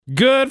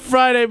Good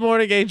Friday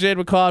morning, AJ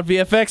and McCall at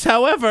VFX.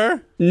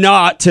 However,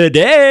 not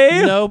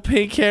today. No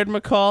pink-haired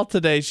McCall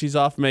today. She's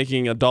off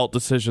making adult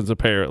decisions,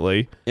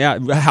 apparently. Yeah,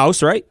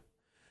 house, right?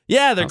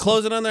 Yeah, they're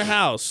closing on their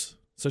house.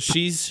 So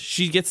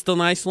she gets the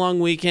nice long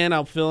weekend.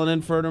 I'm filling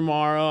in for her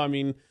tomorrow. I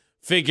mean,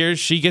 figures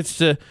she gets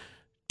to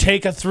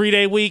take a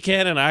 3-day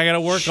weekend, and I got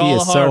to work all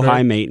the harder. She is so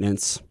high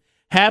maintenance.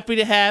 Happy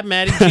to have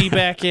Matty G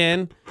back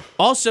in.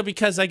 Also,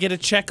 because I get to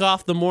check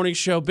off the morning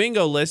show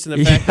bingo list and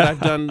the fact that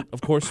I've done,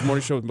 of course, the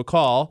morning show with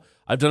McCall.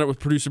 I've done it with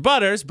producer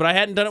Butters, but I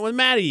hadn't done it with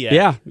Matty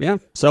yet. Yeah.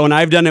 So, and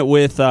I've done it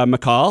with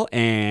McCall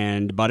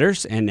and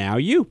Butters, and now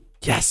you.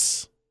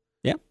 Yes.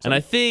 Yeah. And I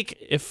think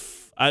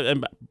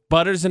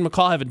Butters and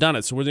McCall haven't done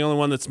it, so we're the only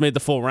one that's made the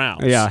full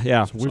round.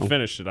 Yeah. So we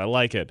finished it. I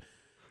like it.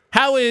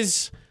 How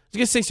is... I was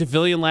going to say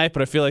civilian life,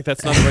 but I feel like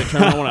that's not the right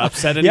term. I don't want to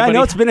upset anybody. Yeah, I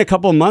know it's been a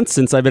couple of months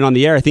since I've been on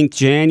the air. I think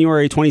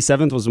January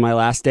 27th was my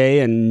last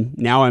day, and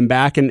now I'm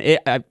back. And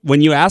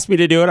when you asked me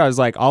to do it, I was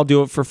like, I'll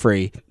do it for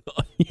free.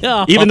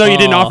 Yeah. Even though you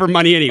didn't offer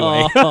money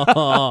anyway.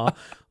 Well,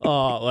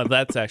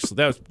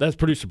 that's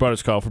producer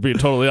Butter's call, for being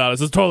totally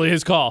honest. It's totally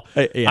his call.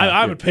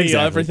 I would pay you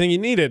everything you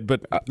needed,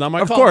 but not my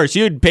call. Of course,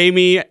 you'd pay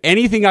me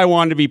anything I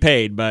wanted to be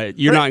paid, but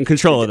you're not in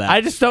control of that.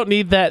 I just don't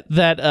need that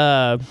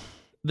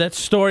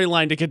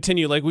storyline to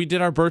continue. Like, we did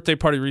our birthday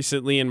party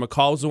recently, and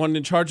McCall was the one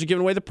in charge of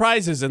giving away the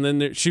prizes, and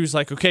then she was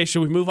like, okay,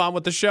 should we move on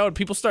with the show? And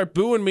people start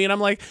booing me, and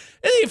I'm like,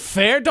 it ain't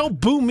fair. Don't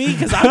boo me,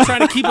 because I'm trying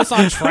to keep us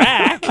on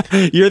track.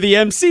 You're the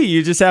MC.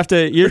 You just have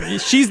to...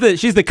 She's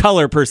the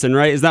color person,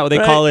 right? Is that what they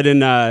call it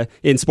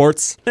in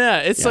sports? Yeah,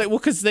 it's like, well,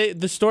 because the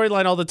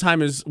storyline all the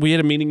time is, we had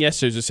a meeting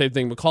yesterday, it's the same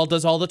thing. McCall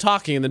does all the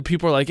talking, and then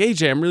people are like,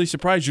 AJ, I'm really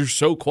surprised you're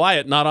so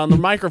quiet, not on the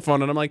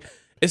microphone. And I'm like,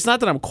 it's not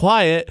that I'm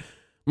quiet.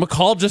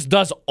 McCall just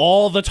does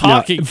all the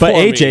talking for me. But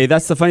AJ,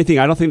 that's the funny thing.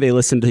 I don't think they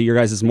listen to your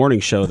guys' morning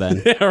show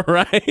then. Yeah,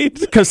 right?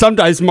 Because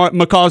sometimes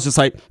McCall's just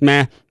like,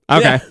 meh,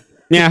 okay.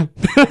 Yeah.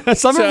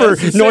 Some of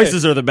her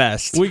noises are the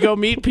best. We go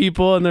meet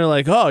people, and they're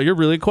like, oh, you're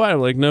really quiet.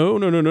 I'm like, no.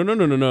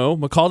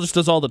 McCall just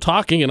does all the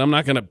talking, and I'm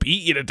not going to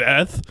beat you to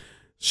death.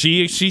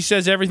 She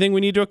says everything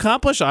we need to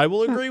accomplish. I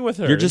will agree with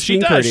her. You're just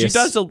being courteous. She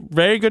does a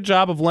very good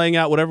job of laying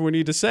out whatever we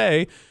need to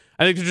say.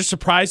 I think they're just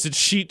surprised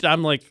that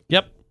I'm like,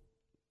 yep,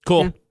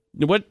 cool. Yeah.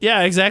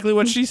 Yeah, exactly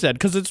what she said,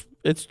 because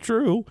it's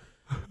true.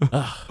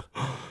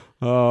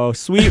 Oh,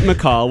 sweet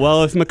McCall.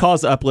 Well, if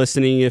McCall's up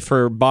listening, if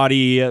her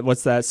body,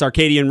 what's that,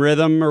 circadian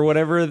rhythm or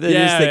whatever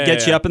that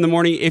gets you up in the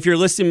morning, if you're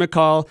listening,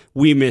 McCall,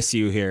 we miss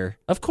you here.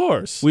 Of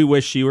course. We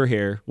wish you were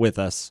here with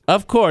us.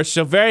 Of course.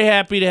 So very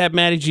happy to have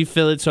Matty G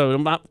fill it. So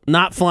I'm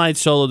not flying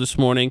solo this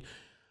morning.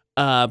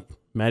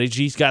 Matty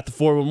G's got the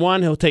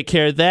 411. He'll take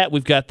care of that.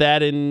 We've got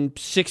that in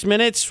 6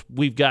 minutes.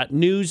 We've got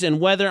news and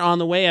weather on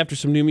the way after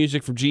some new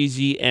music from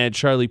Jeezy and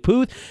Charlie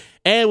Puth.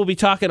 And we'll be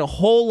talking a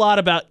whole lot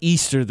about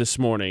Easter this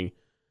morning.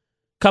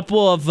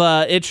 Couple of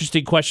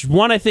interesting questions.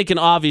 One, I think, an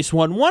obvious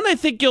one. One, I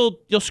think you'll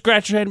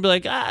scratch your head and be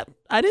like, I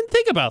didn't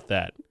think about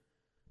that.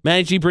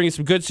 Matty G bringing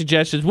some good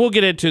suggestions. We'll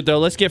get into it, though.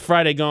 Let's get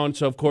Friday going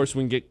so, of course,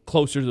 we can get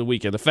closer to the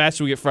weekend. The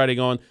faster we get Friday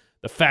going,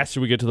 the faster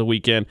we get to the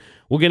weekend.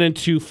 We'll get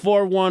into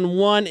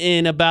 411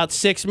 in about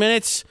 6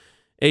 minutes.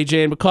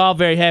 AJ and McCall,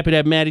 very happy to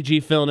have Matty G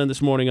filling in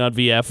this morning on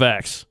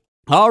VFX.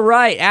 All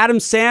right, Adam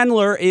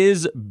Sandler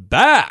is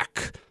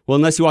back. Well,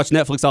 unless you watch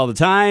Netflix all the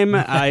time,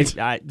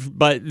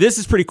 but this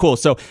is pretty cool.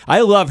 So I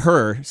love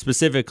her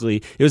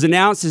specifically. It was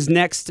announced his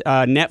next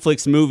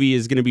Netflix movie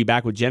is going to be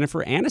back with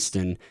Jennifer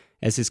Aniston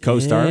as his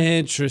co-star.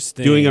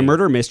 Interesting. Doing a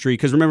murder mystery,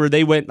 because remember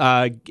they went,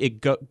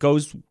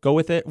 Go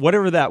With It?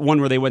 Whatever that one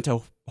where they went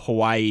to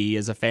Hawaii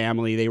as a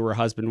family. They were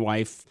husband and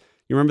wife.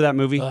 You remember that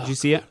movie? Did you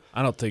see it?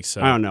 I don't think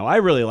so. I don't know. I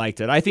really liked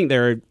it. I think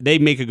they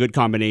make a good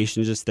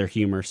combination, just their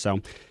humor.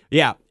 So,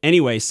 yeah.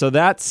 Anyway, so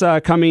that's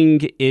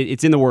coming.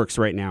 It's in the works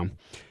right now.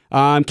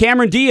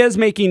 Cameron Diaz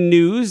making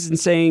news and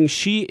saying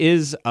she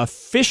is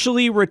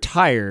officially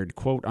retired,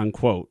 quote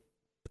unquote.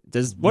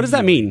 What does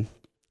that mean?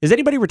 Is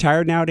anybody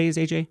retired nowadays,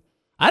 AJ?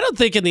 I don't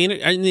think in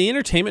the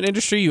entertainment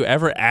industry you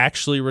ever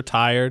actually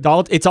retired.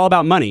 It's all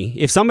about money.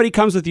 If somebody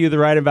comes with you the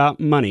right about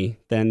money,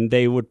 then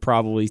they would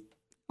probably...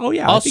 Oh,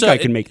 yeah, also, I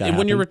think I can make that happen.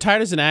 When you're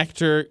retired as an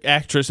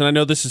actress, and I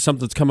know this is something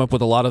that's come up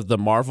with a lot of the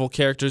Marvel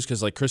characters,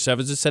 because like Chris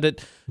Evans has said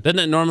it, doesn't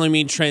it normally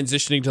mean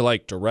transitioning to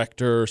like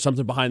director or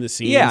something behind the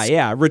scenes?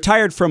 Yeah.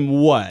 Retired from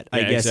what,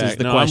 I guess, is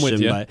the question. I'm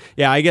with you. But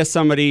yeah, I guess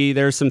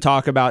there's some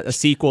talk about a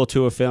sequel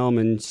to a film,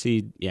 and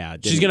she's going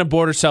to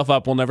board herself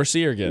up. We'll never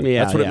see her again.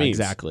 Yeah, that's what it means.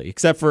 Exactly.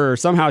 Except for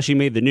somehow she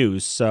made the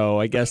news.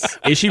 So I guess,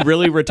 is she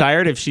really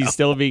retired if she's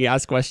still being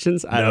asked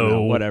questions? I don't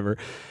know. Whatever.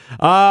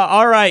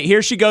 All right,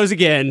 here she goes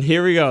again.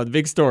 Here we go. The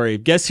big story.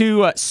 Guess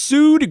who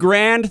sued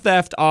Grand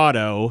Theft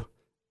Auto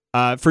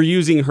for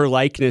using her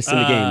likeness in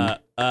the game?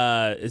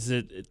 Is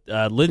it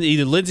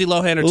either Lindsay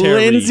Lohan or Tara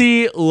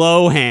Lindsay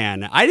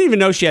Lohan. I didn't even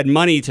know she had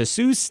money to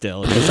sue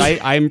still, because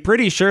I'm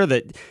pretty sure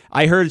that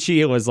I heard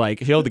she was like,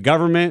 she owed the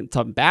government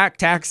back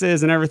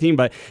taxes and everything.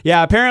 But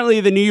yeah,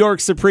 apparently the New York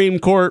Supreme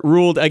Court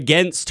ruled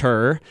against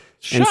her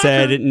and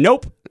said,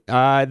 nope.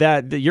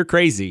 That you're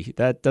crazy.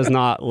 That does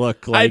not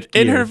look like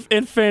you.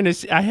 In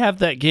fairness, I have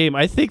that game.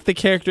 I think the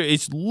character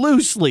is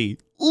loosely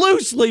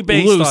based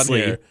on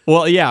here.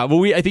 Well, yeah.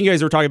 Well, I think you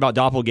guys were talking about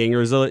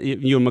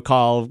doppelgangers, you and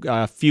McCall,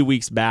 a few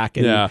weeks back,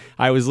 and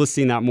I was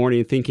listening that morning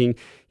and thinking,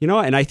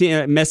 and I think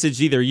I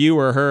messaged either you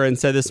or her and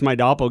said, this is my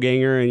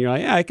doppelganger, and you're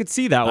like, yeah, I could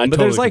see that one. But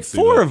there's like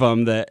 4 of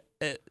them that...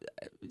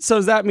 So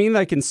does that mean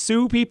I can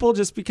sue people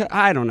just because?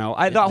 I don't know.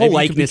 The whole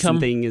likeness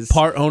thing is...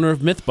 part owner of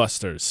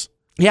Mythbusters.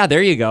 Yeah,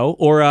 there you go.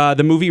 Or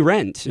the movie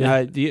Rent.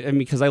 Yeah.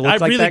 Because I look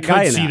like really that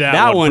guy in that.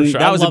 That one, sure.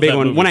 that was a big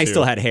one when too. I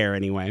still had hair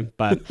anyway.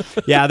 But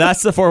yeah,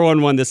 that's the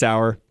 411 this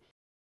hour.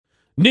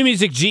 New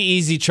music,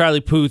 G-Eazy, Charlie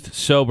Puth,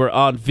 Sober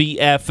on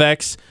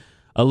VFX.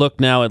 A look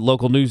now at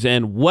local news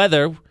and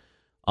weather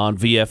on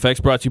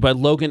VFX, brought to you by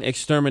Logan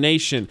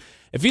Extermination.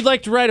 If you'd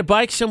like to ride a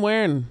bike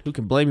somewhere, and who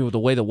can blame you with the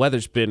way the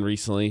weather's been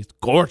recently, it's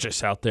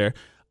gorgeous out there.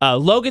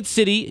 Logan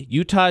City,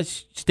 Utah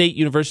State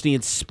University,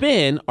 and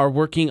Spin are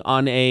working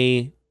on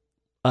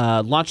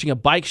launching a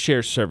bike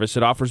share service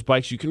that offers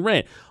bikes you can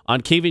rent.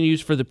 On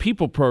KVNU's For the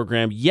People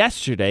program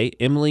yesterday,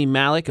 Emily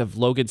Malik of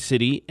Logan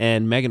City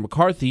and Megan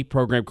McCarthy,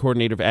 program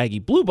coordinator of Aggie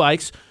Blue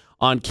Bikes,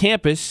 on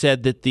campus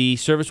said that the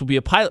service will be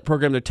a pilot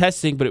program they're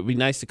testing, but it would be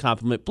nice to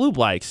complement Blue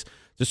Bikes.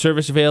 The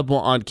service available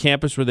on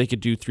campus where they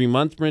could do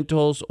 3-month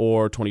rentals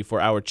or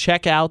 24-hour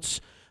checkouts,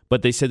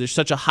 but they said there's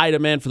such a high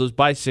demand for those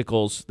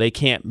bicycles, they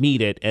can't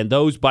meet it, and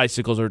those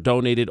bicycles are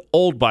donated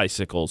old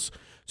bicycles.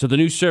 So the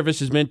new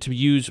service is meant to be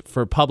used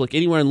for public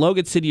anywhere in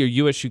Logan City or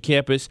USU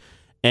campus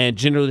and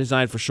generally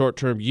designed for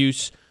short-term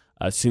use.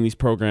 Seeing these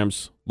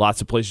programs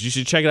lots of places. You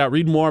should check it out.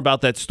 Read more about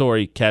that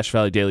story,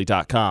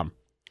 CashValleyDaily.com.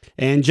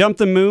 And Jump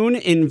the Moon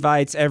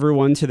invites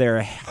everyone to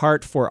their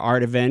Heart for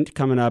Art event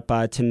coming up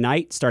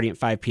tonight, starting at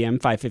 5 p.m.,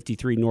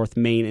 553 North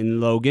Main in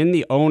Logan.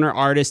 The owner,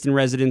 artist, and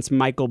residence,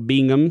 Michael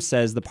Bingham,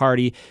 says the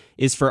party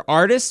is for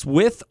artists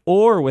with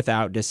or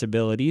without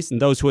disabilities, and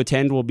those who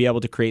attend will be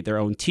able to create their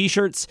own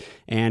T-shirts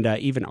and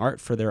even art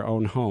for their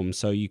own home.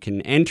 So you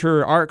can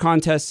enter art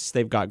contests.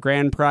 They've got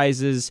grand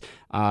prizes.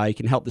 You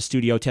can help the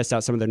studio test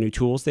out some of their new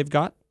tools they've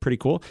got. Pretty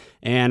cool.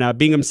 And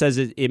Bingham says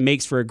it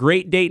makes for a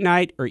great date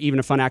night or even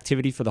a fun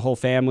activity for the whole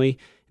family.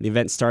 The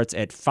event starts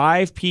at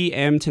 5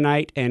 p.m.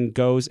 tonight and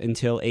goes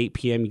until 8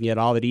 p.m. You can get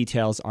all the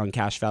details on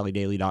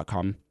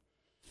CashValleyDaily.com.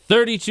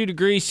 32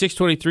 degrees,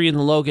 623 in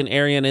the Logan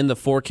area, and in the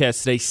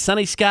forecast today,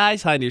 sunny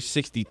skies, high near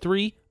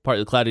 63,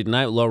 partly cloudy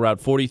tonight, low around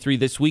 43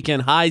 this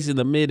weekend, highs in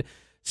the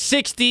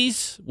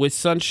mid-60s with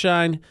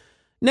sunshine.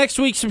 Next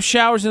week, some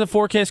showers in the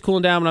forecast,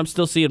 cooling down, but I'm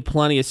still seeing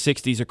plenty of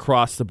 60s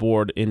across the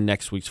board in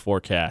next week's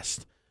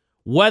forecast.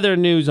 Weather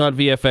news on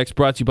VFX,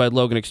 brought to you by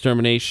Logan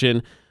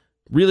Extermination.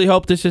 Really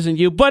hope this isn't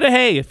you, but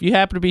hey, if you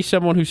happen to be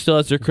someone who still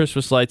has their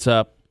Christmas lights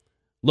up,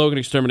 Logan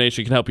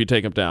Extermination can help you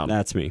take them down.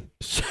 That's me.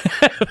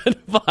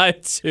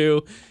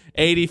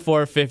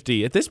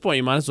 752-8450. At this point,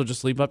 you might as well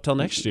just leave up till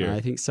next year.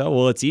 I think so.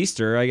 Well, it's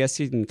Easter. I guess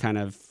you can kind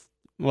of...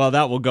 Well,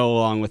 that will go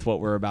along with what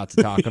we're about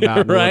to talk about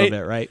in a little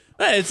bit, right?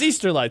 It's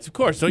Easter lights, of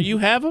course. Don't you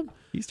have them?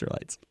 Easter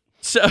lights.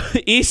 So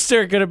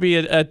Easter going to be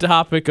a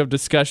topic of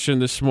discussion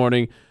this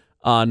morning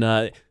on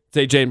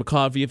AJ and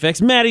McCall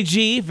VFX. Matty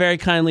G very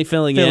kindly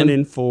filling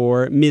in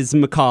for Ms.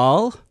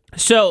 McCall.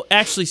 So,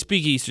 actually,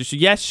 speak Easter. So,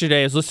 yesterday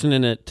I was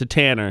listening to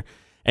Tanner,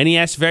 and he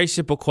asked a very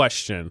simple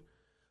question.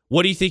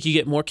 What do you think you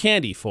get more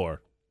candy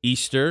for,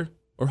 Easter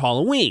or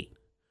Halloween?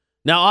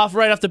 Now,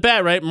 right off the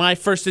bat, right, my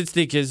first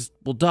instinct is,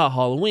 well,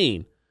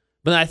 Halloween.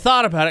 But then I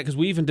thought about it because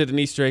we even did an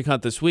Easter egg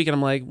hunt this week, and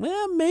I'm like,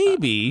 well,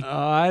 maybe.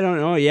 I don't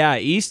know. Yeah,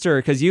 Easter,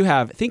 because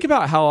think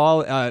about how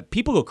all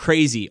people go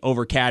crazy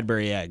over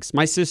Cadbury eggs.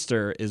 My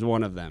sister is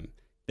one of them.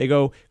 They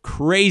go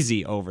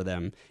crazy over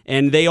them,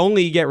 and they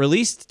only get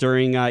released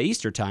during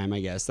Easter time,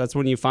 I guess. That's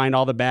when you find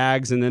all the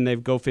bags, and then they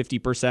go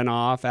 50%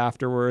 off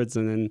afterwards,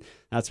 and then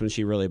that's when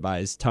she really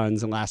buys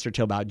tons and lasts her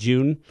till about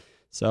June.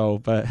 So,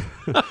 but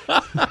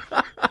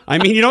I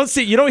mean, you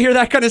don't hear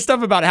that kind of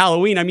stuff about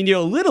Halloween. I mean, you a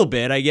little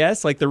bit, I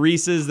guess, like the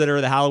Reese's that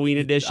are the Halloween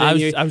edition.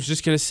 I was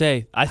just gonna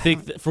say, I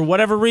think for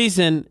whatever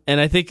reason, and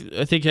I think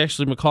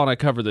actually McCall and I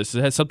covered this.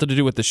 It has something to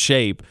do with the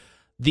shape.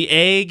 The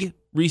egg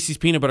Reese's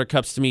peanut butter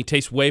cups to me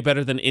taste way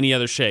better than any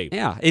other shape.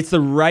 Yeah, it's the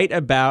right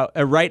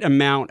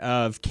amount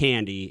of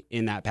candy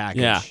in that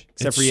package. Yeah,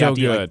 except for you have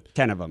to get like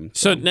 10 of them.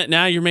 So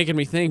now you're making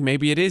me think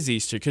maybe it is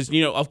Easter because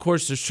of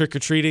course there's trick or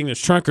treating,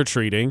 there's trunk or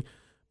treating,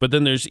 but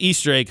then there's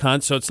Easter egg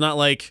hunt. So it's not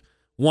like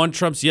one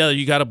trumps the other.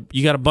 You got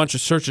a bunch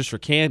of searches for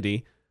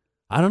candy.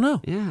 I don't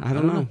know. Yeah, I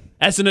don't know.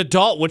 As an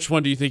adult, which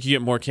one do you think you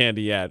get more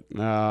candy at?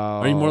 Oh.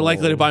 Are you more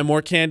likely to buy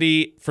more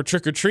candy for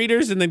trick or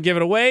treaters and then give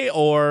it away,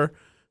 or?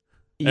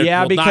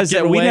 Yeah, because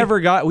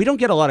we don't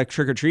get a lot of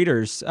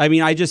trick-or-treaters. I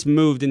mean, I just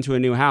moved into a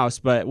new house,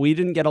 but we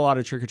didn't get a lot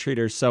of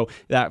trick-or-treaters. So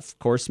that, of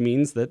course,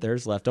 means that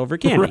there's leftover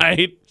candy.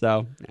 Right.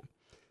 So,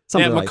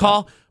 something like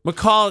that.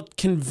 McCall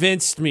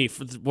convinced me,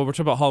 we're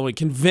talking about Halloween,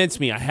 convinced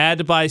me I had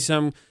to buy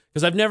some,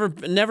 because I've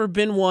never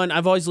been one.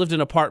 I've always lived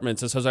in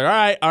apartments. And so I was like, all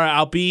right,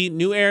 I'll be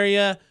new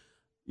area.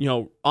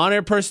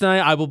 on-air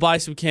personality, I will buy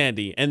some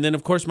candy. And then,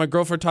 of course, my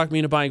girlfriend talked me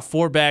into buying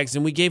 4 bags,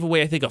 and we gave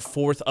away, I think, a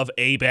fourth of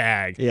a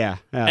bag. Yeah.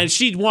 And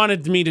she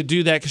wanted me to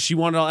do that because she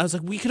wanted all. I was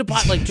like, we could have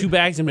bought like 2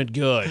 bags and been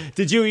good.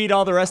 Did you eat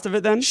all the rest of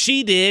it then?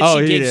 She did. Oh,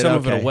 she gave did. some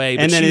of it away.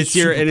 But and then it's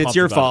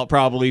your fault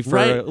probably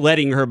for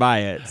letting her buy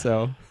it.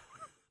 So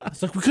I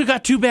was like, we could have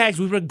got 2 bags.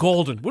 We'd have been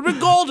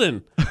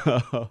golden.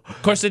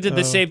 Of course, I did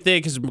the same thing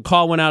because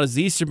McCall went out as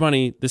the Easter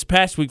Bunny this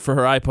past week for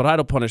her iPod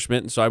Idol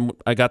punishment. And so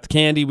I got the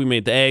candy. We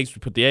made the eggs. We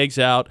put the eggs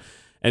out.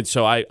 And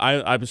so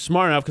I was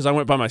smart enough because I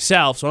went by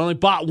myself. So I only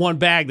bought 1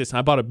 bag this time.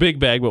 I bought a big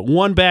bag, but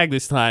 1 bag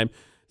this time.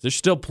 There's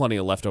still plenty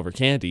of leftover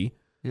candy.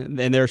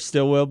 And there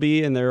still will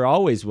be, and there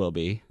always will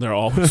be. There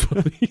always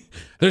will be.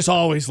 There's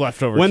always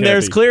leftover when candy.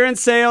 There's clearance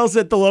sales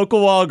at the local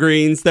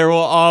Walgreens, there will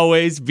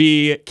always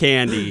be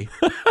candy.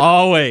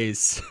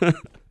 Always.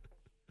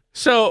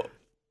 So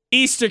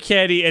Easter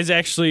candy is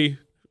actually,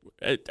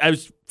 I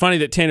was funny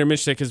that Tanner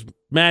mentioned it because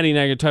Matty and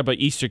I are going to talk about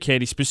Easter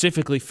candy,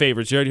 specifically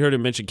favorites. You already heard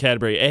him mention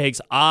Cadbury eggs.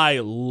 I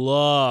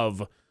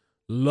love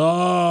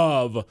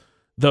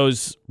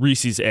those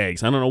Reese's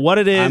eggs. I don't know what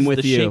it is. I'm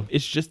with you.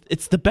 Shape,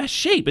 it's the best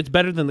shape. It's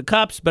better than the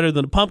cups, better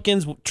than the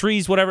pumpkins,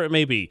 trees, whatever it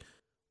may be.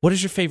 What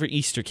is your favorite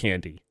Easter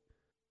candy?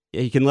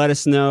 You can let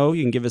us know.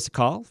 You can give us a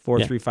call,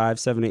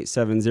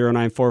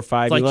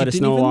 435-787-0945. You let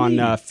us know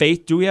on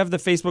Faith. Do we have the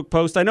Facebook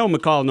post? I know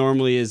McCall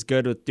normally is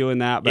good with doing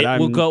that, but it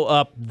will go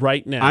up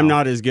right now. I'm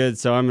not as good,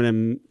 so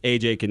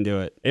AJ can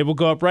do it. It will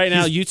go up right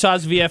now.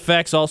 Utah's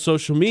VFX, all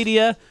social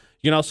media.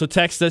 You can also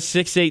text us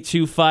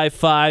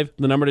 68255,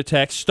 the number to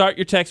text. Start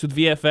your text with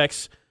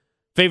VFX.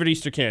 Favorite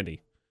Easter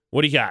candy.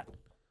 What do you got?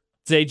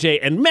 It's AJ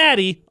and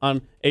Matty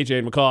on AJ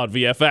and McCall at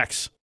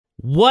VFX.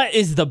 What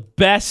is the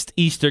best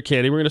Easter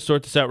candy? We're going to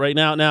sort this out right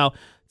now. Now,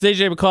 it's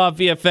AJ McCall at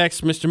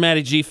VFX. Mr.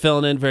 Matty G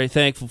filling in. Very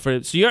thankful for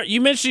it. So you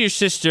mentioned your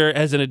sister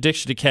has an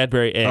addiction to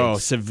Cadbury eggs. Oh,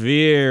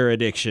 severe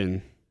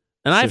addiction.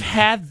 And I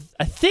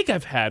think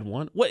I've had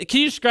one. What can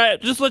you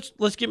describe? Just let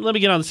me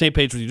get on the same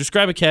page with you.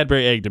 Describe a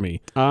Cadbury egg to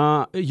me.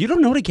 You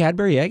don't know what a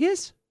Cadbury egg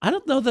is? I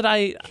don't know that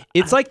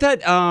It's like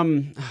that.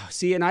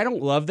 See, and I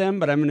don't love them,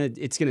 but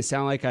it's gonna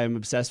sound like I'm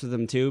obsessed with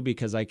them too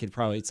because I could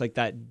probably. It's like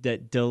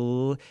that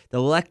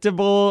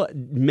delectable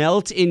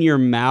melt in your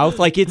mouth.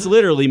 Like it's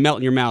literally melt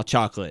in your mouth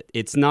chocolate.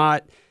 It's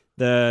not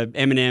the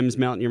M&Ms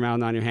melt in your mouth,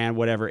 not in your hand,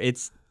 whatever.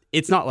 It's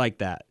not like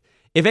that.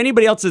 If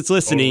anybody else that's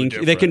listening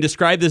that can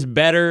describe this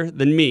better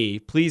than me,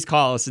 please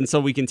call us and so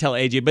we can tell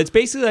AJ. But it's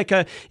basically like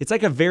a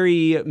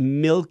very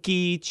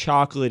milky,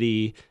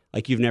 chocolatey,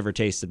 like you've never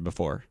tasted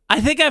before. I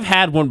think I've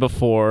had one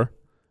before.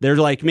 They're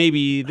like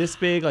maybe this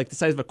big, like the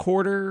size of a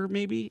quarter,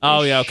 maybe.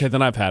 Oh yeah, okay,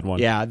 then I've had one.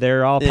 Yeah,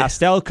 they're all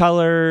pastel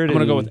colored. I'm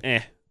gonna go with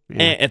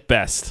at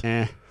best.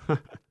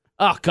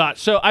 Oh god,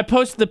 so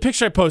the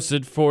picture I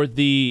posted for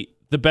the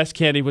best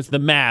candy was the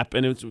map,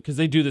 and it was because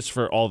they do this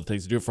for all the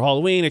things. They do it for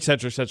Halloween, et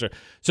cetera, et cetera.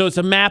 So it's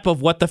a map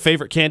of what the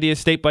favorite candy is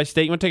state by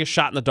state. You want to take a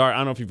shot in the dark? I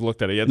don't know if you've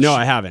looked at it yet. No,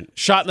 I haven't.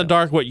 Shot in the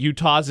dark, what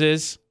Utah's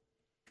is?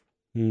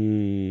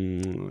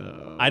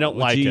 I don't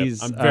like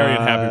it. I'm very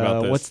unhappy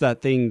about this. What's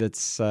that thing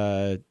that's,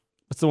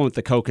 what's the one with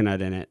the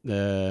coconut in it?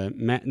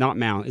 Not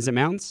Mound. Is it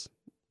Mounds?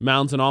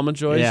 Mounds and Almond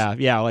Joys?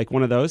 Yeah, like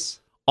one of those.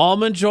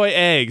 Almond Joy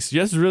eggs.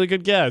 Yes, really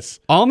good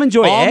guess. Almond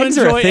Joy eggs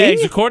are a thing?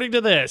 Eggs, according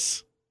to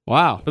this.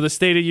 Wow. For the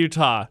state of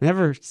Utah.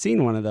 Never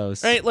seen one of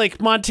those. Right,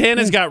 like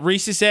Montana's got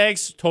Reese's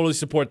eggs. Totally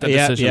support that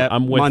decision. Yeah.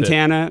 I'm with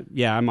Montana,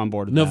 I'm on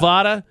board with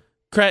Nevada,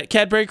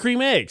 Cadbury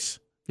cream eggs.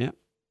 Yeah.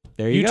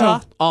 There you Utah,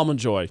 go. Almond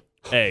Joy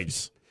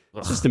eggs.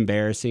 It's just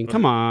embarrassing.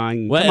 Come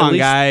on. Well, Come on,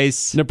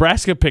 guys.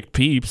 Nebraska picked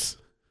Peeps.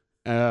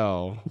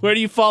 Oh. Where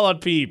do you fall on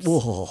Peeps?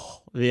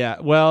 Oh. Yeah,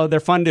 well, they're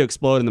fun to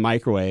explode in the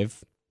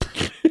microwave.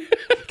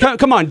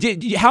 Come on.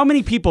 How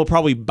many people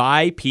probably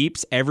buy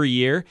Peeps every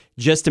year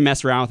just to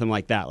mess around with them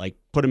like that? Like,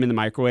 put them in the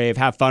microwave,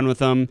 have fun with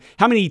them.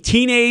 How many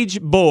teenage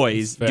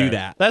boys do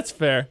that? That's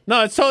fair.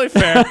 No, it's totally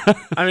fair.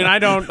 I mean, I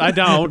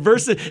don't.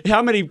 Versus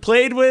how many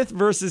played with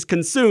versus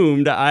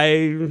consumed.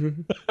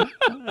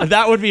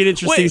 That would be an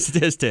interesting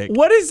statistic.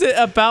 What is it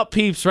about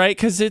Peeps, right?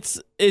 Because it's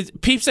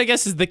Peeps, I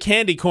guess, is the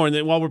candy corn.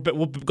 That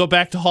we'll go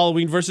back to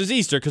Halloween versus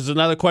Easter. Because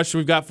another question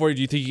we've got for you: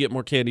 do you think you get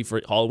more candy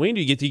for Halloween?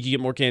 Do you think you get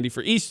more candy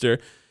for Easter?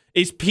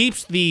 Is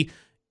Peeps the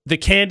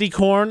candy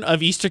corn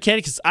of Easter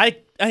candy? Because I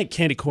think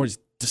candy corn is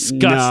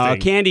disgusting. No,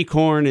 candy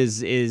corn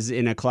is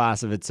in a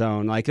class of its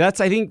own. Like I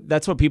think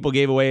that's what people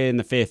gave away in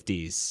the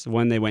 50s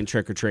when they went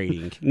trick or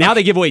treating. Now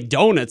they give away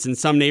donuts in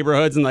some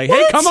neighborhoods and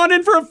hey, come on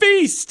in for a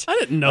feast. I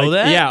didn't know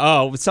that. Yeah.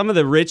 Oh, some of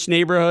the rich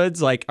neighborhoods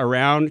like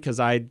around, because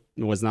I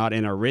was not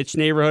in a rich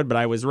neighborhood, but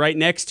I was right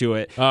next to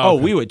it.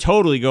 Okay. We would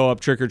totally go up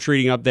trick or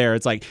treating up there.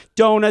 It's like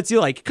donuts. You're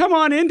like, come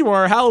on into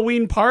our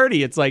Halloween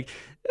party. It's like,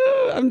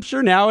 I'm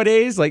sure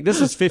nowadays, like this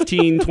was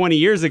 15, 20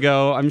 years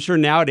ago, I'm sure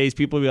nowadays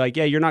people will be like,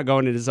 yeah, you're not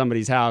going into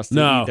somebody's house to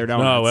eat their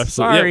donuts. No,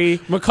 absolutely. Sorry.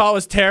 Yeah, McCall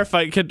was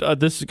terrified.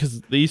 This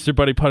because the Easter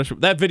Bunny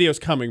punishment. That video's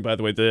coming, by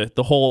the way,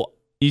 the whole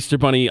Easter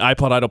Bunny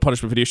iPod Idol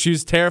punishment video. She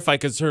was terrified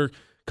because her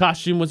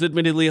Costume was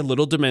admittedly a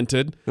little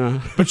demented,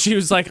 but she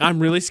was like, I'm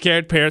really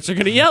scared parents are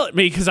going to yell at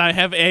me because I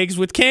have eggs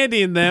with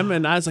candy in them.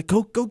 And I was like,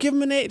 go give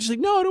them an egg. She's like,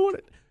 no, I don't want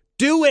it.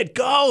 Do it.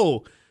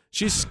 Go.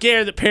 She's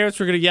scared that parents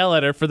were going to yell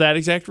at her for that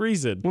exact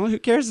reason. Well, who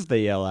cares if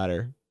they yell at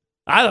her?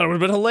 I thought it would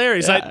have been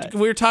hilarious. Yeah.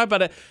 We were talking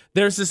about it.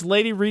 There's this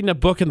lady reading a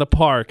book in the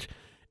park,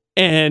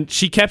 and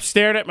she kept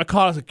staring at McCall.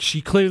 I was like,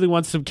 she clearly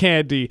wants some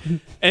candy.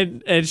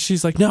 And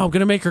she's like, no, I'm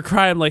going to make her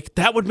cry. I'm like,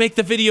 that would make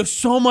the video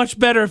so much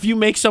better if you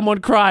make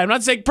someone cry. I'm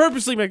not saying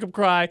purposely make them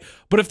cry,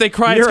 but if they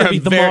cry, it's going to be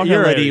the more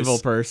You're hilarious. an evil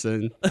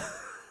person.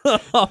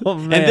 Oh,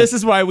 man. And this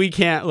is why we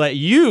can't let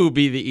you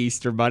be the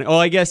Easter Bunny. Oh,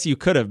 I guess you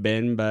could have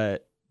been,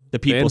 but the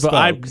people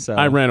spoke.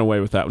 I ran away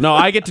with that. No,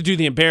 I get to do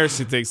the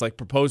embarrassing things like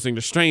proposing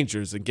to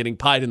strangers and getting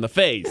pied in the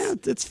face. Yeah,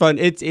 it's fun.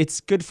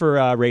 It's good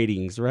for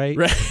ratings, right?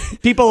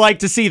 People like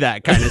to see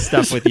that kind of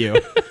stuff with you.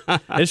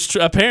 It's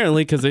true,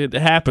 apparently, because it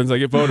happens. I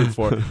get voted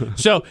for.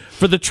 So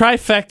for the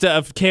trifecta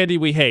of candy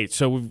we hate,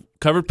 so we've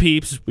covered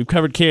Peeps, we've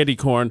covered candy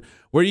corn.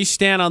 Where do you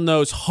stand on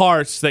those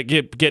hearts that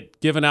get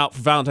given out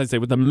for Valentine's Day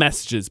with the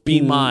messages,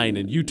 be mine,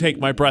 and you take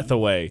my breath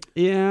away?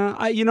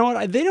 Yeah, you know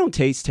what? They don't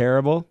taste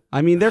terrible.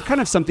 I mean, they're kind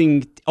of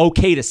something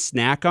okay to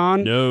snack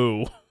on.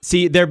 No.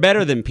 See, they're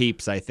better than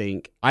Peeps, I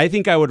think. I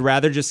think I would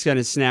rather just kind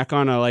of snack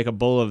on a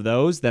bowl of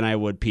those than I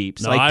would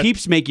Peeps. No,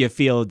 Peeps make you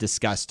feel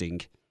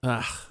disgusting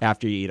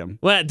after you eat them.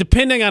 Well,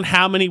 depending on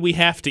how many we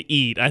have to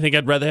eat, I think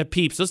I'd rather have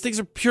Peeps. Those things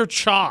are pure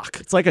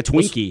chalk. It's like a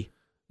Twinkie.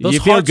 Do you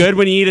feel good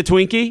when you eat a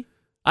Twinkie?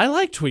 I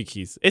like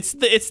Twinkies. It's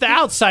the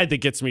outside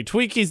that gets me.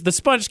 Twinkies, the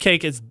sponge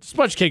cake is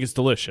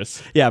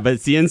delicious. Yeah, but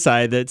it's the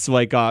inside that's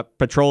like got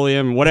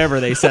petroleum,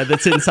 whatever they said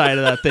that's inside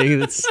of that thing.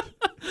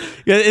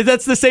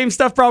 That's the same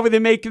stuff probably they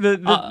make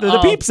the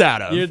Peeps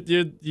out of.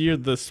 You're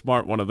the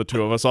smart one of the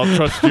two of us. I'll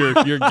trust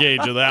your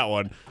gauge of that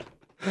one.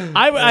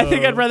 I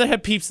think I'd rather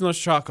have Peeps than those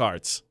chalk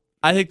hearts.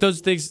 I think those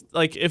things,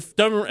 like, if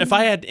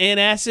I had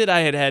antacid,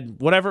 I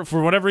had whatever,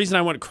 for whatever reason,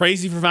 I went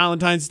crazy for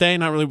Valentine's Day.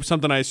 Not really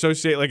something I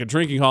associate like a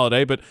drinking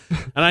holiday, and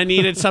I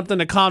needed something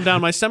to calm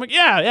down my stomach.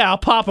 Yeah, I'll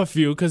pop a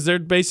few because they're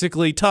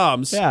basically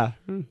Tums. Yeah.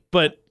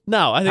 But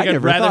no, I think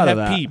I'd rather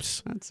have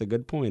Peeps. That's a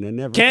good point. I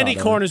never Candy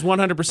corn is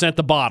 100%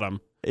 the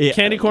bottom. Yeah.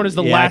 Candy corn is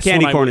the last one.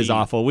 Candy corn is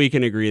awful. We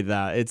can agree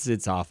that.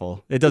 It's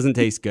awful. It doesn't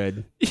taste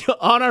good.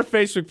 On our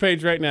Facebook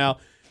page right now,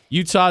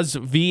 Utah's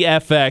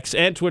VFX,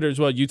 and Twitter as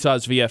well,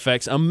 Utah's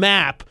VFX, a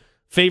map,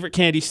 favorite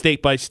candy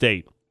state by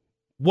state.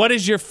 What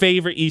is your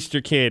favorite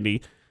Easter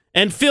candy?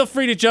 And feel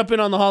free to jump in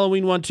on the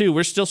Halloween one, too.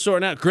 We're still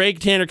sorting out. Greg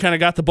Tanner kind of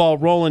got the ball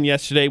rolling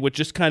yesterday with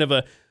just kind of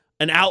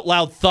an out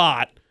loud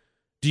thought.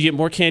 Do you get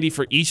more candy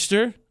for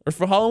Easter or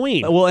for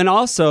Halloween? Well, and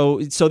also,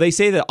 so they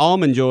say that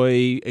Almond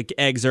Joy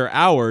eggs are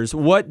ours.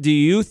 What do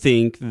you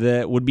think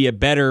that would be a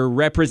better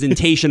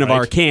representation of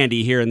our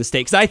candy here in the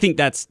state? Because I think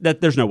that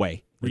there's no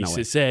way.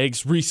 Reese's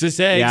eggs.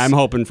 Yeah, I'm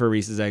hoping for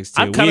Reese's eggs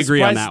too. We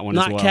agree on that one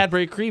as well. Not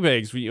Cadbury cream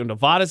eggs.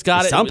 Nevada's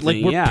got it.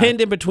 Like we're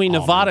pinned in between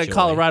Nevada and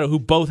Colorado, who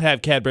both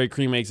have Cadbury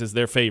cream eggs as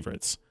their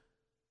favorites.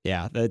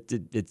 Yeah,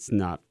 it's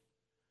not.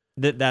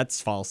 That's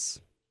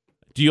false.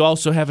 Do you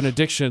also have an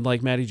addiction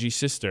like Matty G's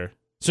sister?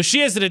 So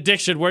she has an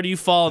addiction. Where do you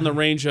fall in the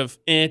range of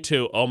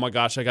to, oh my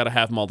gosh, I got to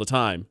have them all the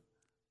time?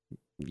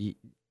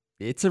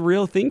 It's a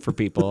real thing for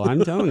people.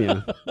 I'm telling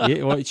you.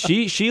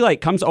 She like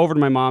comes over to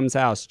my mom's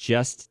house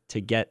just to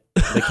get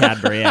the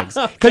Cadbury eggs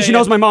because she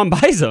knows my mom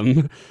buys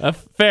them.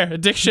 Fair.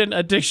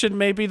 Addiction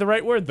may be the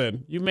right word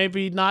then. You may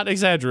be not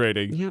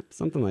exaggerating. Yep,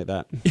 something like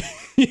that.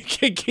 You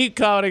can keep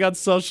commenting on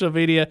social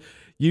media.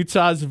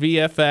 Utah's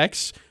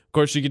VFX. Of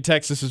course, you can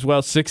text us as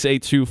well.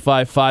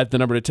 68255, the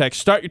number to text.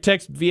 Start your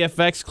text with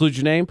VFX. Include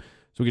your name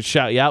so we can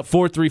shout you out.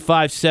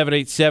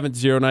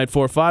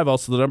 435-787-0945.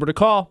 Also the number to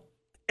call.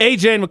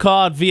 AJ and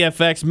McCall at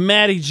VFX.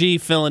 Matty G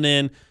filling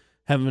in,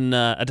 having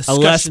a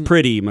discussion. A less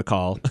pretty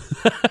McCall.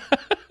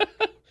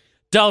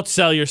 Don't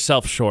sell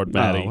yourself short,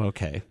 Matty. Oh,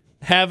 okay.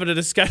 Having a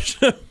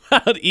discussion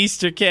about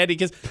Easter candy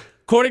because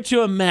according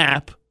to a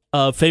map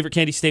of favorite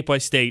candy state by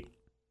state,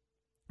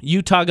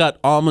 Utah got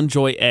Almond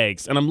Joy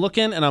eggs. And I'm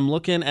looking,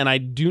 and I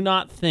do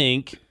not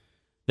think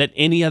that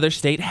any other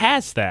state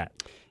has that.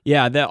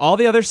 Yeah, all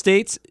the other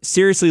states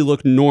seriously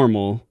look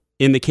normal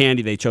in the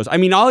candy they chose. I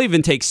mean, I'll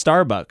even take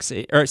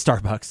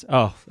Starbucks.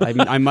 Oh,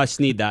 I must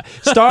need that.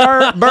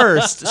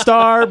 Starburst.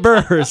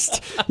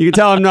 You can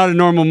tell I'm not a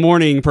normal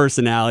morning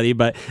personality,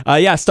 but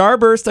yeah,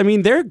 Starburst, I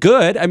mean, they're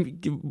good.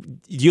 Do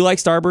you like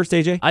Starburst,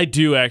 AJ? I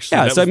do, actually.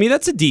 Yeah,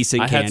 that's a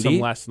decent candy. I had some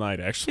last night,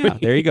 actually. Yeah,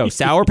 there you go.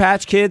 Sour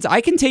Patch Kids.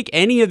 I can take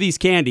any of these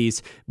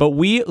candies, but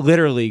we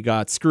literally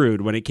got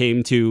screwed when it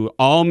came to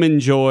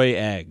Almond Joy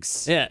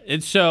eggs. Yeah,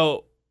 and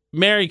so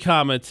Mary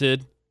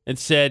commented and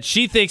said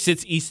she thinks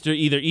it's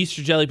either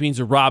Easter jelly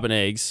beans or robin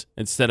eggs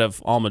instead of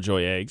Almond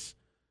Joy eggs.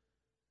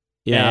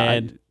 Yeah.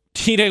 And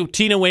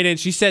Tina weighed in.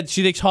 She said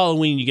she thinks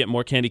Halloween you get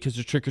more candy because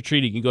of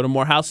trick-or-treating. You go to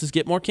more houses,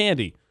 get more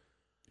candy.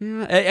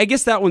 Yeah, I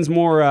guess that one's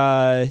more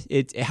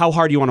how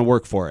hard you want to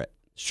work for it.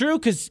 It's true,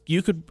 because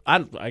you could.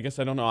 I guess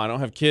I don't know. I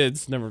don't have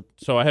kids,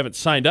 so I haven't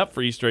signed up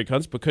for Easter egg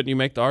hunts. But couldn't you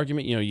make the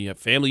argument? You have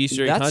family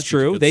Easter egg hunts. That's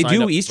true. They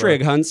do Easter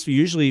egg hunts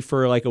usually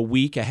for like a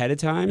week ahead of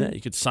time. Yeah,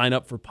 you could sign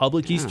up for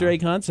public Easter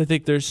egg hunts. I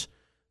think there's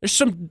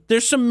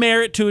some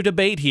merit to a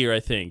debate here. I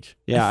think.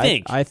 Yeah,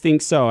 I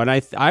think so. And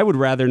I would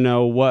rather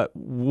know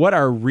what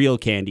our real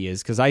candy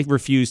is, because I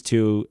refuse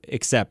to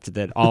accept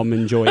that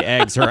Almond Joy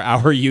eggs are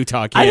our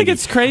Utah candy. I think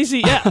it's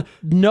crazy. Yeah,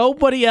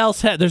 nobody else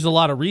had. There's a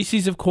lot of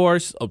Reese's, of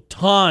course. A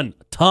ton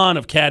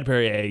of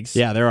Cadbury eggs.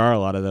 Yeah, there are a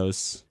lot of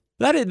those.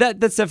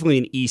 That's definitely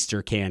an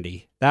Easter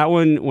candy. That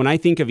one, when I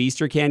think of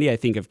Easter candy, I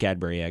think of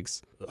Cadbury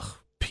eggs. Ugh,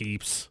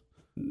 Peeps.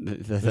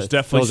 There's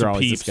definitely some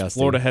Peeps. Disgusting.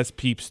 Florida has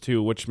Peeps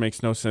too, which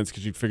makes no sense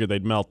because you'd figure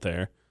they'd melt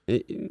there.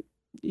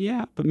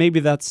 Yeah, but maybe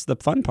that's the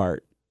fun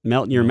part.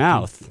 Melt in your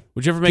mouth.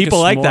 Would you ever make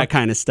people a s'more? like that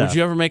kind of stuff? Would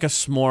you ever make a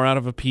s'more out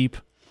of a Peep?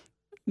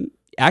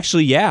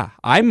 Actually, yeah.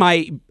 I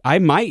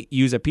might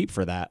use a Peep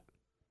for that.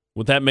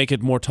 Would that make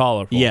it more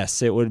tolerable?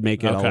 Yes, it would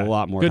make it a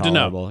lot more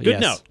tolerable.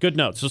 Good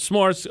note. So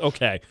s'mores,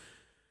 okay.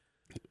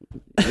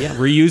 Yeah,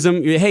 reuse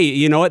them. Hey,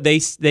 you know what?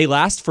 They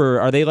last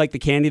for. Are they like the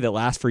candy that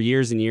lasts for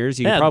years and years?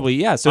 You can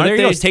probably So there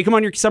you go. Take them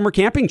on your summer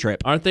camping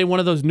trip. Aren't they one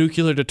of those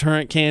nuclear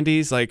deterrent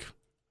candies? Like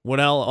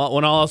when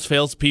all else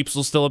fails, Peeps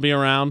will still be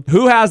around.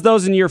 Who has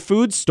those in your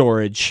food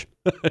storage?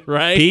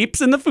 Right, Peeps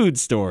in the food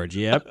storage.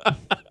 Yep,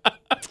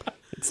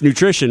 it's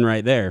nutrition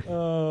right there.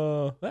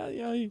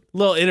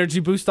 Little energy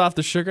boost off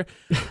the sugar.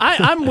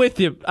 I'm with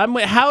you.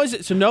 How is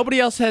it? So nobody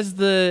else has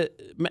the.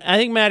 I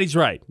think Matty's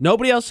right.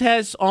 Nobody else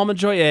has Almond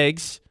Joy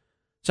eggs.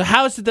 So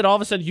how is it that all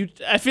of a sudden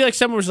I feel like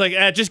someone was like,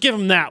 just give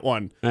them that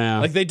one. Yeah.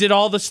 Like they did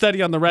all the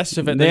study on the rest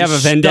of it. They have a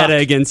vendetta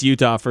against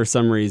Utah for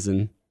some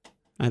reason.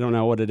 I don't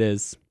know what it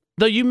is.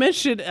 Though you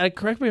mentioned,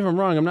 correct me if I'm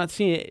wrong, I'm not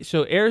seeing it.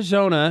 So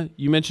Arizona,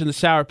 you mentioned the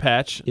Sour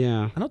Patch.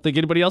 Yeah. I don't think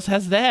anybody else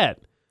has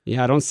that.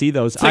 Yeah, I don't see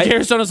those. It's like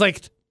Arizona's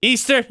like,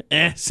 Easter,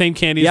 same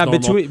candy as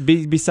normal.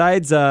 Yeah,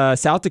 besides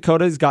South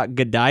Dakota's got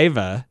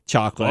Godiva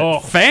chocolate. Oh,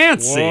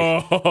 fancy.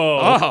 Whoa.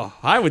 Oh,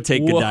 I would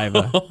take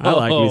Godiva. I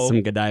like me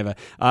some Godiva.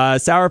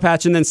 Sour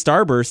Patch and then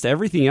Starburst.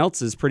 Everything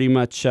else is pretty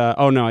much,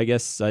 I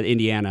guess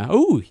Indiana.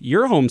 Oh,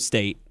 your home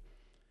state.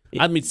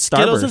 I mean,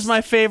 Skittles is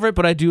my favorite,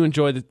 but I do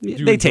enjoy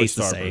they taste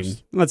the Starburst. same.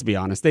 Let's be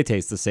honest. They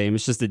taste the same.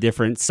 It's just a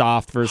different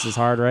soft versus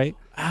hard, right?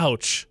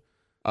 Ouch.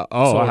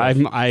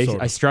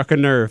 I struck a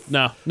nerve.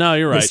 No,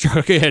 you're right. I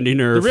struck a handy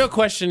nerve. The real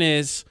question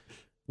is,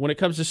 when it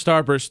comes to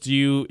Starburst, do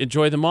you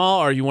enjoy them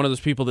all, or are you one of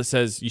those people that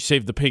says you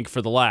save the pink for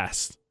the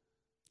last?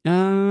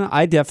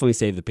 I definitely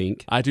save the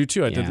pink. I do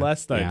too. I did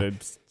last night. Yeah.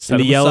 And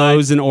the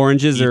yellows and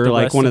oranges are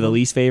like one of the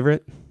least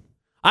favorite.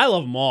 I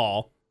love them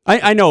all.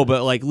 I know,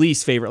 but like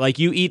least favorite. Like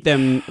you eat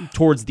them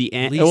towards the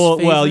end.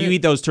 Well, you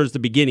eat those towards the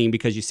beginning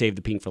because you save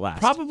the pink for last.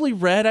 Probably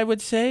red, I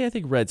would say. I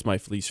think red's my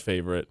least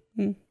favorite.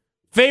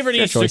 Favorite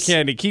Easter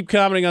candy. Keep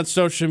commenting on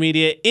social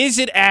media. Is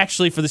it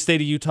actually for the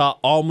state of Utah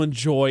Almond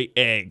Joy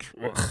egg?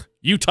 Ugh.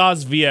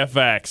 Utah's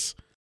VFX.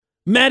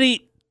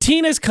 Matty,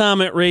 Tina's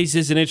comment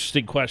raises an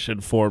interesting question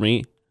for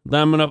me.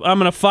 I'm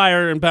gonna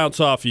fire and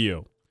bounce off of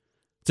you.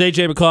 It's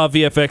AJ McCall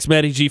VFX.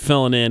 Matty G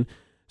filling in.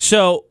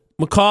 So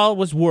McCall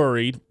was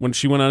worried when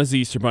she went on as the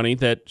Easter Bunny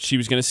that she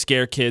was going to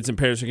scare kids and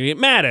parents were going to get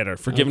mad at her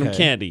for giving them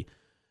candy.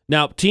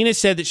 Now, Tina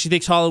said that she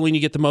thinks Halloween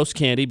you get the most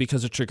candy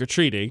because of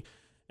trick-or-treating.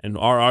 And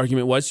our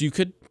argument was you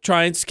could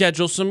try and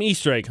schedule some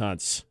Easter egg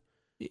hunts.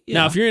 Yeah.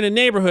 Now, if you're in a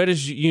neighborhood,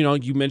 as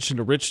you mentioned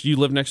you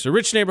live next to a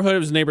rich neighborhood. It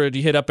was a neighborhood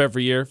you hit up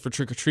every year for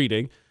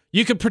trick-or-treating.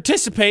 You could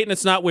participate, and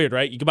it's not weird,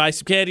 right? You can buy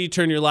some candy, you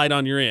turn your light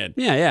on, you're in.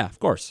 Yeah, of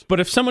course.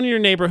 But if someone in your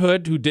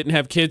neighborhood who didn't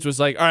have kids was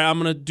like, all right,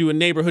 I'm going to do a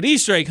neighborhood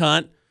Easter egg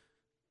hunt,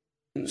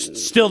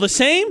 still the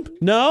same?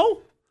 No?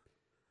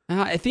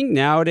 I think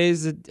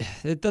nowadays,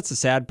 that's the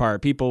sad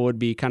part. People would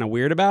be kind of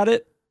weird about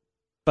it.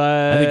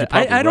 But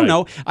I don't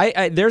know.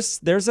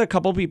 There's a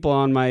couple people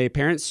on my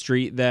parents'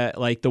 street that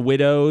like the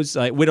widows,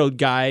 like widowed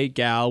guy,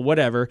 gal,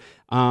 whatever.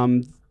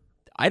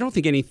 I don't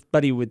think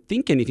anybody would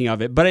think anything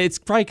of it, but it's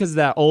probably because of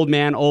that old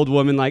man, old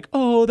woman, like,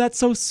 oh, that's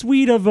so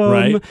sweet of them.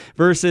 Right.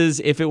 Versus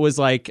if it was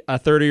like a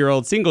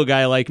 30-year-old single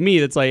guy like me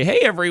that's like, hey,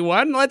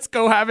 everyone, let's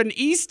go have an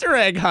Easter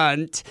egg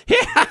hunt.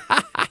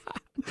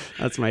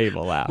 That's my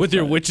evil laugh. With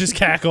your witch's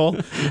cackle.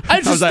 I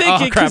was like,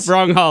 oh, crap,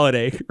 wrong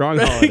holiday.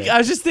 I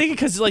was just thinking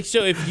because, like,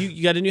 so if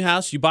you got a new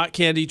house, you bought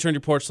candy, you turned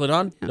your porch light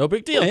on, no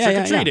big deal.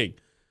 Trick-or-treating.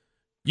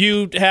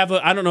 You have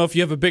I don't know if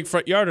you have a big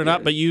front yard or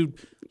not, but you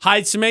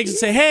hide some eggs and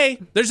say, hey,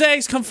 there's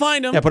eggs, come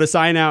find them. Yeah, put a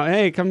sign out,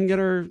 hey, come get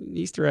our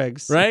Easter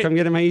eggs. Right? Come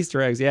get my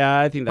Easter eggs. Yeah,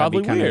 I think that'd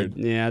probably be kind weird. of,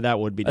 yeah, that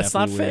would be That's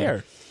definitely not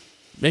weird.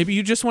 fair. Maybe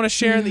you just want to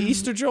share in the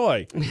Easter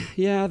joy.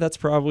 Yeah, that's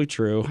probably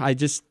true. I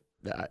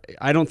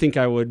don't think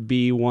I would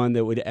be one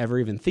that would ever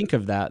even think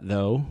of that,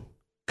 though,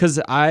 because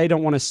I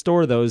don't want to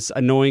store those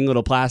annoying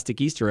little plastic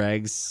Easter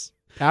eggs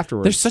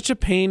afterwards. There's such a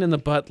pain in the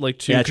butt, like,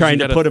 too. Yeah, trying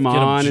to put them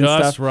on and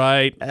stuff.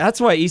 Right. That's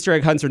why Easter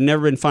egg hunts have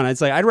never been fun.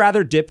 It's like I'd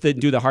rather dip than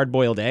do the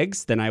hard-boiled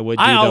eggs than I would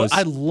do those.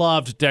 I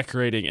loved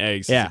decorating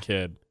eggs as a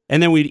kid.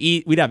 And then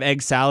we'd have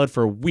egg salad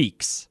for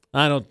weeks.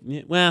 I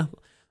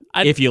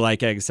if you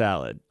like egg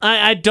salad.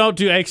 I don't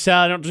do egg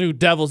salad. I don't do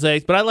devil's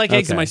eggs, but I like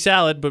eggs in Okay. my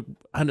salad, but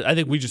I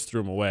think we just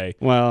threw them away.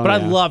 Well, but I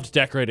yeah. loved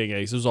decorating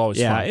eggs. It was always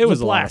Yeah, fun. it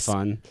was a lot of blast.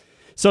 fun.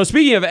 So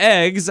speaking of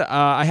eggs,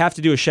 I have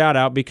to do a shout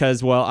out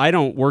because, well, I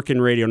don't work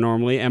in radio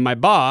normally, and my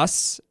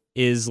boss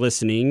is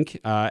listening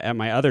at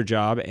my other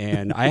job,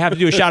 and I have to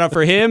do a shout out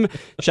for him.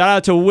 Shout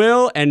out to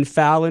Will and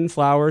Fallon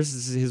Flowers,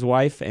 this is his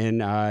wife,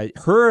 and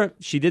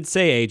she did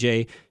say,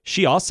 AJ,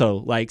 she also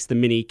likes the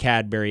mini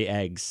Cadbury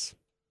eggs.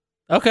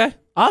 Okay.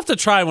 I'll have to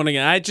try one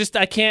again.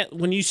 I can't,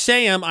 when you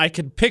say them, I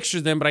could picture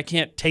them, but I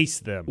can't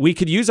taste them. We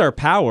could use our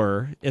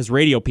power as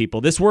radio people.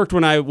 This worked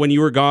when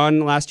you were gone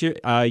last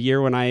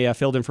year when I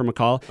filled in for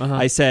McCall. Uh-huh.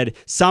 I said,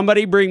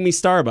 somebody bring me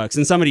Starbucks,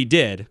 and somebody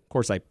did. Of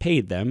course, I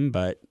paid them,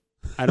 but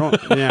I don't,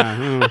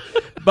 yeah.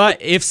 But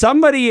if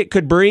somebody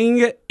could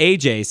bring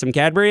AJ some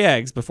Cadbury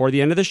eggs before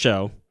the end of the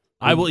show,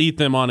 I will eat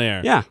them on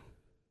air. yeah.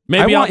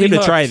 Maybe I I'll want him be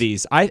to try hooked.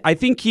 these. I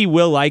think he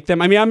will like them.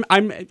 I mean,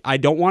 I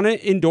don't want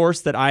to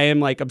endorse that I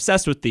am like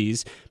obsessed with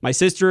these. My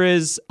sister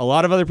is, a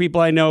lot of other people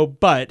I know,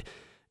 but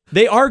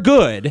they are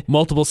good.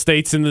 Multiple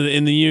states in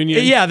the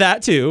union. Yeah,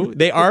 that too.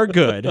 They are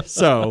good.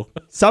 So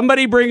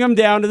somebody bring them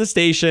down to the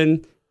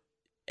station,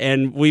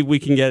 and we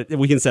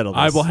can settle this.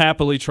 I will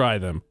happily try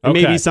them. And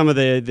Okay. maybe some of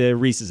the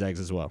Reese's eggs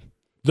as well.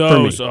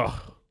 Those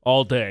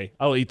all day.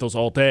 I'll eat those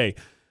all day.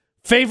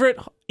 Favorite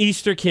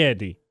Easter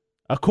candy?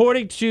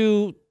 According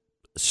to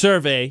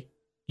survey,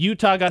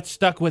 Utah got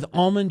stuck with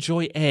Almond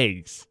Joy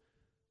eggs.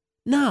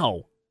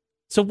 No.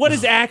 So what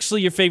is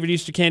actually your favorite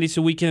Easter candy so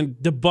we can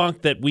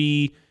debunk that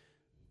we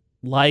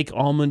like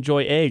Almond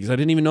Joy eggs? I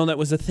didn't even know that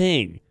was a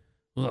thing.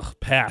 Ugh,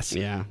 pass.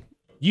 Yeah.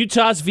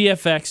 Utah's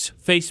VFX,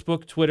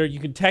 Facebook, Twitter. You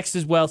can text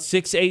as well,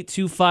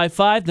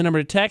 68255. The number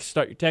to text.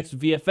 Start your text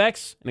with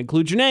VFX and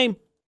include your name.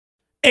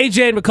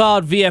 AJ and McCall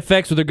at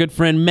VFX with our good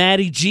friend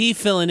Matty G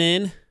filling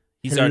in.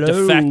 He's our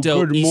de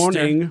facto Good Eastern.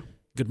 morning.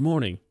 Good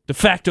morning. De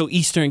facto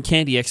Eastern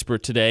candy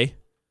expert today.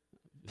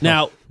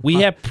 Now, we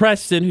have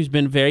Preston, who's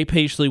been very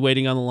patiently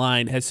waiting on the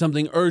line, has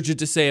something urgent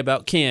to say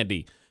about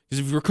candy.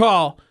 Because if you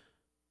recall,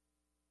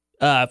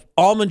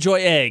 Almond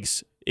Joy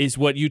eggs is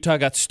what Utah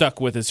got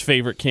stuck with as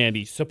favorite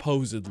candy,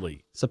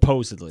 supposedly.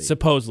 Supposedly.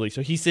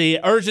 So he said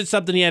urgent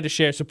something he had to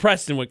share. So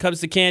Preston, when it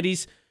comes to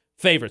candies,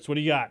 favorites, what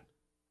do you got?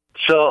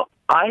 So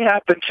I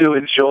happen to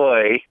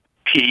enjoy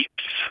Peeps,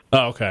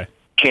 Oh, okay.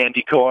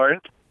 candy corn,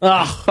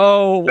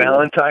 Oh.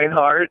 Valentine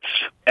hearts,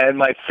 and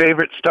my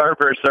favorite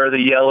Starbursts are the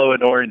yellow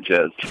and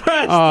oranges.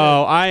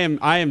 Oh, I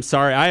am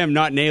sorry. I am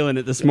not nailing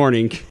it this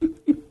morning.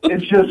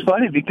 It's just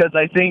funny because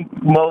I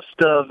think most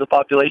of the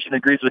population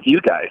agrees with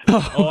you guys.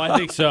 Oh, I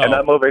think so. And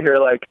I'm over here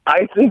like,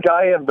 I think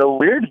I am the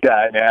weird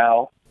guy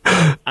now.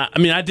 I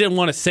mean, I didn't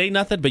want to say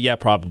nothing, but yeah,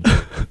 probably.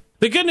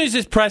 The good news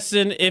is,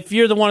 Preston, if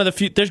you're the one of the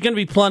few, there's going to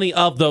be plenty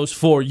of those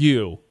for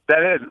you.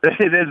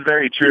 It is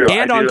very true.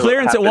 And I on do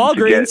clearance at happen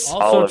to Walgreens. get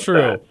all Also of true.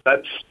 that.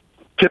 That's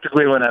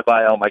typically when I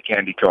buy all my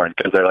candy corn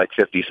because they're like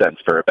 50 cents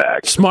for a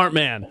bag. Smart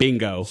man.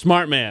 Bingo.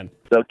 Smart man.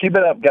 So keep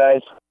it up,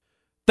 guys.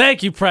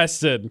 Thank you,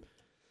 Preston.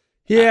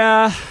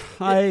 Yeah,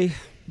 I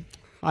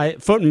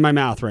foot in my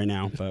mouth right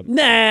now. But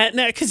Nah,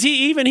 because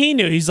he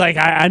knew. He's like,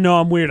 I know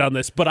I'm weird on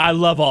this, but I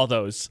love all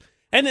those.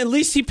 And at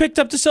least he picked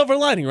up the silver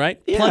lining,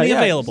 right? Plenty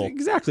available.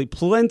 Exactly,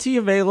 plenty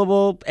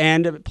available,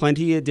 and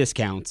plenty of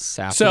discounts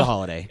after the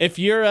holiday. If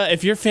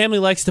your family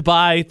likes to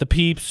buy the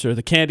Peeps or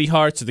the candy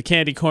hearts or the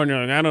candy corn, you're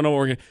like, I don't know what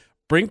we're gonna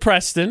bring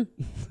Preston,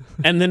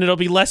 and then it'll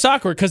be less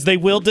awkward because they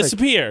will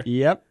disappear.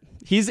 Yep.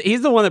 He's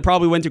the one that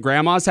probably went to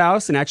grandma's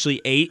house and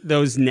actually ate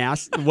those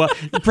nasty. Well,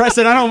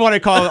 Preston, I don't want to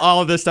call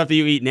all of this stuff that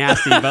you eat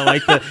nasty, but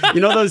like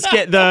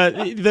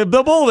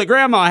the bowl that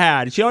grandma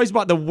had. She always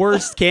bought the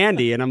worst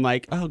candy, and I'm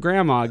like, oh,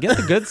 grandma, get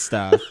the good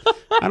stuff.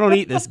 I don't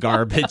eat this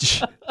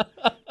garbage.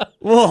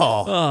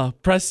 Whoa. Oh,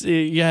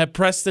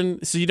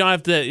 Preston, so you don't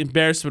have the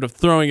embarrassment of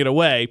throwing it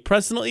away.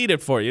 Preston will eat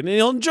it for you, and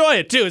he'll enjoy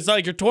it too. It's not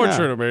like you're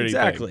torturing him or anything.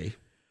 Exactly.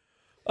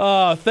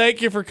 Oh,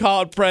 thank you for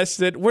calling,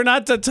 Preston. We're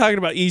not done talking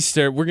about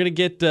Easter. We're going to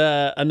get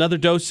another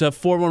dose of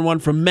 411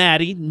 from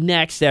Matty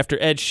next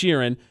after Ed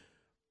Sheeran.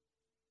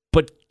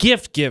 But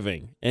gift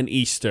giving and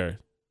Easter.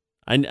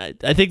 I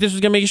think this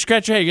was going to make you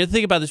scratch your head. You're going to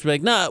think about this. You're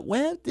like, nah,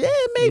 well, yeah,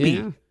 maybe.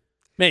 Yeah.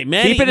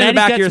 Matty, Keep it in the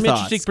back got of your some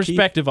thoughts. interesting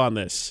perspective on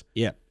this.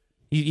 Yeah.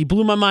 He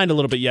blew my mind a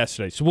little bit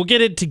yesterday. So we'll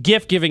get into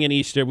gift giving and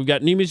Easter. We've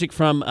got new music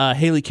from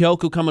Haley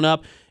Kiyoko coming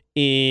up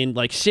in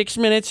like 6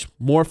 minutes.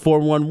 More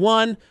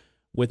 411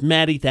 with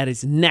Matty. That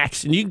is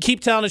next. And you can keep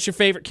telling us your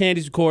favorite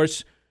candies, of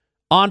course,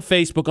 on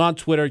Facebook, on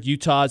Twitter,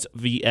 Utah's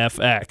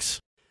VFX.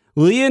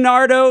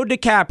 Leonardo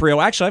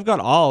DiCaprio. Actually, I've got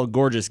all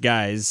gorgeous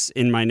guys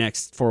in my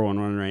next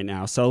 411 right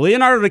now. So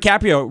Leonardo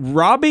DiCaprio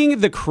robbing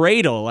the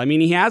cradle. I mean,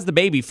 he has the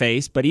baby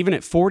face, but even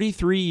at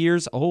 43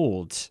 years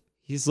old,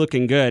 he's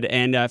looking good.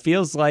 And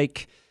feels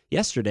like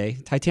yesterday,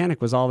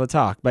 Titanic was all the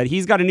talk. But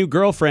he's got a new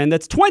girlfriend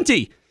that's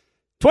 20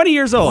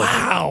 years old.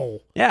 Wow.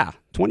 Yeah,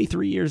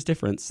 23 years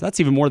difference. That's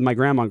even more than my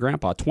grandma and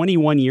grandpa.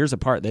 21 years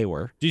apart they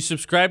were. Do you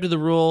subscribe to the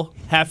rule,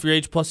 half your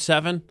age plus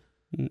 7?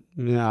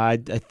 No,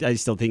 I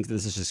still think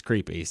this is just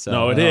creepy. So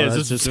No, it is.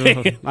 It's It's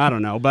just, I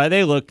don't know, but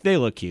they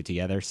look cute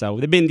together. So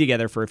they've been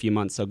together for a few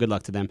months. So good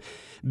luck to them.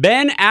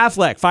 Ben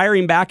Affleck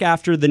firing back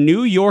after the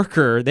New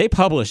Yorker. They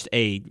published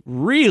a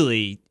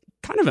really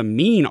kind of a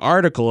mean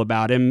article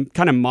about him,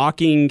 kind of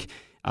mocking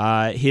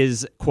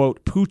his,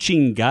 quote,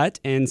 pooching gut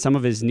and some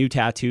of his new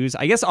tattoos.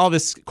 I guess all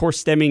this, of course,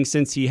 stemming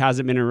since he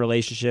hasn't been in a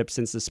relationship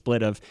since the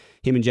split of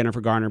him and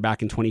Jennifer Garner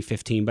back in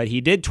 2015. But he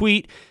did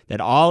tweet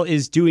that all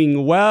is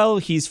doing well,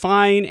 he's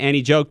fine, and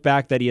he joked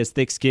back that he has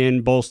thick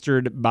skin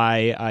bolstered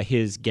by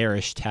his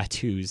garish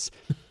tattoos.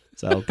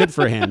 So good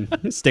for him,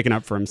 sticking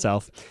up for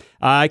himself.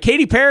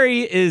 Katy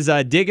Perry is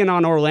digging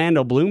on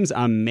Orlando Bloom's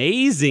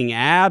amazing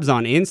abs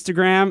on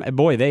Instagram.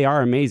 Boy, they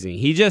are amazing.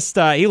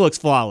 He looks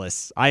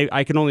flawless.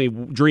 I can only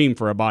dream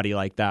for a body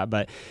like that.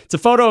 But it's a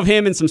photo of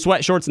him in some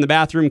sweat shorts in the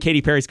bathroom.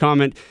 Katy Perry's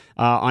comment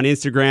on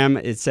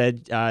Instagram, it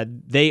said,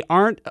 they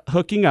aren't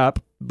hooking up,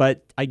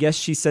 but I guess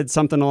she said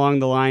something along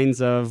the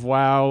lines of,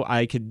 wow,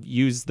 I could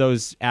use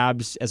those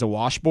abs as a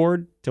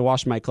washboard to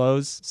wash my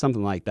clothes,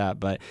 something like that.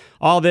 But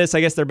all this,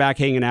 I guess they're back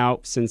hanging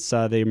out since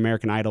the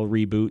American Idol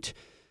reboot.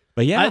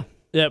 But yeah.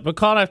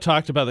 McCall and I've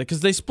talked about that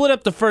because they split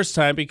up the first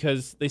time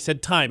because they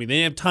said timing. They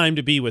didn't have time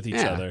to be with each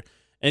other.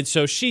 And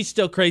so she's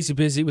still crazy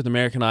busy with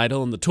American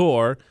Idol and the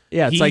tour.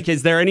 Yeah, it's like,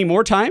 is there any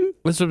more time?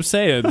 That's what I'm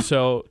saying.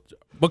 So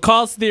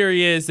McCall's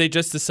theory is they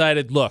just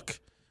decided, look,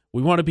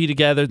 we want to be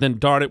together, then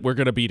darn it, we're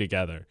going to be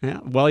together.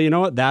 Yeah. Well, you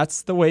know what?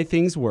 That's the way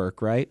things work,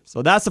 right?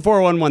 So that's the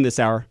 411 this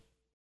hour.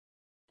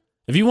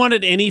 If you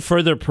wanted any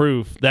further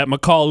proof that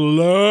McCall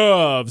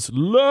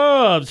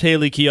loves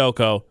Haley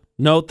Kiyoko,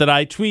 note that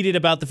I tweeted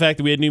about the fact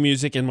that we had new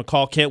music and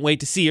McCall can't wait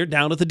to see her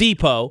down at the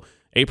Depot,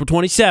 April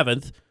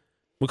 27th.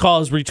 McCall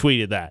has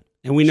retweeted that.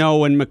 And we know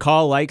when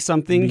McCall likes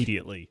something,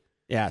 immediately.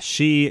 Yeah,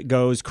 she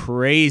goes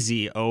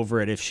crazy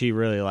over it if she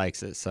really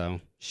likes it.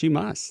 So she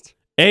must.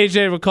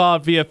 AJ McCall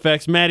at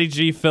VFX, Matty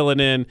G filling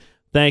in,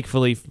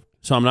 thankfully,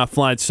 so I'm not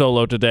flying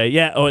solo today.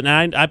 Yeah,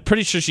 and I'm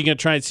pretty sure she's going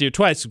to try and see her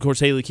twice. Of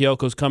course, Haley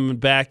Kiyoko's coming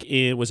back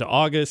in, was it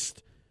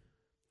August?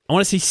 I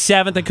want to say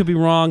 7th. I could be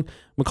wrong.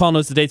 McCall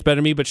knows the dates better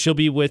than me, but she'll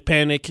be with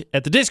Panic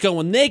at the Disco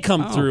when they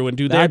come through and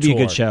do their tour. That'd be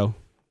a good show.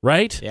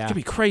 Right? Yeah. It's going to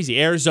be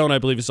crazy. Arizona, I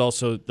believe, is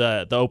also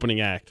the opening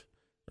act.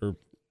 Or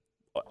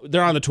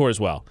they're on the tour as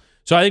well.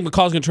 So I think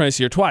McCall's going to try and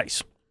see her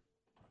twice.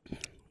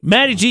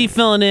 Matty G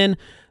filling in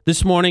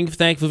this morning,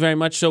 thankfully very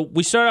much. So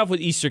we start off with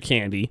Easter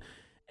candy.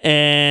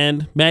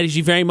 And Matty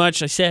G, very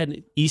much, I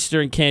said,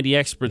 Easter and candy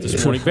expert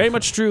this morning. Very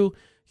much true.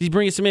 He's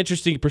bringing some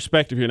interesting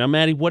perspective here. Now,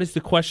 Matty, what is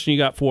the question you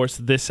got for us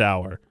this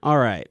hour? All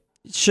right.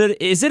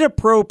 Is it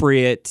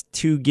appropriate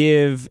to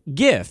give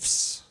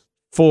gifts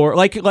for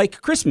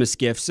like Christmas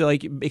gifts,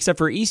 like except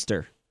for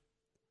Easter?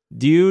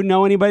 Do you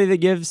know anybody that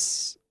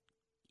gives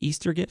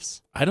Easter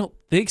gifts? I don't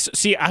think so.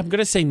 See, I'm going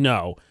to say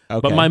no.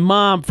 Okay. But my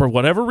mom, for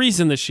whatever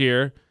reason this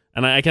year,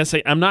 and I can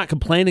say I'm not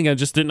complaining, I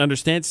just didn't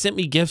understand, sent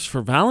me gifts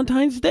for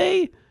Valentine's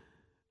Day.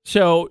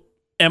 So,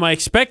 am I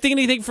expecting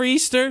anything for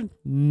Easter?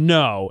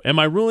 No. Am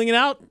I ruling it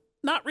out?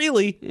 Not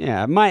really.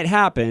 Yeah, it might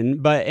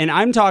happen, and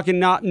I'm talking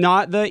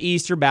not the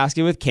Easter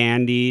basket with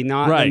candy,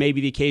 not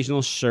maybe the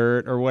occasional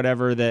shirt or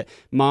whatever that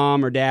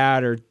mom or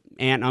dad or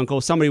aunt,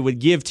 uncle, somebody would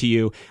give to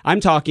you.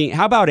 I'm talking,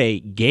 how about a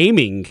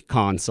gaming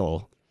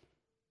console?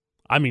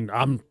 I mean,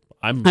 I'm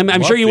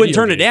sure you wouldn't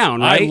turn it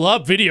down, right? I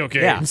love video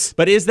games. Yeah.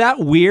 But is that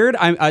weird?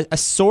 A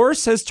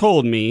source has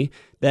told me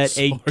that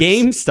a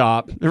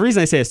GameStop, the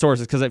reason I say a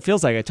source is because it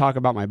feels like I talk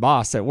about my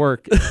boss at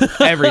work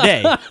every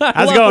day.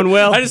 How's it going,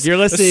 Will? You're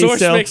listening the source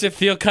still. Makes it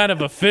feel kind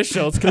of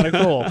official. It's kind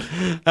of cool.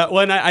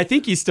 I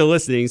think he's still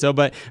listening. So,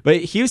 but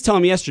he was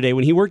telling me yesterday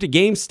when he worked at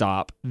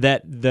GameStop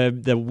that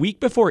the week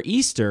before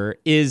Easter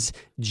is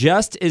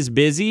just as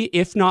busy,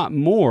 if not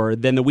more,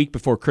 than the week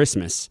before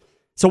Christmas.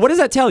 So what does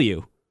that tell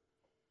you?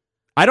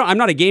 I'm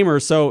not a gamer,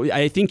 so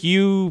I think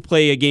you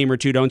play a game or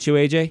two, don't you,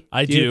 AJ?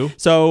 I do.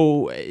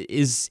 So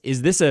is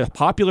this a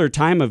popular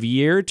time of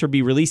year to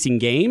be releasing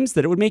games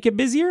that it would make it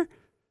busier?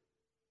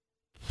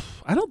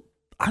 I don't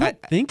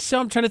think so.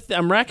 I'm trying to.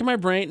 I'm racking my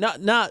brain.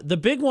 Not the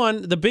big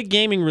one. The big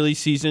gaming release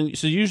season.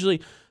 So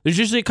there's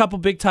usually a couple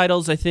big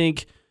titles. I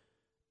think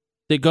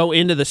that go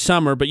into the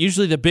summer, but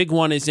usually the big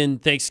one is in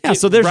Thanksgiving. Yeah.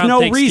 So there's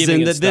no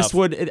reason that this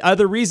would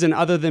other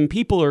than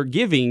people are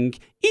giving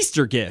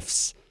Easter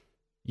gifts.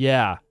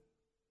 Yeah.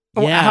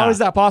 Yeah. How is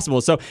that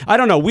possible? So I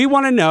don't know. We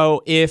want to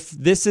know if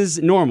this is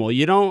normal.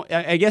 You don't,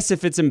 I guess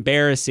if it's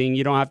embarrassing,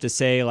 you don't have to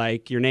say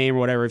like your name or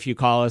whatever if you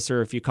call us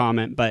or if you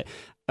comment, but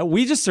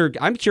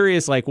I'm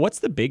curious, like what's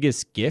the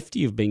biggest gift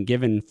you've been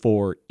given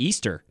for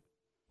Easter?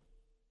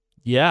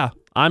 Yeah,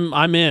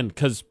 I'm in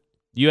because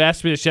you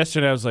asked me this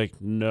yesterday. I was like,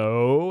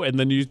 no. And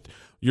then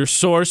your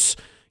source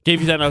gave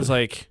you that and I was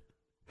like,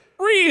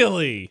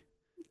 really?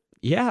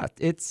 Yeah,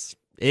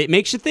 it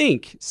makes you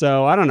think.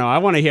 So I don't know. I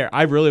want to hear.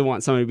 I really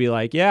want somebody to be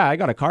like, "Yeah, I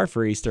got a car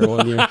for Easter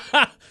one year."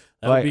 That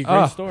would be a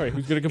great story.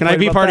 Who's going to Can I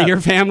be part of your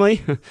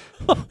family?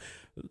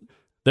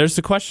 There's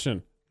the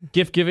question.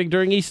 Gift giving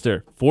during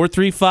Easter.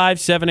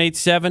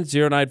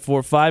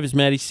 435-787-0945, as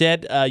Matty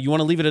said. You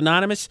want to leave it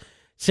anonymous?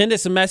 Send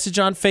us a message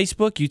on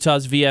Facebook,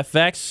 Utah's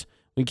VFX.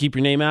 We can keep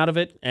your name out of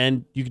it,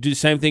 and you can do the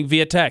same thing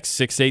via text,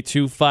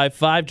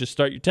 68255. Just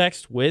start your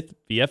text with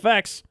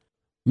VFX.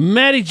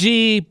 Matty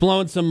G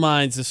blowing some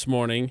minds this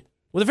morning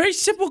with a very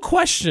simple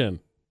question.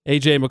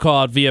 AJ and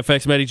McCall at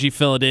VFX, Matty G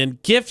filling in.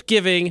 Gift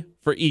giving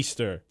for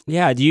Easter.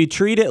 Yeah, do you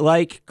treat it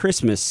like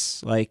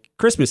Christmas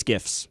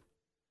gifts?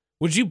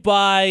 Would you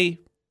buy,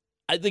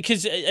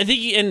 because I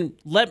think, and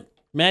let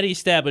Matty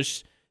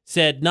establish,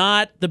 said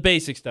not the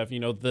basic stuff,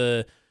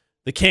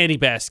 the candy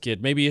basket,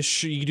 maybe you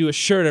could do a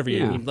shirt every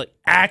year, like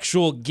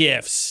actual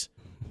gifts.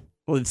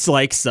 Well, it's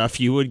like stuff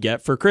you would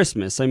get for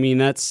Christmas. I mean,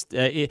 that's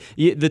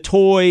the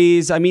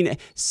toys. I mean,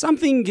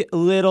 something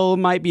little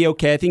might be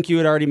okay. I think you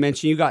had already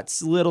mentioned you got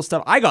little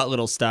stuff. I got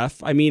little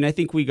stuff. I mean, I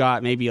think we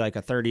got maybe like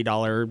a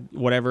 $30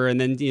 whatever,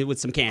 and then with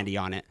some candy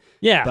on it.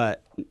 Yeah.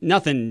 But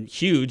nothing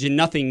huge, and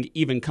nothing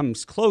even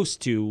comes close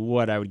to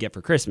what I would get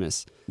for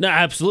Christmas. No,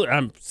 absolutely.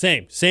 I'm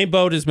same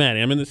boat as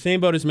Matty. I'm in the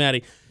same boat as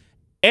Matty.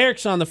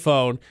 Eric's on the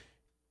phone,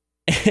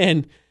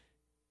 and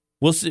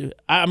we'll see.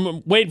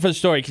 I'm waiting for the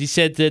story because he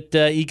said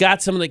that he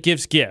got someone that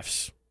gives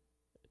gifts.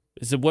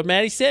 Is it what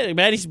Matty said?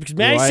 Matty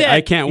said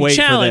I can't wait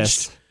for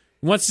this.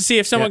 He wants to see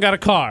if someone got a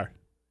car.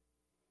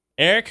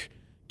 Eric,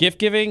 gift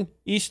giving,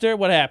 Easter,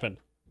 what happened?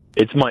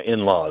 It's my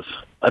in-laws.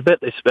 I bet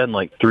they spend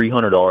like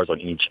 $300 on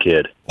each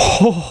kid.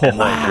 Oh, and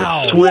like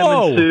wow. there's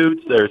swimming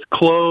suits, there's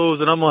clothes,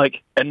 and I'm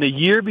like, and the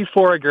year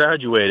before I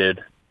graduated,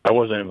 I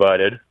wasn't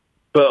invited,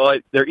 but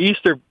like their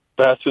Easter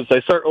baskets, I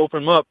start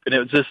opening them up, and it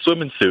was just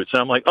swimming suits,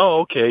 and I'm like,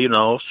 oh, okay,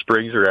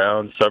 spring's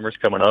around, summer's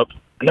coming up,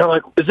 and they're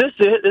like, is this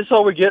it? This is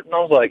all we get? And I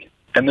was like,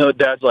 and the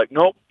dad's like,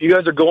 nope, you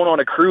guys are going on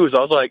a cruise. I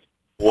was like,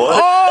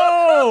 what?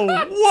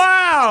 Oh,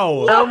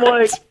 wow. And I'm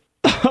like,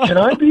 can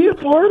I be a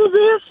part of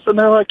this? And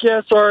they're like,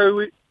 yeah,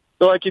 sorry.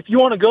 They're like, if you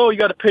want to go, you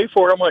got to pay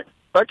for it. I'm like,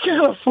 I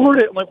can't afford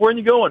it. I'm like, when are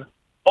you going?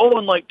 Oh,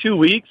 in like 2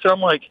 weeks. And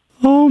I'm like,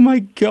 oh my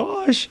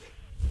gosh.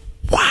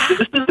 Wow. This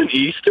is an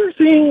Easter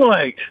thing?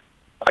 Like,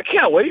 I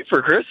can't wait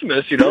for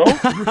Christmas,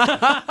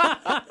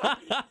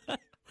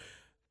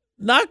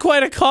 Not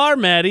quite a car,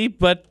 Matty,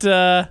 but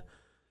I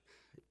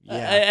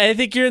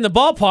think you're in the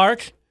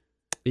ballpark.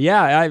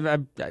 Yeah,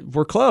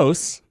 we're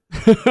close.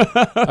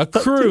 A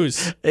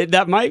cruise.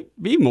 That might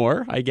be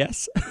more, I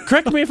guess.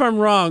 Correct me if I'm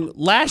wrong.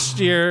 Last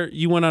year,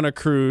 you went on a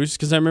cruise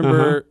because I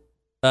remember.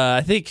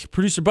 I think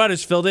producer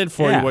Butters filled in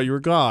for you while you were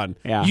gone.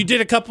 Yeah, you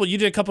did a couple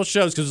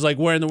shows because it was like,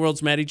 where in the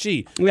world's Matty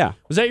G? Yeah,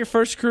 was that your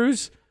first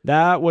cruise?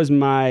 That was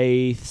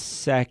my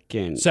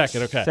second.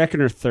 Okay.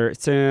 Second or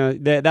third. So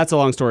that's a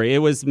long story. It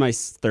was my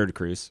third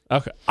cruise.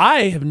 Okay,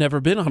 I have never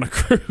been on a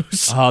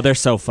cruise. Oh, they're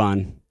so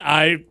fun.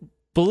 I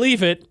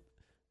believe it.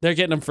 They're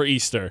getting them for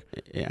Easter.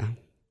 Yeah.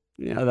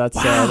 Yeah,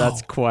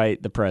 that's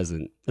quite the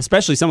present.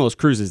 Especially some of those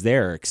cruises,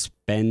 they're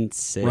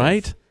expensive.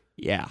 Right?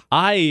 Yeah.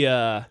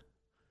 I'm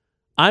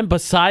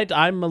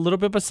a little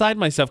bit beside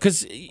myself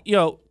because,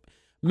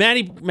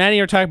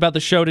 Matty are talking about the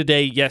show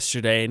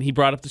yesterday, and he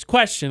brought up this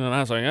question, and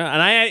I was like,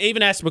 and I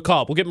even asked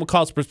McCall. We'll get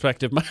McCall's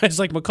perspective. I was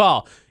like,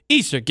 McCall,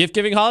 Easter,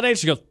 gift-giving holiday?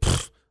 She goes,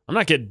 I'm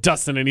not getting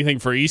Dustin anything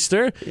for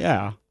Easter.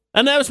 Yeah.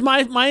 And that was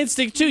my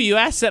instinct too. You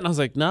asked that, and I was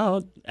like,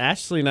 no,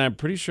 Ashley and I are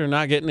pretty sure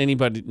not getting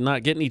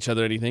each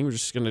other anything. We're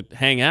just gonna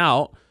hang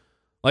out.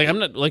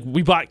 Like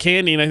we bought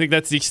candy, and I think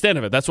that's the extent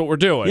of it. That's what we're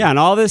doing. Yeah, and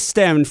all this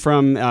stemmed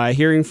from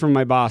hearing from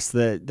my boss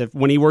that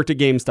when he worked at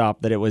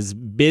GameStop that it was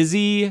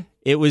busy.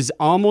 It was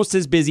almost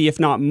as busy, if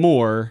not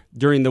more,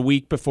 during the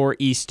week before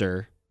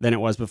Easter than it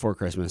was before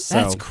Christmas.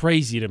 That's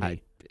crazy to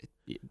me.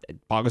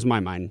 It boggles my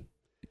mind.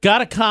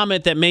 Got a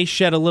comment that may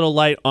shed a little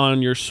light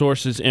on your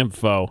source's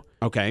info.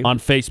 Okay. On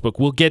Facebook.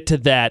 We'll get to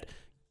that.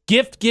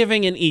 Gift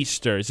giving and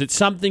Easter. Is it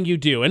something you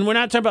do? And we're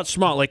not talking about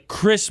small, like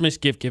Christmas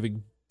gift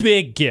giving.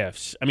 Big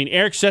gifts. I mean,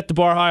 Eric set the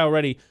bar high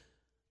already.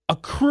 A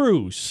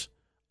cruise.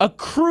 A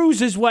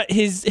cruise is what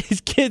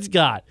his kids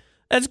got.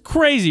 That's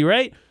crazy,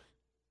 right?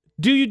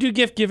 Do you do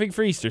gift giving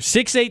for Easter?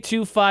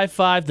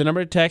 68255, the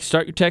number to text.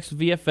 Start your text with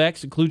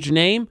VFX. Include your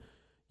name.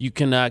 You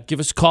can give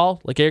us a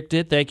call like Eric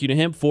did. Thank you to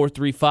him.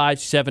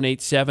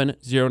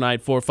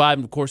 435-787-0945.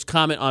 And, of course,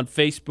 comment on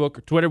Facebook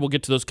or Twitter. We'll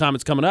get to those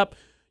comments coming up.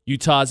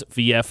 Utah's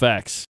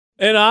VFX.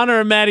 In honor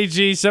of Matty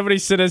G, somebody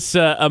sent us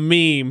a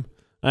meme.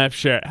 I'm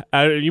sure.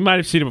 You might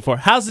have seen it before.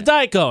 How's the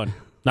diet going?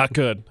 Not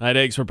good. I had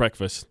eggs for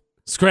breakfast.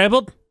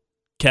 Scrambled?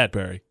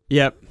 Cadbury.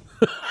 Yep.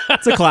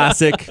 It's a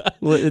classic.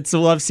 It's a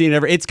love scene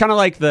ever. It's kind of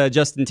like the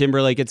Justin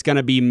Timberlake It's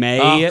Gonna Be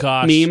May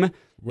meme.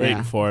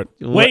 Waiting for it.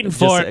 Waiting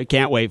for it.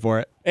 Can't wait for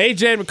it.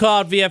 AJ and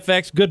McCall at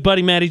VFX. Good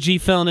buddy Matty G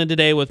filling in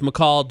today with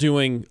McCall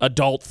doing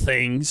adult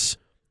things.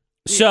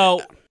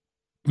 So,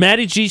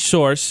 Matty G's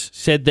source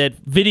said that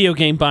video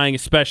game buying,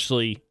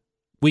 especially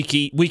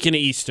weekend of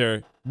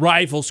Easter,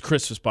 rivals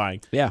Christmas buying.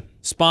 Yeah.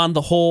 Spawned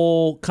the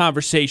whole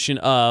conversation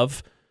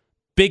of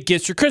big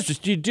gifts for Christmas.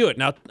 Do you do it?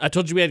 Now, I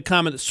told you we had a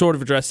comment that sort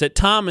of addressed it.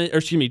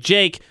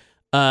 Jake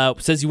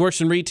says he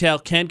works in retail,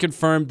 can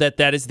confirm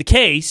that is the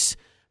case.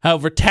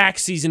 However,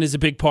 tax season is a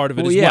big part of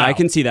it as well. Yeah, I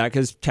can see that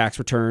because tax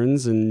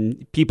returns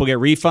and people get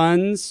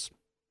refunds.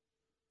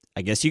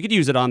 I guess you could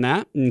use it on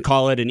that and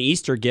call it an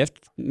Easter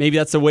gift. Maybe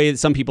that's the way that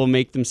some people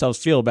make themselves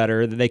feel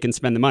better, that they can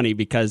spend the money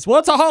because, well,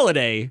 it's a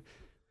holiday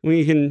when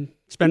you can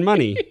spend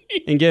money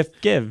and give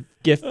gifts.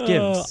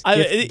 Yeah.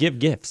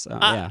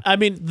 I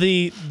mean,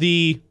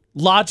 the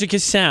logic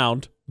is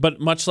sound, but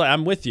much like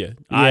I'm with you.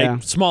 Yeah.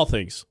 Small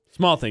things,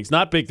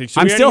 not big things.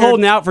 So I'm still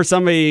holding out for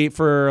somebody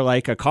for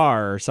like a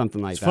car or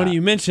something like that. It's funny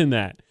you mentioned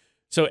that.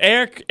 So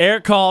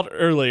Eric called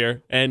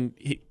earlier and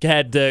he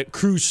had the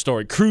cruise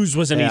story. Cruise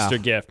was an Easter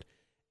gift.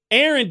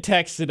 Aaron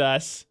texted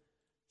us,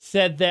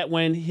 said that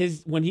when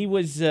he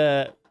was,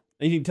 you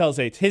can tell his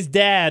age, his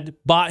dad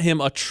bought him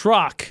a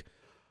truck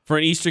for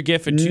an Easter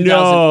gift in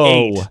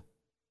 2008. No.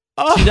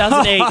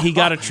 2008, he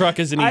got a truck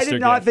as an Easter gift. I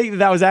did not think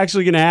that was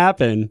actually going to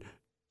happen.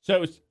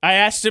 So I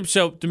asked him,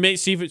 so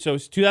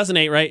it's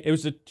 2008, right? It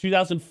was a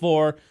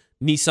 2004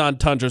 Nissan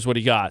Tundra is what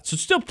he got. So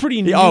it's still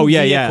pretty new vehicle.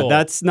 Yeah.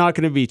 That's not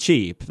going to be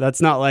cheap.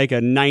 That's not like a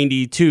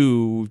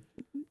 92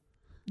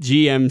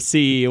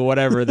 GMC or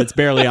whatever that's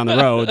barely on the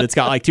road that's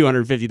got like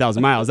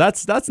 250,000 miles.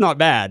 That's not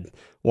bad.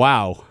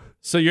 Wow.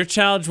 So your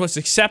challenge was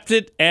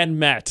accepted and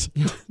met.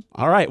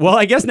 All right. Well,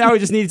 I guess now we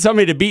just need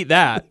somebody to beat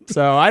that.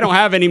 So I don't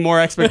have any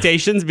more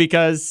expectations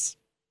because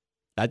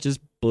that just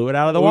blew it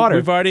out of the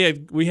water.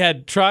 We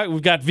had truck,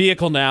 we've got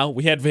vehicle now.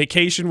 We had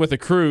vacation with a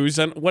cruise,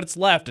 and what's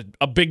left?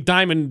 A big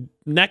diamond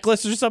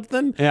necklace or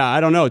something? Yeah,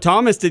 I don't know.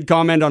 Thomas did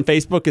comment on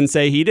Facebook and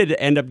say he did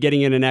end up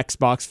getting in an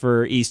Xbox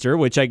for Easter,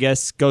 which I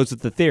guess goes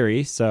with the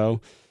theory.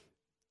 So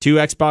 2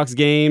 Xbox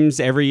games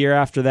every year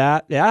after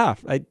that. Yeah,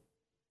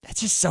 that's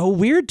just so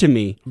weird to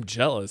me. I'm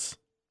jealous.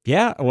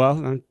 Yeah,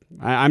 well,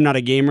 I'm not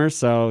a gamer,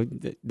 so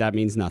that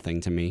means nothing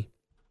to me.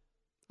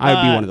 I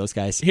would be one of those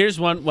guys. Here's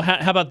one. Well,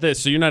 how about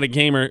this? So you're not a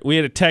gamer. We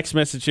had a text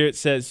message here. It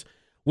says,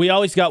 we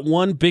always got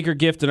one bigger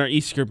gift in our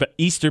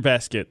Easter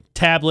basket.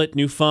 Tablet,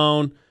 new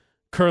phone,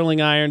 curling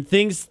iron,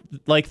 things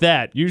like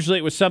that. Usually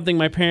it was something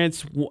my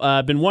parents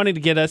been wanting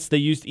to get us. They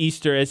used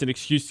Easter as an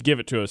excuse to give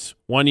it to us.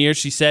 One year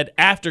she said,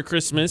 after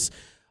Christmas,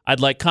 I'd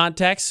like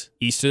contacts.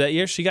 Easter that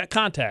year, she got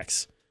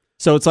contacts.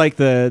 So it's like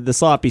the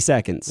sloppy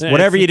seconds. Yeah,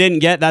 whatever you didn't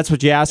get, that's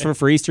what you asked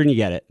for Easter and you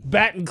get it.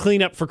 Bat and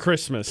cleanup for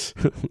Christmas.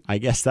 I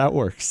guess that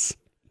works.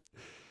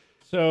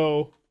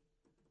 So,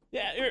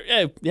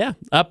 yeah.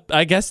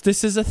 I guess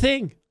this is a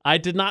thing. I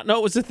did not know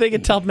it was a thing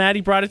until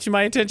Matty brought it to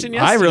my attention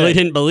yesterday. I really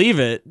didn't believe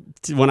it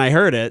when I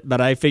heard it,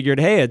 but I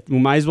figured, hey, we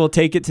might as well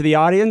take it to the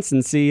audience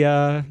and see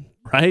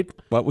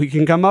what we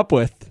can come up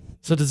with.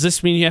 So does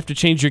this mean you have to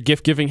change your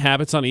gift-giving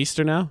habits on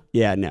Easter now?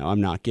 Yeah, no,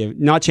 I'm not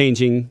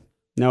changing.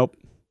 Nope.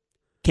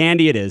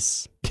 Candy it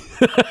is.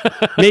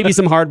 Maybe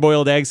some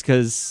hard-boiled eggs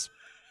because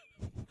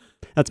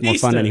that's more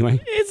fun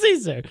anyway. It's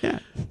Easter. Yeah.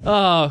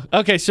 Oh,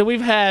 okay. So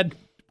we've had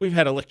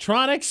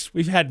electronics,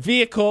 we've had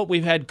vehicle,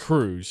 we've had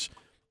cruise.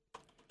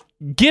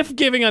 Gift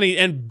giving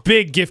and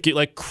big gift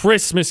like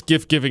Christmas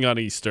gift giving on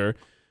Easter.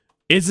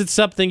 Is it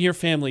something your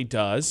family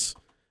does?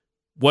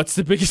 What's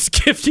the biggest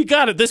gift you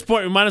got at this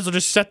point? We might as well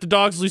just set the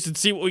dogs loose and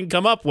see what we can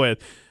come up with.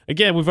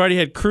 Again, we've already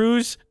had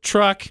cruise,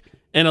 truck,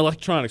 and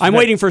electronics. I'm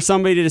waiting for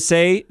somebody to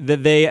say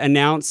that they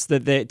announced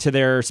that to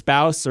their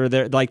spouse or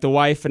the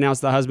wife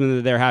announced to the husband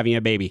that they're having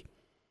a baby.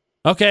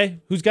 Okay,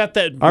 who's got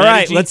that? All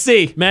right, let's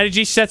see. Matty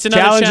G sets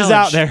another challenge. Challenge is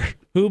out there.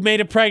 Who made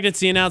a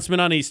pregnancy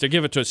announcement on Easter?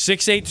 Give it to us.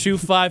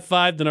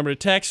 68255, the number to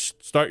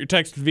text. Start your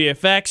text with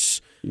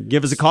VFX.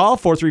 Give us a call,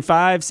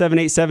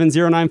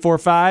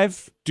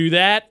 435-787-0945. Do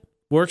that.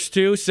 Works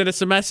too. Send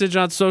us a message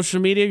on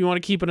social media. You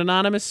want to keep it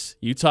anonymous?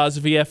 Utah's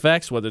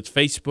VFX, whether it's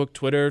Facebook,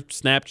 Twitter,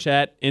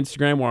 Snapchat,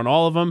 Instagram, we're on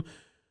all of them.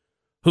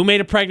 Who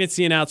made a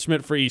pregnancy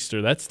announcement for Easter?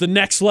 That's the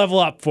next level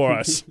up for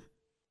us.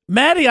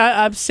 Matty,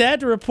 I'm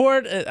sad to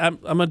report. I'm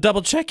gonna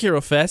double check here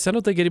real fast. I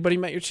don't think anybody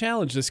met your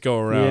challenge this go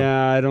around.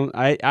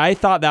 Yeah, I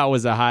thought that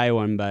was a high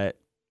one, but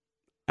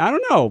I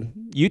don't know.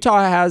 Utah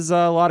has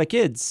a lot of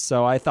kids,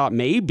 so I thought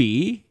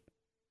maybe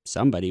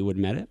somebody would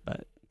have met it,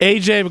 but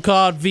AJ,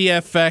 McCall,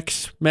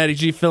 VFX, Matty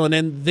G filling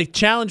in. The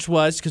challenge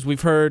was because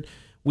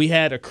we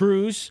had a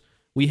cruise,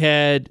 we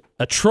had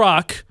a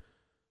truck.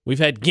 We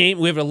have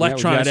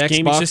electronics,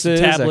 gaming system,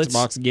 tablets.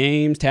 Xbox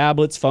games,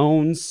 tablets,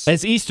 phones.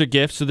 As Easter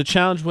gifts. So the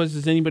challenge was,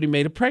 has anybody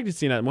made a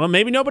pregnancy announcement? Well,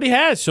 maybe nobody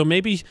has. So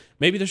maybe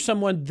there's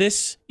someone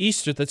this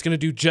Easter that's going to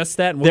do just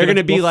that. And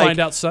we'll find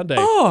out Sunday.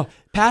 Oh,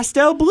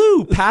 pastel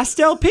blue,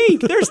 pastel pink.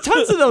 There's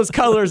tons of those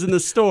colors in the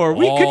store.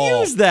 We could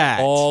use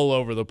that. All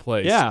over the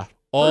place. Yeah, perfect.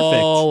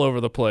 All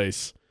over the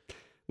place.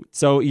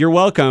 So you're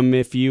welcome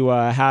if you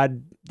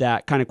had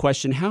that kind of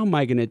question. How am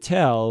I going to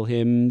tell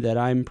him that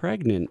I'm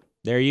pregnant?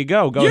 There you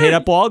go. Hit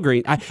up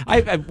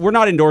Walgreens. We're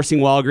not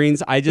endorsing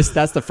Walgreens.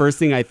 that's the first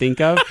thing I think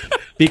of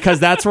because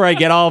that's where I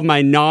get all of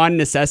my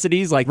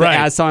non-necessities, like the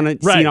ads seen on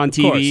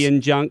TV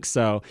and junk.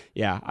 So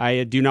yeah,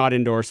 I do not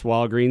endorse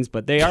Walgreens,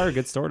 but they are a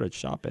good store to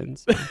shop in.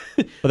 So.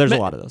 But there's a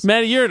lot of those.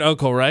 Matty, you're an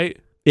uncle, right?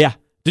 Yeah.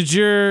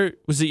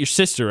 Was it your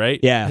sister,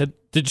 right? Yeah.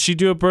 Did she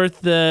do a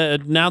birth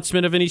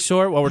announcement of any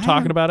sort while we're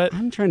talking about it?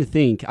 I'm trying to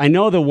think. I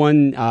know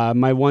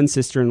my one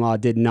sister-in-law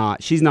did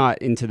not. She's not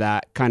into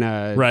that kind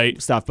of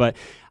stuff, but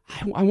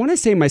I want to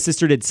say my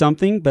sister did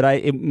something, but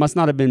it must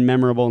not have been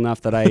memorable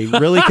enough that I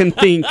really can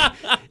think.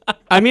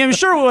 I mean, I'm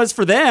sure it was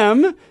for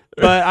them,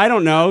 but I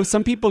don't know.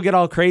 Some people get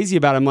all crazy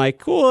about it. I'm like,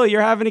 cool,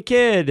 you're having a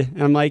kid.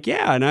 And I'm like,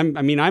 yeah. And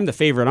I'm the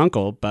favorite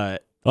uncle,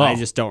 but I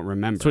just don't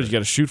remember. That's what you got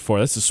to shoot for.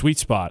 That's the sweet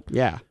spot.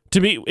 Yeah.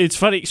 To me, it's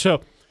funny.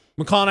 So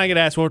McCall and I get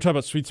asked, when we're talking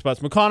about sweet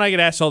spots, McCall and I get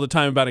asked all the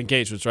time about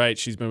engagements, right?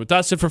 She's been with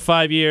Dustin for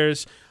 5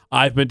 years.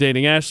 I've been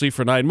dating Ashley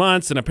for 9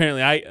 months, and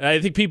apparently I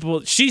think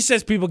she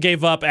says people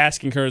gave up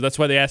asking her. That's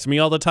why they ask me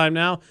all the time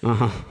now.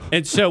 Uh-huh.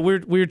 And so we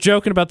were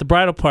joking about the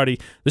bridal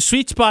party. The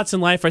sweet spots in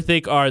life, I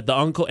think, are the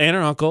uncle and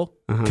her uncle,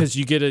 because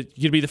you get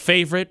to be the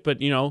favorite,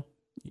 but you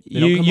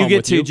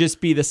get to just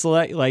be the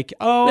select. Like,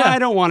 I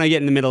don't want to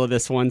get in the middle of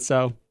this one,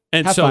 so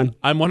have fun.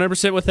 I'm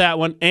 100% with that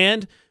one,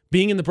 and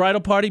being in the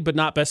bridal party, but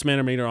not best man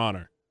or maid or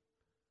honor.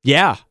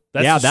 Yeah.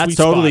 That's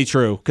totally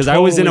true. Because I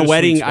was in a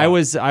wedding. I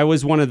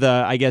was one of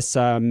the, I guess,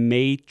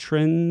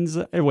 matrons.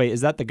 Wait, is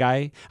that the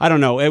guy? I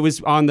don't know. It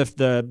was on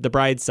the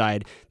bride's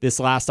side this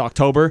last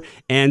October,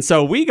 and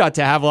so we got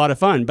to have a lot of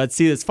fun. But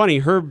see, it's funny.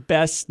 Her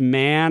best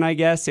man, I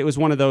guess, it was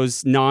one of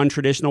those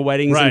non-traditional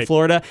weddings in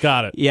Florida.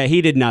 Got it. Yeah,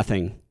 he did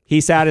nothing.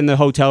 He sat in the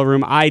hotel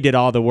room. I did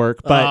all the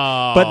work,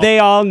 but they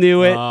all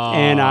knew it,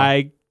 and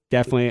I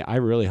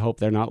really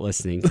hope they're not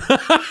listening.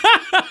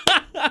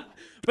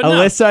 But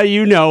Alyssa,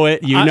 you know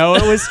it. You know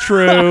it was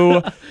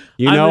true.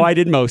 I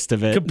did most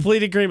of it.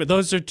 Complete agreement.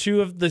 Those are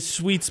two of the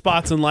sweet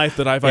spots in life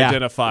that I've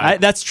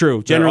identified. That's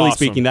true. Generally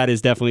speaking, that is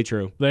definitely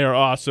true. They are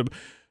awesome.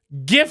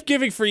 Gift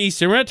giving for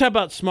Easter. We're going to talk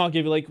about small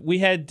giving. Like we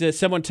had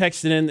someone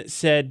texted in that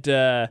said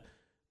the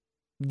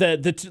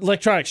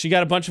electronics. She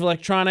got a bunch of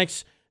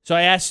electronics. So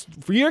I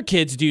asked, for your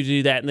kids, do you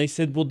do that? And they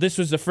said, well, this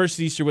was the first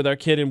Easter with our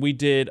kid, and we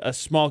did a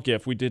small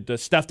gift. We did a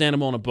stuffed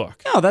animal in a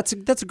book. Oh, that's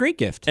a great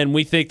gift. And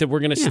we think that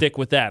we're going to stick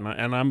with that.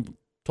 And I'm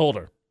told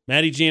her,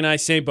 Matty G and I,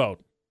 same boat.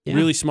 Yeah.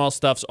 Really small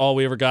stuff's all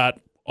we ever got,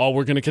 all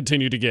we're going to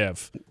continue to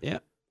give. Yeah,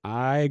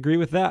 I agree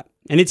with that.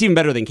 And it's even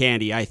better than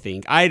candy, I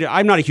think.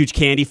 I'm not a huge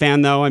candy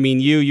fan, though. I mean,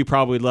 you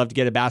probably would love to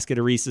get a basket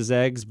of Reese's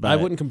eggs. But I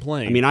wouldn't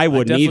complain. I mean, I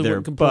wouldn't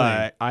either,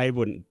 but I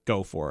wouldn't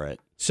go for it.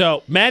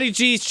 So, Matty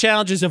G's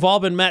challenges have all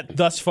been met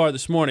thus far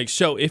this morning.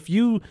 So, if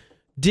you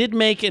did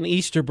make an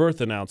Easter birth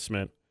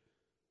announcement,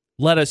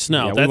 let us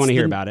know. Yeah, we want to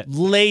hear about it.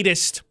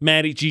 Latest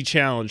Matty G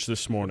challenge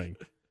this morning.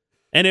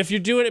 And if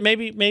you're doing it,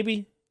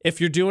 maybe if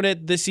you're doing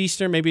it this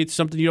Easter, maybe it's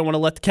something you don't want to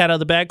let the cat out of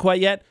the bag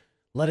quite yet.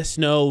 Let us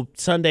know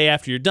Sunday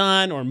after you're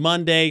done or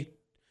Monday.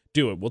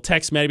 Do it. We'll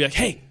text Matty, be like,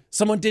 hey,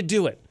 someone did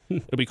do it.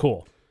 It'll be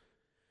cool.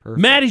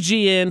 Perfect. Matty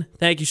G in.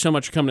 Thank you so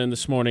much for coming in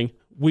this morning.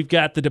 We've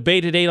got the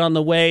debate at 8 on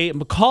the way.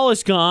 McCall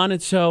is gone,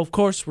 and so, of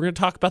course, we're going to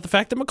talk about the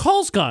fact that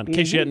McCall's gone, in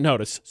case you hadn't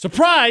noticed.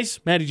 Surprise!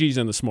 Matty G's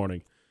in this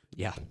morning.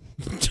 Yeah.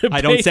 I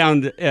don't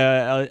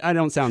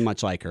sound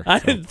much like her. I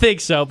didn't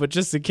think so, but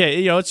just in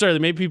case. It's early.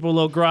 Maybe people a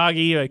little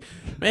groggy. Like,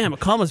 man,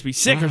 McCall must be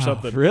sick or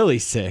something. Really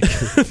sick.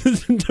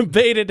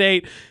 Debate at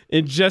 8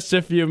 in just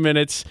a few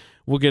minutes.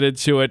 We'll get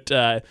into it.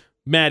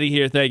 Matty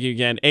here. Thank you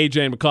again.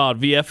 AJ and McCall at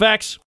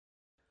VFX.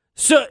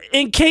 So,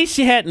 in case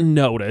you hadn't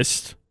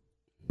noticed,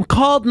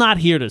 McCall not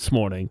here this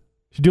morning.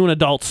 She's doing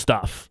adult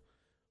stuff.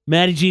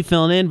 Matty G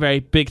filling in.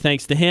 Very big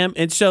thanks to him.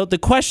 And so the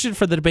question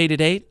for the debate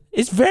at 8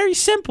 is very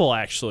simple,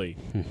 actually.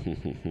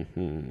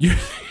 Your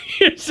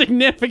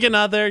significant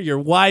other, your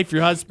wife,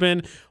 your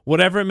husband,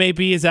 whatever it may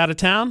be, is out of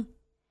town.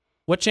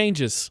 What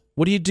changes?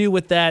 What do you do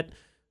with that?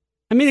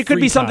 I mean, it could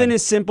be something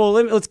as simple.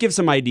 Let's give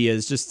some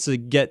ideas just to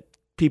get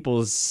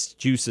people's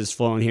juices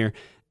flowing here.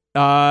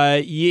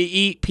 You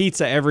eat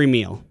pizza every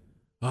meal.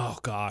 Oh,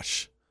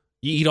 gosh.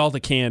 You eat all the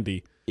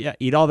candy. Yeah,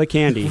 eat all the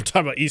candy. We're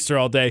talking about Easter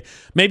all day.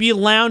 Maybe you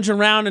lounge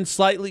around in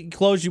slightly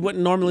clothes you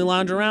wouldn't normally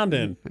lounge around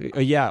in.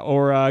 Yeah,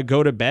 or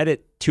go to bed at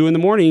 2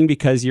 a.m.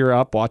 because you're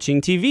up watching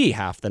TV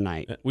half the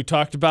night. We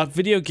talked about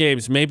video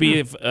games. Maybe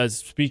if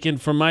speaking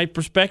from my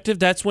perspective,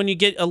 that's when you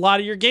get a lot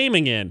of your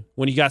gaming in.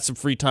 When you got some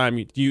free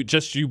time, you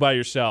by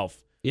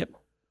yourself. Yep.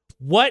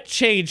 What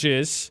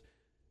changes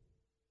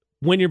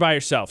when you're by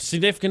yourself?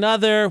 Significant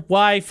other,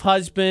 wife,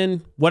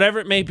 husband, whatever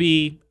it may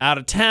be, out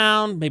of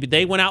town. Maybe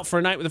they went out for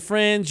a night with their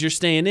friends. You're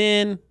staying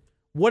in.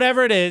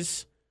 Whatever it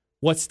is,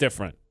 what's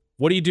different?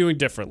 What are you doing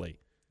differently?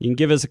 You can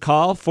give us a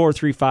call,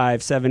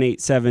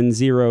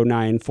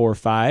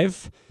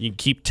 435-787-0945. You can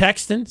keep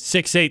texting,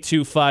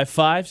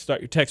 68255.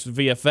 Start your text with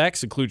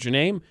VFX. Include your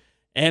name.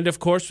 And, of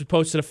course, we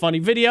posted a funny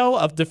video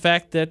of the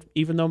fact that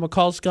even though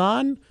McCall's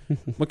gone,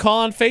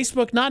 McCall on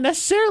Facebook not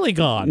necessarily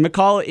gone.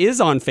 McCall is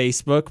on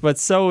Facebook, but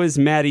so is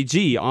Matty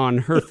G on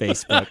her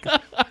Facebook.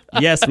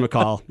 Yes,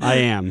 McCall, I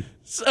am.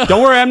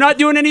 Don't worry, I'm not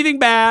doing anything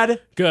bad.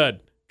 Good.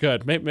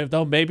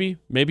 Maybe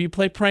you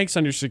play pranks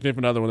on your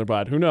significant other when they're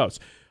bad. Who knows?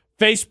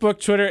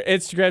 Facebook, Twitter,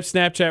 Instagram,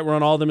 Snapchat, we're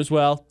on all of them as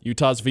well.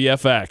 Utah's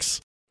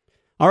VFX.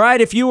 All right,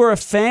 if you were a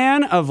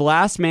fan of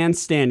Last Man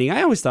Standing,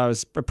 I always thought it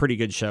was a pretty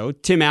good show.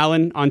 Tim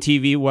Allen on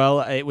TV,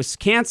 well, it was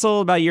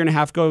canceled about a year and a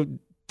half ago.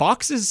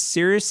 Fox is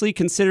seriously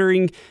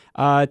considering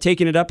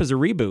taking it up as a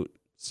reboot.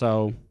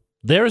 So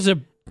there is a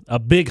a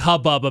big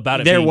hubbub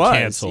about it There being was.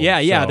 canceled.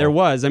 Yeah, so. there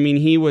was. I mean,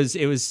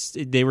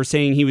 they were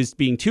saying he was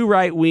being too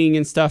right-wing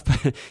and stuff,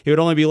 but it would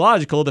only be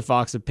logical that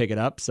Fox would pick it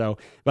up. So,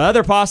 but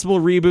other possible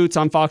reboots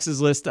on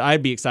Fox's list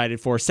I'd be excited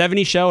for: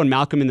 70 Show and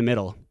Malcolm in the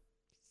Middle.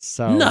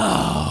 So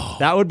No.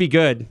 that would be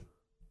good.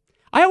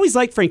 I always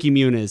liked Frankie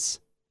Muniz.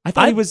 I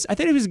thought he was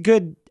a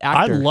good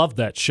actor. I loved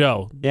that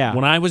show. Yeah.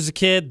 When I was a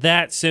kid,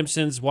 that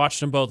Simpsons, watched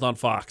them both on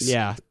Fox.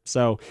 Yeah.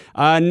 So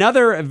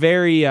another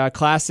very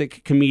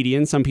classic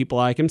comedian. Some people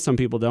like him, some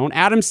people don't.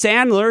 Adam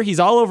Sandler. He's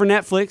all over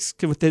Netflix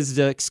with his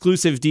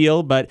exclusive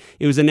deal, but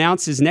it was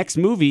announced his next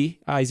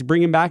movie. He's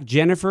bringing back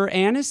Jennifer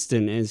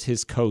Aniston as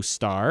his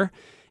co-star.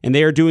 And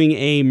they are doing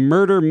a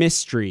murder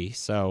mystery.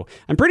 So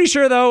I'm pretty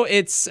sure, though,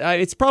 it's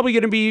probably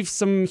going to be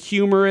some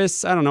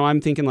humorous, I don't know,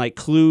 I'm thinking like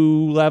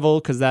Clue level,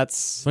 because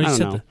that's, I don't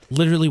know.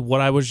 Literally what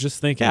I was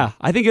just thinking. Yeah,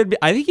 I think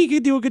he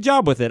could do a good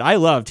job with it. I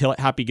loved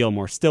Happy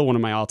Gilmore, still one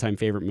of my all-time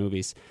favorite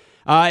movies.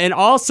 And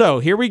also,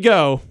 here we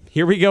go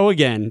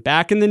again.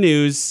 Back in the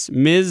news,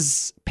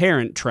 Ms.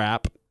 Parent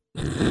Trap.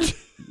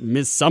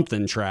 Ms.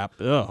 Something Trap.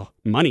 Ugh,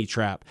 Money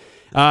Trap.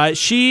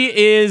 She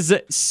is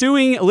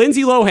suing,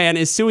 Lindsay Lohan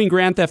is suing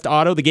Grand Theft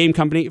Auto, the game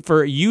company,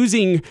 for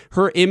using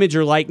her image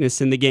or likeness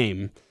in the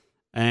game.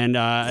 And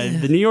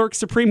the New York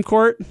Supreme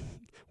Court,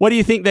 what do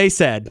you think they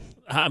said?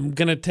 I'm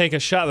going to take a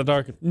shot in the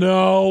dark.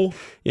 No.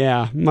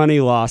 Yeah, money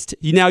lost.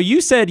 Now,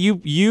 you said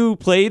you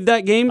played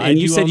that game, and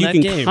you said you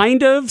can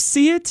kind of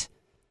see it?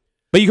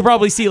 But you could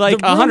probably see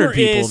like 100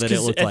 people that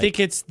it looked like. I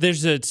think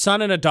there's a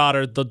son and a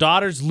daughter. The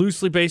daughter's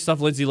loosely based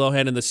off Lindsay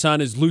Lohan, and the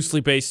son is loosely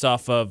based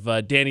off of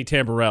Danny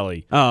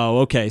Tamborelli.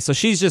 Oh, okay. So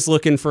she's just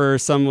looking for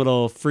some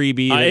little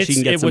freebie that she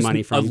can get some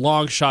money from. A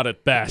long shot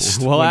at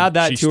best. Yeah. We'll add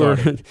that to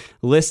her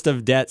list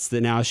of debts that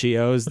now she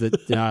owes. That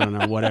I don't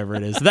know, whatever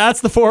it is.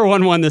 That's the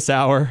 411 this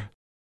hour.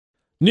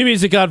 New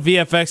music on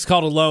VFX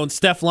called Alone.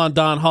 Stefflon,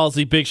 Don,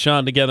 Halsey, Big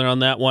Sean together on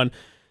that one.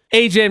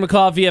 AJ and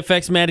McCall,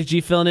 VFX, Matty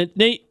G filling it.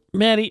 Nate,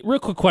 Matty, real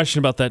quick question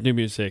about that new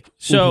music.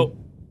 So,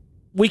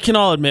 we can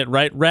all admit,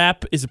 right?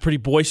 Rap is a pretty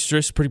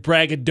boisterous, pretty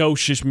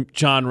braggadocious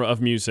genre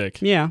of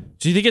music. Yeah.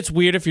 Do you think it's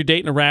weird if you're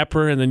dating a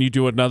rapper and then you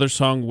do another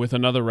song with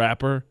another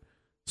rapper?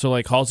 So,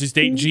 like, Halsey's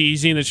dating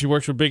G-Eazy and then she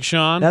works with Big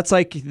Sean? That's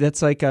like you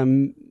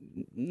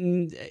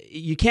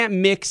can't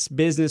mix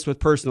business with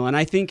personal. And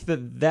I think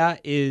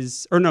that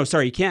is, or no,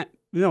 sorry, you can't.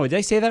 No, did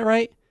I say that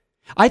right?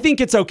 I think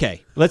it's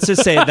okay. Let's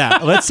just say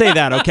that. Let's say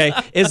that, okay?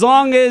 As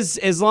long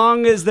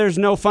as there's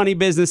no funny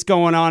business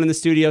going on in the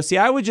studio. See,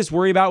 I would just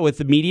worry about with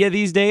the media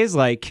these days,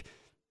 like,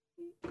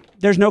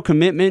 there's no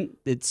commitment.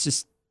 It's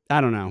just,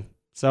 I don't know.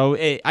 So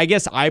I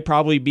guess I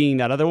probably, being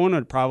that other one,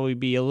 would probably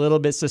be a little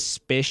bit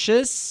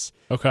suspicious.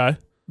 Okay.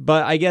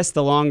 But I guess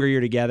the longer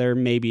you're together,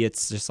 maybe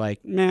it's just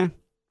like, meh,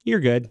 you're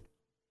good.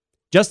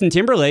 Justin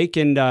Timberlake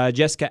and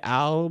Jessica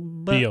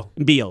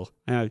Biel.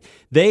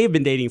 They've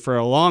been dating for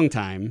a long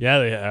time. Yeah,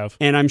 they have.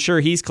 And I'm sure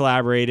he's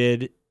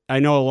collaborated. I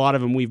know a lot of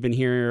them we've been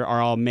hearing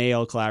are all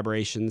male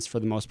collaborations for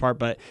the most part,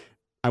 but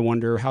I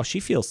wonder how she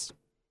feels.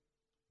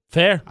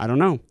 Fair. I don't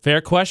know.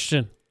 Fair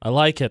question. I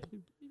like it.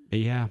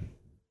 Yeah.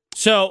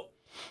 So,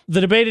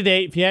 the debate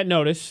today, if you hadn't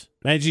noticed,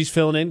 Matty G's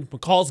filling in.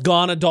 McCall's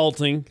gone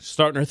adulting,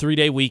 starting her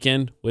 3-day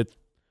weekend with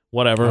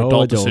whatever,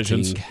 adult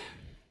decisions.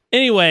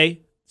 Anyway,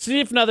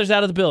 significant other's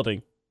out of the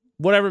building.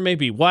 Whatever it may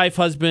be. Wife,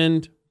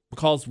 husband.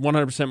 McCall's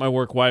 100% my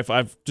work wife.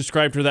 I've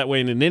described her that way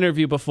in an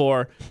interview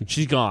before.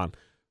 She's gone.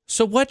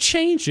 So what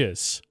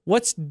changes?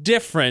 What's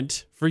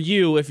different for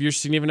you if your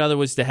significant other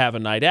was to have a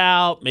night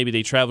out? Maybe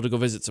they travel to go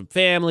visit some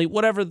family.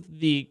 Whatever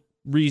the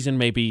reason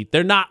may be,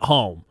 they're not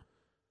home.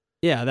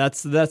 Yeah,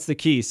 that's the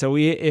key. So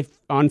if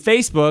on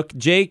Facebook,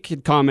 Jake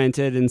had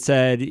commented and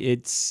said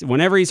it's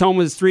whenever he's home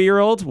with his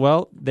 3-year-old,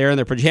 well, they're in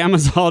their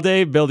pajamas all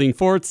day, building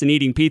forts and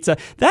eating pizza.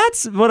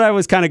 That's what I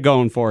was kind of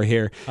going for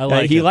here.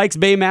 He likes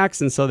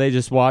Baymax, and so they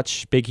just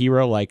watch Big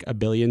Hero like a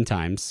billion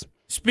times.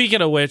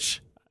 Speaking of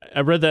which, I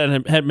read that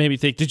and it had made me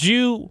think. Did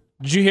you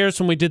hear us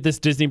when we did this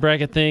Disney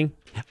bracket thing?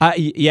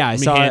 Yeah, I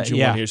saw it.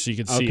 One here so you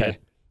can see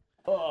it.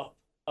 Oh,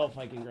 if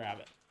I can grab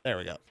it. There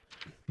we go.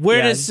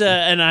 Where does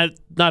and I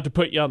not to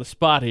put you on the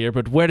spot here,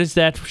 but where does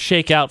that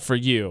shake out for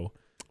you?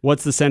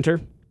 What's the center?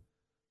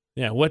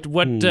 Yeah, what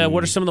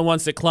are some of the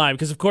ones that climb?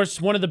 Because of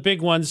course, one of the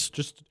big ones,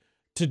 just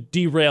to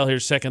derail here a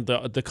second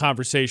the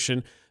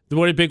conversation,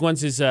 one of the big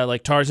ones is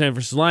like Tarzan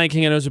versus Lion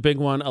King. I know is a big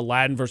one.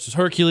 Aladdin versus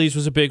Hercules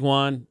was a big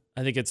one.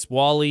 I think it's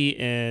WALL-E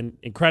and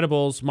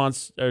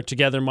Incredibles are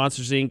together,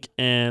 Monsters Inc.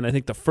 and I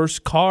think the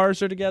first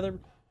Cars are together.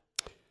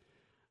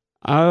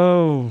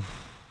 Oh,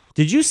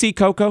 did you see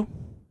Coco?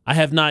 I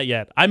have not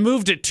yet. I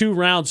moved it 2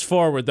 rounds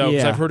forward, though,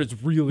 because I've heard it's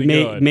really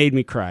good. Made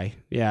me cry.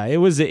 Yeah, it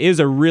was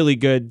a really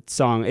good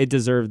song. It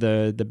deserved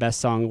the Best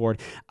Song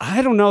Award.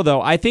 I don't know,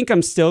 though. I think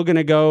I'm still going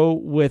to go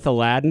with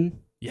Aladdin.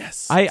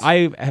 Yes.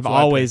 I have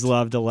always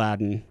loved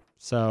Aladdin.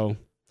 So,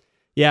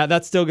 yeah,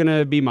 that's still going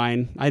to be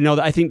mine. I know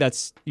that. I think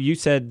that's, you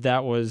said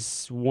that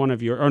was one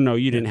of your, or no,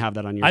 you didn't have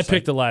that on your side. I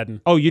picked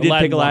Aladdin. Oh, you did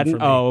pick Aladdin?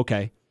 Oh,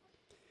 okay.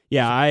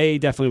 Yeah, I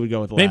definitely would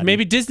go with Aladdin.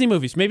 Maybe Disney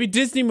movies. Maybe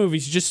Disney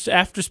movies. Just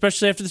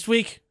especially after this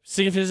week.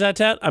 Seeing if it's out of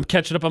town, I'm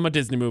catching up on my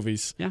Disney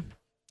movies. Yeah,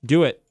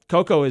 do it.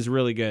 Coco is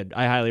really good.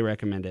 I highly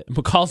recommend it.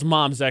 McCall's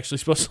mom's actually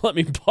supposed to let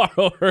me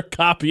borrow her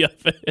copy of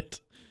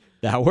it.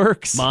 That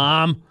works.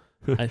 Mom.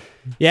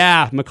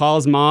 Yeah,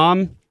 McCall's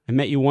mom. I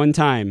met you one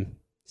time.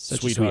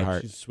 Such Sweetheart. a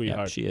sweetheart. She's a sweetheart.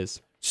 Yep, she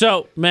is.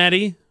 So,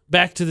 Matty,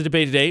 back to the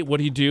debate today. What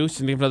do you do?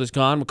 Significant other's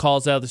gone.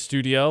 McCall's out of the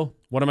studio.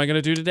 What am I going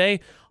to do today?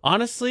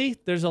 Honestly,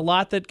 there's a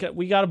lot that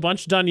we got a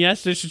bunch done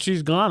yesterday since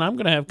she's gone. I'm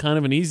going to have kind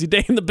of an easy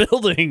day in the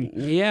building.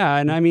 Yeah,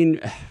 and I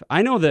mean,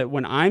 I know that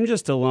when I'm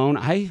just alone,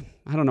 I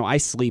don't know, I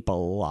sleep a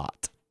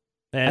lot.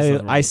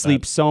 I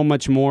sleep so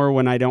much more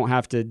when I don't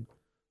have to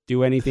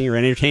do anything or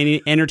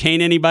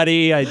entertain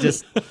anybody. I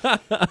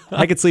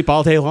could sleep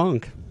all day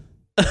long.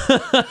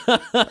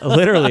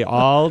 Literally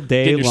all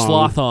day Get long. your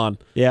sloth on.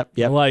 Yep.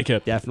 I like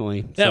it.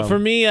 Definitely. Yeah, So, for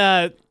me,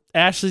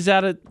 Ashley's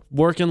out at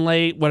working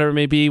late, whatever it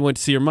may be. Went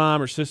to see her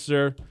mom or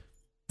sister.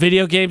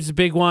 Video games is a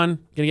big one.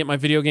 Gonna get my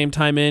video game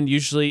time in.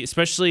 Usually,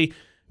 especially,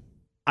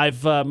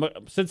 I've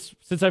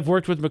since I've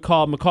worked with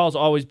McCall. McCall's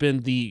always been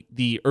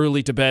the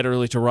early to bed,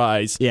 early to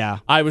rise. yeah.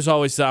 I was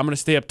always I'm gonna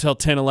stay up till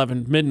 10,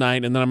 11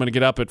 midnight, and then I'm gonna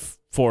get up at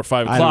 4 or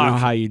 5 o'clock. I don't know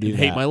how you do and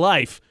that. hate my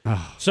life.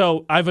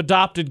 So I've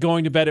adopted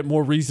going to bed at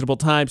more reasonable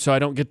times, so I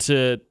don't get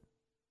to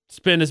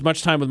spend as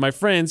much time with my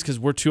friends because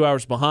we're 2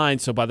 hours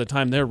behind. So by the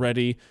time they're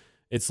ready,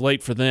 it's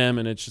late for them,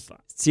 and it's just.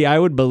 See, I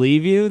would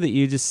believe you that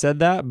you just said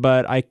that,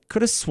 but I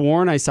could have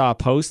sworn I saw a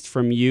post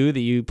from you that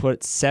you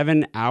put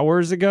 7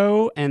 hours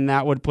ago, and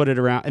that would put it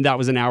around, and that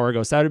was an hour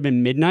ago, so that would have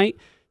been midnight.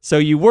 So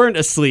you weren't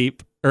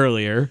asleep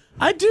earlier.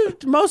 I do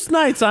most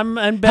nights. I'm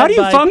in bed. How do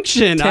you by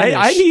function? 10-ish.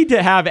 I need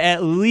to have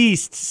at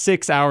least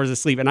 6 hours of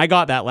sleep, and I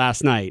got that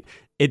last night.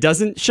 It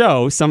doesn't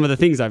show some of the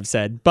things I've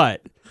said,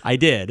 but I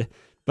did.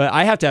 But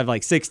I have to have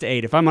like 6 to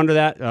 8. If I'm under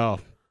that,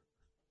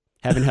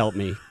 heaven help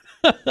me.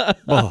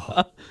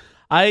 Oh.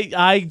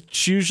 I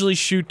usually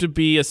shoot to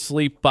be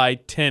asleep by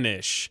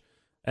 10-ish,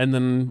 and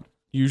then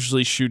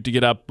usually shoot to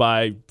get up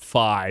by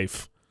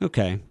 5.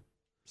 Okay.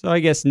 So I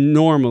guess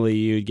normally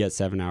you'd get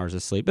 7 hours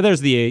of sleep, but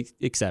there's the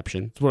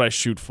exception. That's what I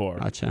shoot for.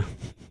 Gotcha.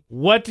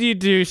 What do you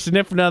do?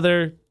 Significant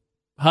other,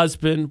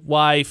 husband,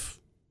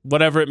 wife,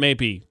 whatever it may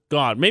be,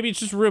 gone. Maybe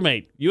it's just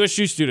roommate.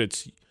 USU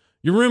students.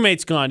 Your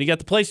roommate's gone. You got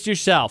the place to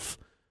yourself.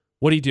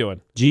 What are you doing?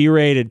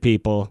 G-rated,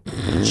 people.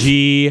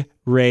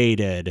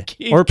 G-rated.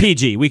 Or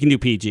PG. We can do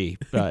PG.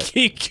 But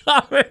Keep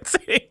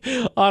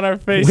commenting on our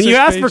Facebook when you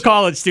ask page. for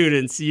college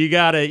students, you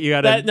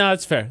gotta. No,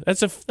 it's fair.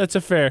 That's a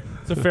fair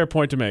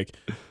point to make.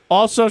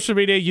 All social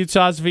media,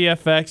 Utah's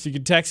VFX. You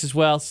can text as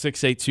well,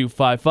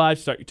 68255.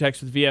 Start your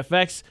text with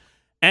VFX.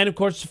 And, of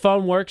course, the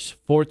phone works,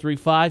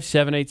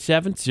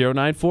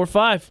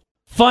 435-787-0945.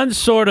 Fun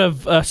sort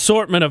of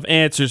assortment of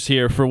answers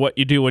here for what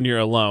you do when you're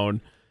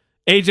alone.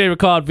 AJ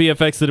McCall at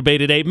VFX the debate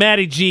today.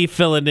 Matty G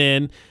filling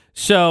in.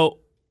 So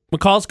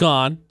McCall's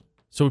gone.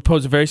 So we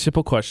pose a very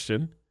simple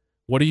question.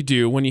 What do you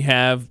do when you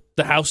have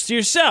the house to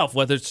yourself,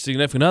 whether it's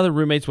significant other,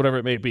 roommates, whatever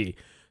it may be?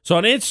 So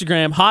on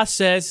Instagram, Haas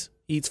says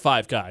he eats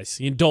Five Guys.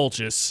 He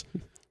indulges.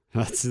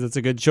 That's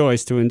a good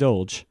choice to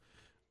indulge.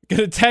 Get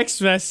a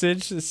text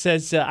message that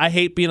says, I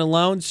hate being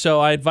alone, so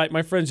I invite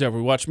my friends over.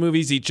 We watch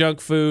movies, eat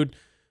junk food,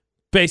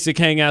 basic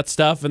hangout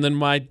stuff, and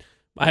then I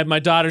have my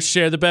daughters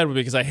share the bed with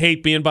me because I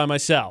hate being by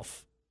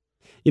myself.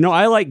 You know,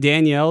 I like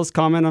Danielle's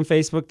comment on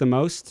Facebook the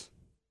most.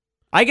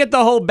 I get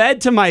the whole bed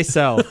to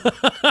myself.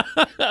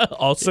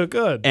 Also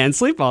good. And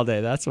sleep all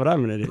day. That's what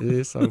I'm going to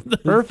do. So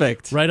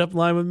perfect. Right up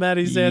line with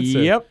Matty's answer.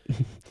 Yep.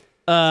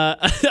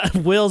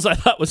 Will's I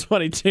thought was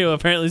funny too.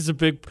 Apparently it's a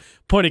big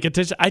point of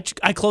contention. I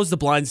close the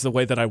blinds the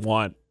way that I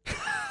want.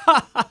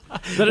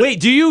 Wait,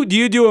 do you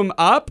do them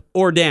up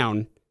or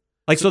down?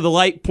 Like so the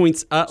light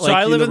points up. So like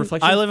I live in the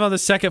reflection? I live on the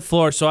second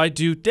floor, so I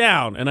do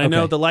down, and I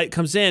know the light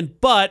comes in,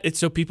 but it's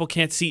so people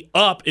can't see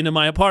up into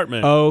my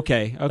apartment. Oh,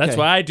 okay. That's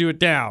why I do it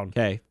down.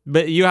 Okay,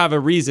 but you have a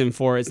reason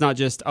for it. It's not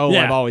just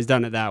Yeah. I've always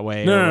done it that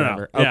way. No, or no, no.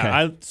 whatever.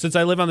 Yeah, Okay. since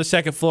I live on the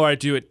second floor, I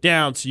do it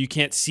down so you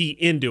can't see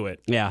into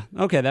it. Yeah.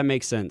 Okay, that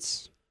makes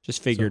sense.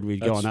 Just figured we'd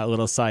go that's- on that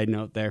little side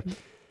note there.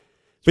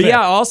 But Fair.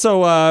 yeah,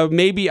 also,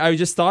 maybe I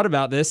just thought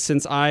about this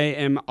since I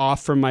am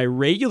off from my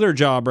regular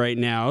job right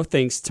now,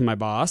 thanks to my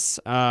boss.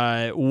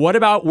 What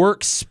about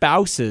work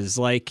spouses?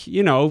 Like,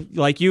 you know,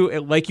 like you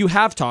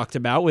have talked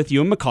about with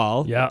you and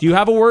McCall. Yeah. Do you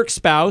have a work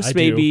spouse I do.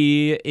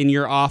 maybe in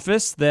your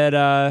office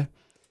that,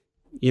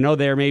 you know,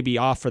 they're maybe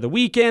off for the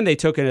weekend? They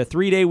took a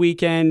 3-day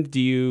weekend.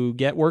 Do you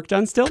get work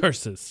done still?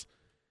 Curses.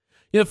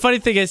 You know, the funny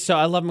thing is, so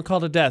I love McCall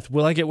to death.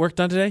 Will I get work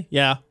done today?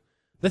 Yeah.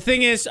 The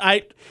thing is,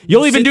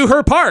 You'll even do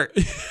her part.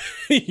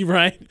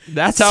 right?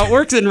 That's how it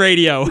works in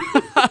radio.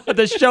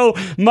 The show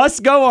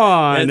must go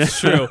on. That's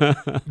true.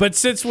 But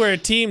since we're a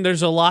team,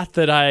 there's a lot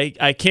that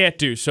I can't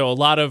do. So a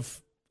lot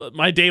of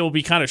my day will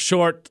be kind of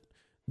short,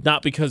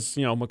 not because,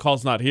 you know,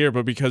 McCall's not here,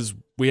 but because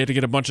we had to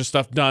get a bunch of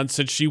stuff done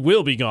since she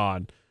will be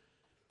gone.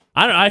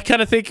 I don't know. I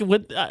kind of think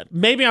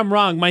maybe I'm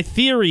wrong. My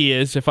theory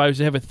is, if I was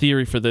to have a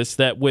theory for this,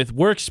 that with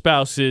work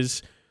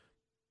spouses,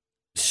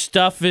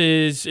 stuff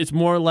it's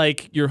more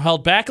like you're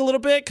held back a little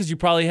bit because you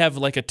probably have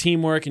like a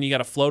teamwork and you got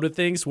to flow to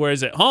things.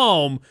 Whereas at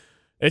home,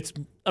 I'm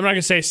not going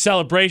to say a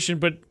celebration,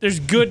 but there's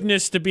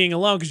goodness to being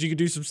alone because you can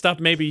do some stuff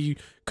maybe you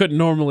couldn't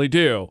normally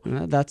do.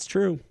 That's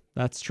true.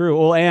 That's true.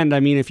 Well, and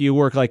I mean, if you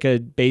work like a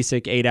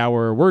basic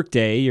 8-hour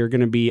workday, you're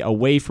going to be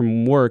away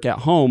from work at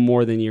home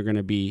more than you're going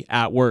to be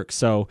at work.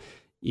 So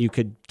you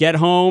could get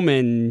home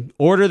and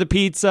order the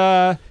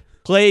pizza,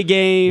 play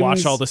games,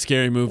 watch all the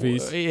scary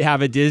movies,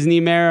 have a Disney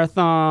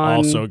marathon.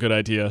 Also a good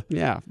idea.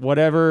 Yeah,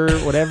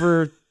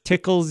 whatever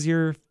tickles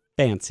your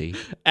fancy.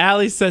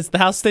 Allie says the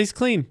house stays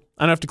clean.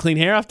 I don't have to clean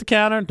hair off the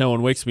counter. No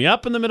one wakes me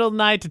up in the middle of the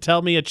night to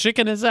tell me a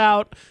chicken is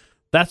out.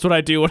 That's what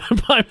I do when I'm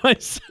by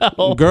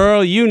myself.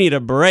 Girl, you need a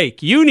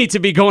break. You need to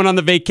be going on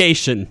the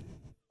vacation.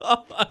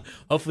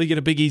 Hopefully get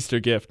a big Easter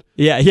gift.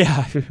 Yeah.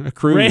 A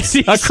cruise.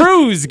 Randy, a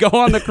cruise. Go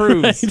on the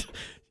cruise. Right.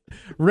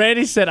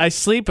 Randy said, I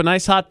sleep, a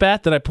nice hot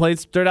bath, then I play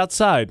dirt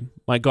outside.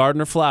 My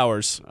garden or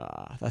flowers.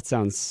 That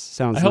sounds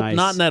I nice. hope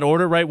not in that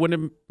order, right?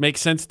 Wouldn't it make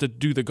sense to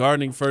do the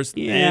gardening first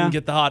and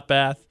get the hot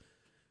bath?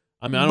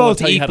 I mean, I don't want both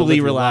to tell you how to equally live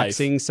your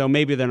relaxing, so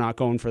maybe they're not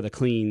going for the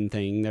clean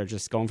thing. They're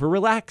just going for the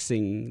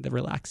relaxing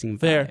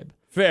vibe.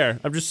 Fair.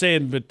 I'm just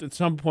saying, but at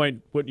some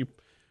point, I'm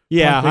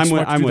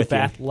with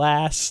bath you.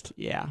 last.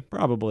 Yeah,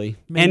 probably.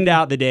 Maybe. End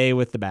out the day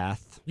with the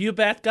bath. You a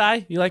bath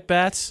guy? You like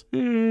baths? I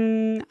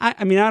mean,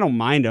 I don't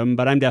mind them,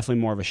 but I'm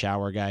definitely more of a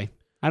shower guy.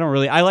 I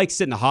like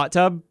sitting in the hot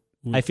tub.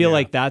 I feel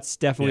like that's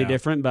definitely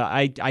different, but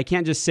I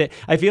can't just sit.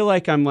 I feel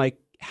like I'm like,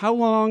 how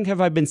long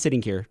have I been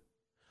sitting here?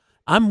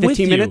 I'm with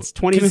you. 15 minutes,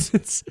 20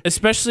 minutes?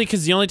 Especially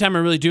because the only time I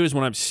really do is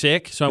when I'm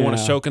sick, so I want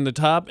to soak in the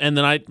tub, and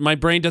then my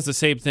brain does the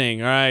same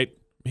thing. All right,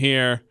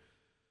 here.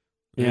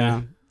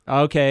 Yeah.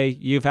 Okay,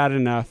 you've had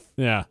enough.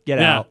 Yeah. Get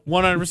out.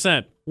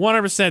 100%.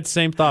 100%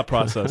 same thought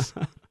process.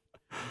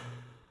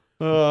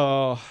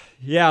 Oh,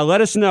 yeah.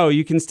 Let us know.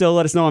 You can still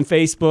let us know on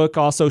Facebook,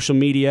 all social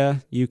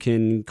media. You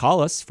can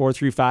call us,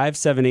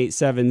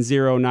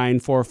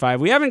 435-787-0945.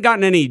 We haven't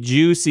gotten any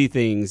juicy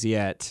things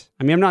yet.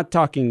 I mean, I'm not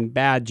talking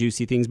bad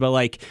juicy things, but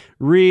like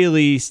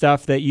really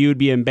stuff that you'd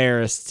be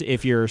embarrassed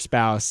if your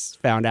spouse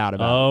found out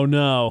about. Oh,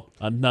 no.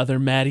 Another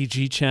Matty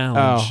G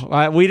challenge.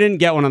 We didn't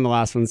get one on the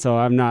last one, so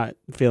I'm not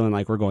feeling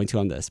like we're going to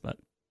on this, but.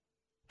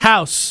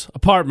 House,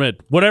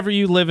 apartment, whatever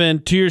you live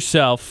in, to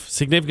yourself,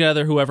 significant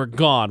other, whoever,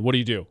 gone. What do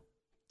you do?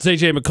 It's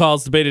AJ and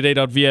McCall's Debate at 8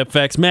 on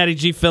VFX. Matty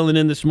G filling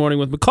in this morning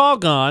with McCall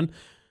gone,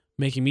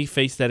 making me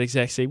face that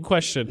exact same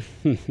question.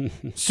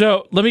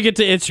 So let me get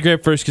to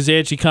Instagram first because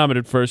Angie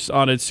commented first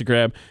on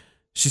Instagram.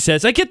 She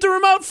says, I get the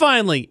remote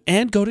finally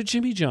and go to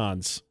Jimmy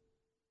John's.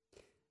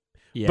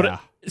 Yeah. But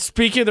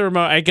speaking of the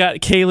remote,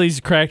 Kaylee's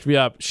cracked me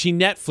up. She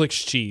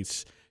Netflix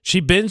cheats.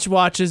 She binge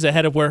watches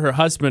ahead of where her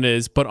husband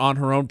is, but on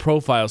her own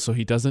profile so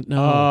he doesn't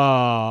know.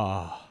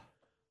 Oh.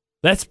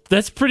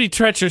 That's pretty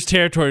treacherous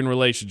territory in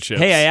relationships.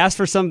 Hey, I asked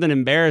for something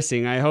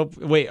embarrassing.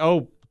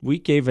 We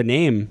gave a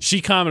name. She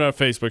commented on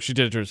Facebook. She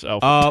did it herself.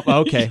 Oh,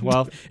 okay.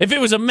 Well, if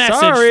it was a message,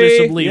 sorry.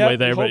 there's some leeway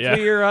there. But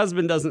hopefully your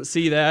husband doesn't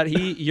see that.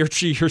 Your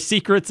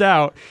secret's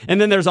out. And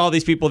then there's all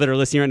these people that are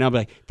listening right now, be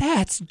like,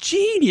 "That's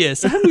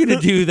genius. I'm going to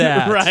do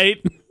that."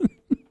 Right?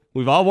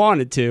 We've all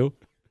wanted to.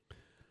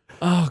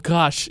 Oh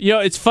gosh,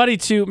 it's funny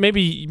too.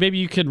 Maybe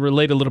you can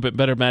relate a little bit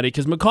better, Matty,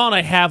 because McCall and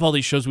I have all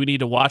these shows we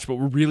need to watch, but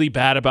we're really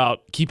bad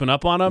about keeping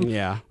up on them.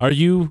 Yeah. Are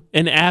you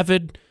an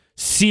avid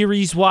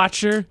series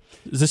watcher?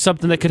 Is this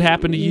something that could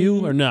happen to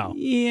you or no?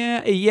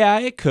 Yeah,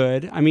 it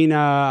could. I mean,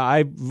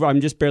 I'm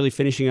just barely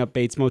finishing up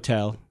Bates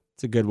Motel.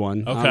 It's a good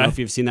one. Okay. I don't know if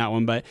you've seen that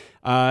one, but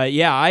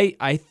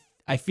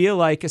I feel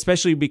like,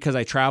 especially because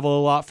I travel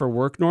a lot for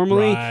work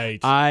normally, right.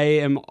 I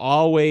am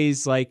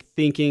always like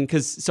thinking,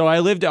 so I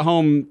lived at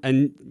home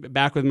and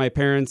back with my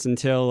parents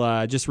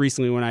until just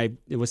recently when I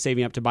was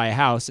saving up to buy a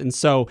house. And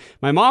so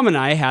my mom and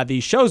I had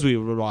these shows we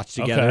would watch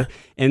together. Okay.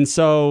 And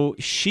so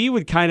she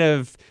would kind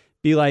of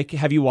be like,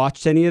 have you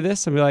watched any of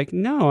this? I'd be like,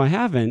 no, I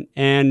haven't.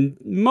 And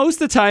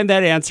most of the time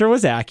that answer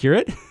was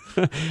accurate.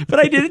 But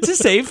I did it to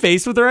save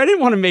face with her. I didn't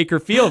want to make her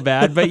feel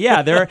bad. But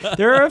yeah, there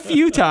are a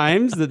few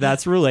times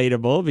that's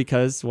relatable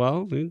because,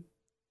 well,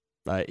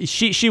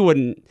 she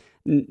wouldn't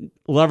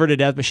love her to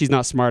death, but she's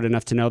not smart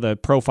enough to know the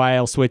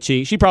profile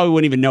switching. She probably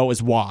wouldn't even know it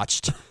was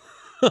watched,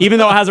 even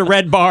though it has a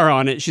red bar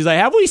on it. She's like,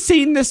 have we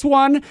seen this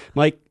one? I'm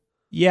like,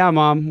 yeah,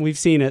 Mom, we've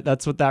seen it.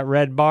 That's what that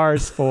red bar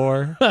is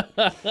for.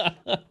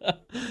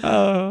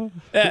 I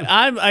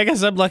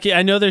guess I'm lucky.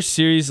 I know there's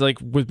series like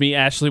with me.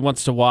 Ashley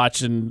wants to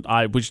watch, and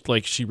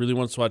she really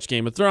wants to watch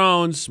Game of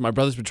Thrones. My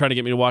brother's been trying to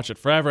get me to watch it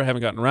forever. I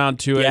haven't gotten around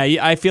to it.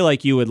 Yeah, I feel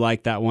like you would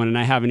like that one, and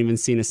I haven't even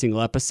seen a single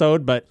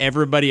episode. But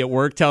everybody at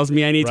work tells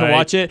me I need to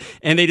watch it,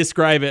 and they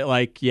describe it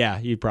like, yeah,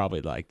 you'd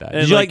probably like that.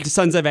 Did you like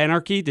Sons of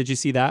Anarchy? Did you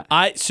see that?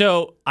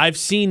 I've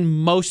seen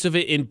most of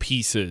it in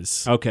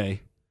pieces.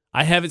 Okay.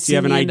 I haven't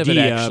seen the end of it,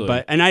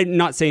 actually. And I'm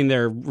not saying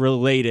they're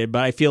related,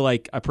 but I feel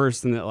like a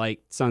person that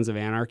liked Sons of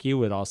Anarchy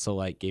would also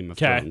like Game of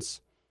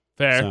Thrones.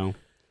 Fair. So.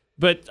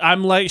 But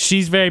I'm like,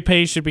 she's very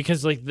patient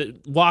because like the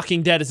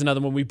Walking Dead is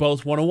another one we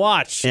both want to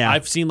watch. Yeah.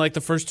 I've seen like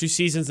the first 2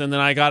 seasons and then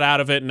I got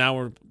out of it and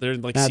now they're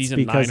in like That's season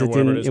 9 because or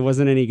whatever it is. it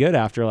wasn't any good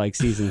after like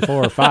season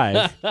 4 or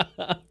 5.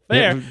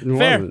 Fair.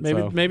 wasn't, Maybe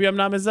so. maybe I'm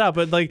not missing out,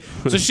 but like,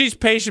 so she's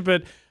patient.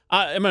 But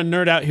I'm gonna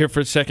nerd out here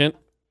for a second.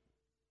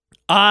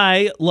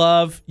 I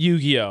love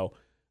Yu-Gi-Oh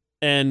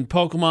and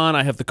Pokemon.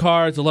 I have the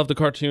cards. I love the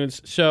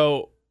cartoons.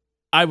 So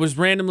I was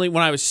randomly,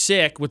 when I was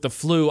sick with the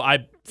flu,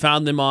 I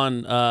found them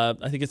on,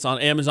 I think it's on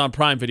Amazon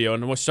Prime Video,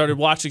 and started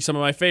watching some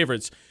of my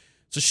favorites.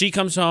 So she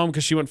comes home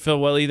because she wouldn't feel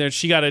well either.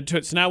 She got into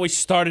it. So now we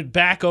started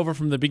back over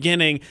from the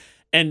beginning.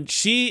 And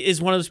she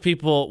is one of those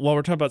people, while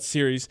we're talking about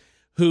series,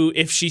 who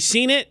if she's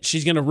seen it,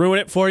 she's going to ruin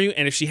it for you.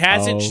 And if she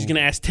hasn't, she's going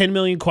to ask 10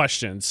 million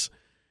questions.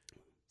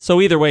 So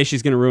either way,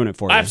 she's going to ruin it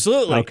for you.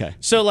 Absolutely. Okay.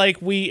 So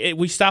like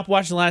we stopped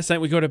watching last night.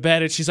 We go to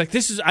bed and she's like,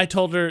 I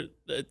told her,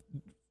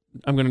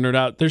 I'm going to nerd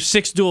out. There's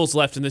 6 duels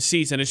left in this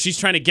season and she's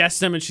trying to guess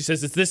them and she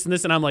says it's this and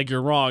this and I'm like,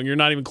 you're wrong. You're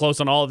not even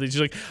close on all of these.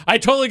 She's like, I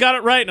totally got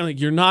it right. And I'm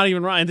like, you're not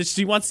even right. And then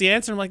she wants the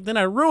answer. I'm like, then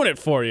I ruin it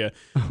for you.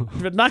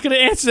 You're not going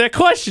to answer that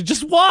question.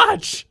 Just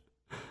watch.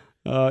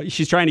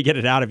 She's trying to get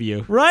it out of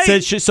you.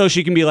 Right. So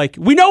she can be like,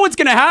 we know what's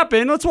going to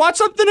happen. Let's watch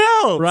something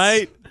else.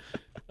 Right.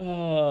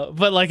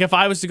 But like if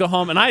I was to go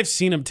home, and I've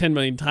seen them 10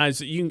 million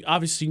times, you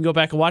can go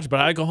back and watch it,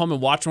 but I go home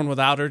and watch one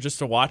without her just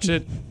to watch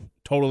it,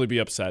 totally be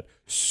upset.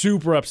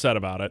 Super upset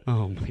about it.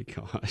 Oh my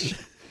gosh.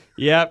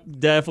 Yep,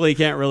 definitely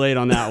can't relate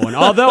on that one.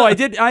 Although I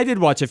did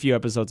watch a few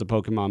episodes of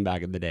Pokemon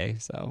back in the day,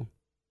 so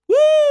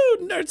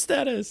woo, nerd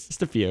status.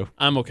 just a few.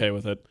 I'm okay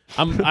with it.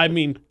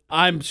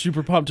 I'm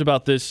super pumped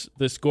about this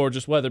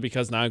gorgeous weather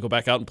because now I go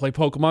back out and play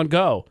Pokemon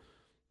Go.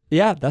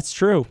 Yeah, that's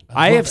true.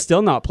 I have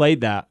still not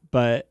played that,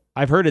 but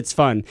I've heard it's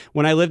fun.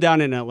 When I lived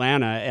down in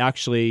Atlanta,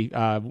 actually,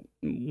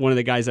 one of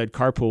the guys I'd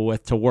carpool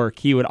with to work,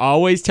 he would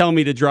always tell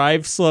me to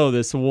drive slow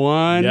this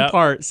one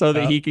part so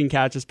that he can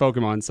catch his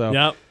Pokemon.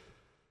 So,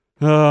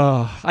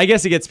 I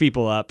guess it gets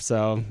people up,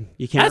 so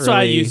you can't. That's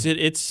why I use it.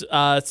 It's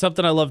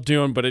something I love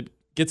doing, but it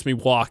gets me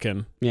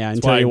walking. Yeah, That's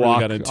until you really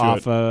walk got into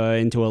off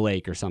into a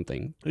lake or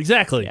something.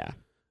 Exactly. Yeah,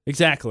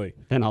 exactly.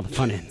 Then all the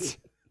fun ends.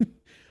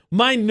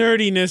 My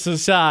nerdiness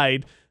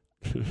aside.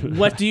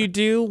 What do you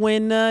do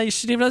when you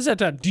shouldn't even have that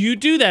time? Do you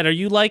do that? Are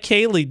you like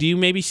Haley? Do you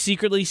maybe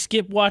secretly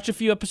watch a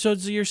few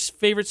episodes of your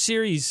favorite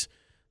series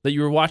that you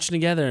were watching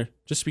together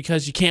just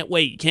because you can't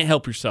wait? You can't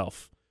help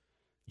yourself.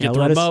 Get the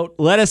remote.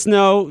 Let us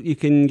know. You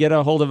can get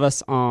a hold of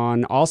us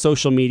on all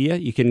social media.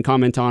 You can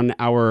comment on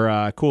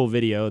our cool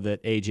video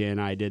that AJ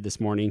and I did this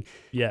morning.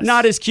 Yes.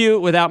 Not as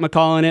cute without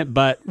McCall in it,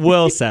 but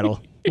we'll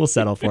settle. We'll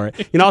settle for it.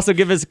 You can also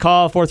give us a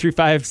call,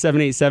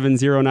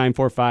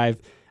 435-787-0945.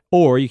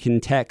 Or you can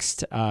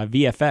text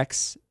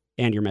VFX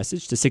and your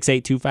message to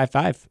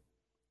 68255.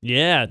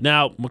 Yeah.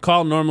 Now,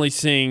 McCall normally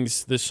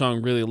sings this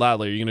song really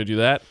loudly. Are you going to do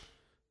that?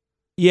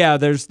 Yeah,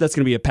 that's going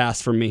to be a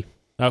pass from me.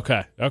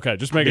 Okay.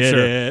 Just making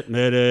sure.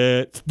 Admit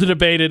it. The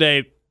debate at 8.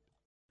 It's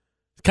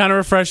kind of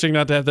refreshing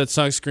not to have that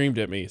song screamed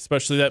at me,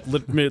 especially that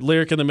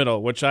lyric in the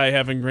middle, which I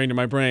have ingrained in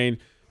my brain.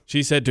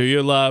 She said, do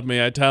you love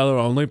me? I tell her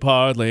only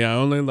partly. I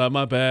only love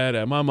my bed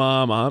and my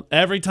mom.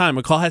 Every time,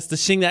 McCall has to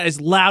sing that as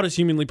loud as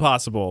humanly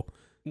possible.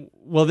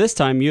 Well, this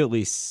time you at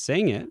least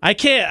sing it. I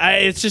can't.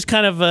 It's just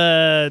kind of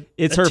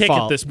it's a her tick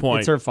fault. At this point.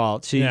 It's her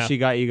fault. She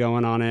got you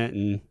going on it,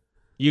 and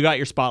you got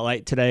your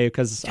spotlight today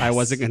because I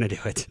wasn't going to do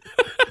it.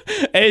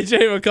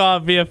 AJ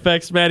McCall,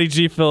 VFX, Matty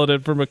G filling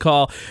in for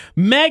McCall.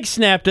 Meg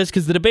snapped us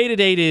because the debate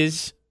at 8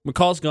 is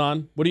McCall's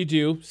gone. What do you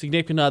do?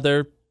 Significant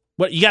other.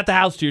 What you got the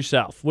house to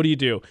yourself. What do you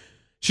do?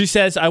 She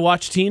says, I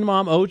watch Teen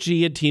Mom OG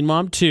and Teen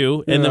Mom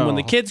 2, and then when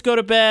the kids go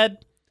to bed,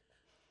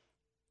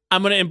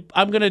 I'm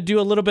gonna do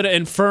a little bit of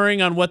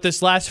inferring on what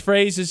this last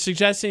phrase is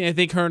suggesting. I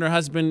think her and her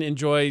husband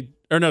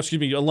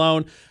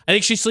alone. I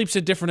think she sleeps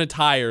in different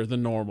attire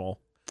than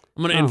normal.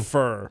 I'm gonna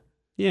infer.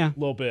 Yeah, a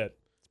little bit.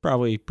 It's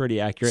probably pretty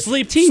accurate.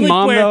 Teen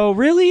Mom sleepwear. though,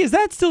 really? Is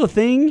that still a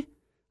thing?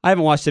 I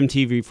haven't watched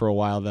MTV for a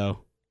while though.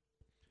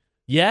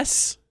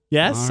 Yes, All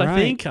I right.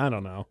 think. I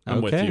don't know.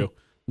 I'm with Okay. you.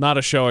 Not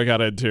a show I got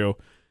into.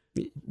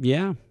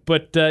 Yeah,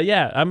 But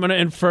I'm gonna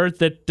infer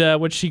that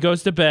when she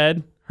goes to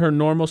bed, her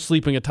normal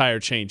sleeping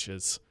attire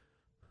changes.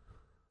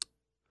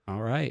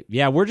 all right.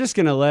 Yeah, we're just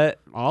gonna let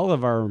all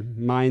of our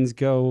minds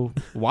go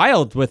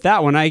wild with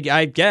that one. I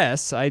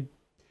guess. I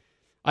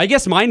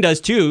guess mine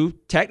does too.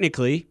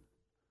 Technically,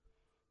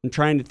 I'm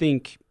trying to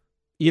think.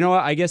 You know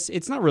what? I guess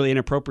it's not really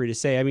inappropriate to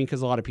say. I mean,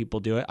 because a lot of people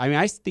do it. I mean,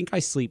 I think I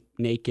sleep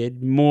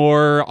naked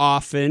more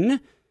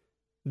often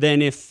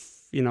than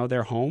if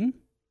they're home.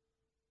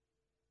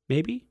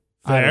 Maybe.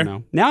 Fair. I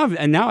don't know.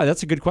 Now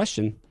that's a good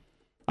question.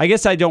 I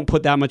guess I don't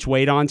put that much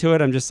weight onto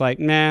it. I'm just like,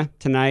 nah,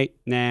 tonight,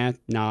 nah,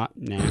 not,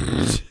 nah.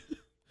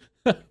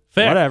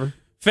 Fair. Whatever.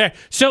 Fair.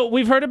 So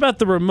we've heard about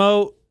the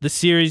remote, the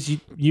series.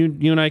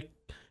 You and I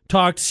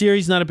talked.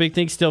 Series not a big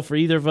thing still for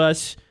either of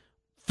us.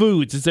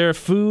 Foods. Is there a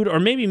food or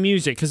maybe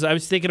music? Because I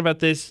was thinking about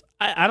this.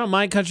 I don't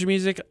mind country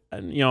music.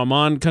 I'm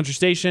on country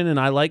station and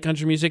I like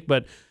country music,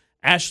 but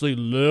Ashley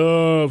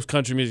loves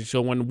country music.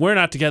 So when we're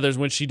not together is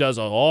when she does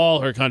all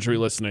her country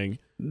listening.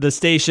 The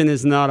station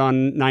is not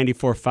on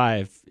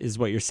 94.5 is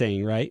what you're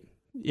saying, right?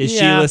 Is she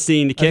Yeah,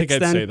 listening to Kicks I think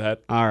I'd then? say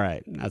that. All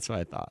right. That's what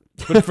I thought.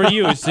 But for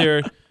you, is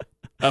there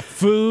a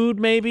food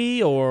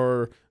maybe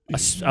or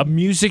a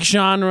music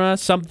genre,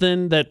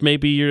 something that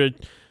maybe you're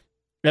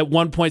at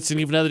one point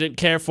significant other didn't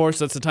care for,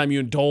 so that's the time you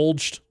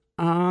indulged?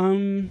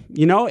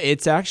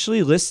 It's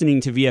actually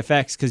listening to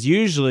VFX because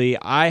usually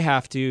I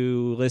have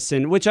to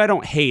listen, which I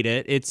don't hate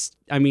it.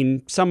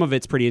 Some of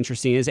it's pretty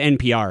interesting, is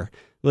NPR.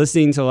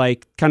 Listening to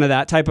like kind of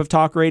that type of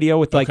talk radio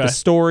with like the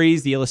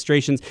stories, the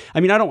illustrations.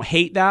 I don't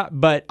hate that,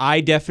 but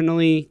I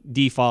definitely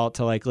default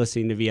to like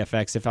listening to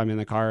VFX if I'm in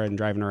the car and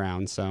driving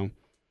around. So,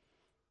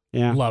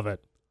 yeah. Love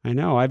it. I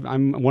know.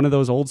 I'm one of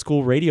those old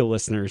school radio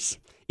listeners.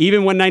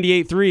 Even when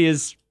 98.3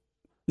 is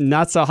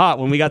not so hot,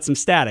 when we got some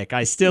static,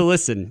 I still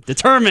listen.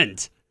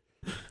 Determined.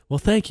 Well,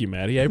 thank you,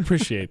 Matty. I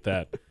appreciate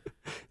that.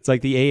 It's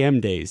like the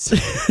AM days.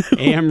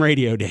 AM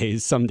radio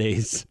days, some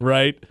days.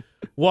 Right.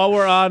 While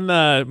we're on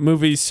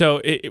movies,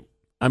 so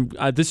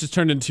this has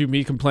turned into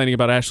me complaining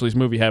about Ashley's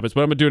movie habits,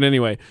 but I'm going to do it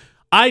anyway.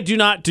 I do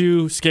not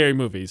do scary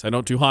movies. I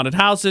don't do haunted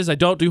houses. I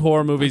don't do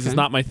horror movies. It's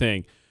not my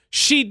thing.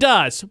 She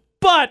does,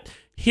 but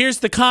here's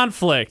the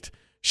conflict.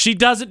 She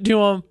doesn't do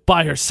them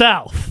by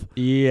herself.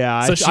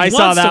 Yeah, so I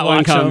saw that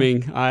one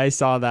coming. I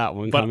saw that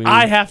one coming. But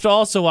I have to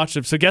also watch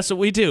them. So guess what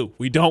we do?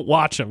 We don't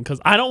watch them because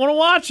I don't want to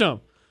watch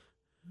them.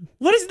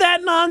 What is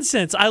that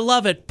nonsense? I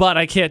love it, but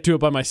I can't do it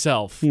by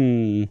myself.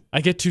 I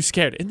get too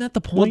scared. Isn't that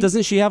the point? Well,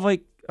 doesn't she have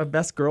like a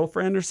best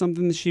girlfriend or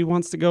something that she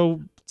wants to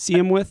go see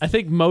him with? I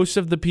think most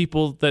of the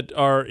people that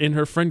are in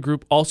her friend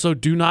group also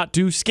do not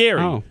do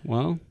scary. Oh,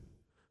 well,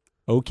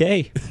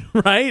 okay.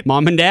 Right?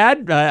 Mom and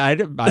dad? I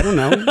don't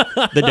know.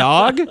 The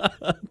dog?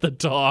 The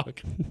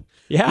dog.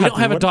 Yeah. You don't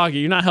have a doggy.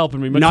 You're not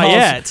helping me. McCall's not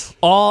yet. McCall's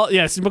all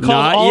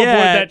aboard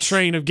that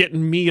train of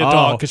getting me a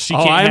dog because she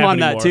can't have I'm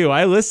on anymore. that too.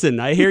 I listen.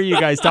 I hear you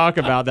guys talk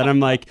about that. I'm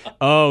like,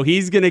 oh,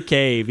 he's going to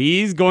cave.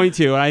 He's going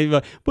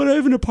to. But I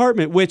have an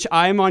apartment, which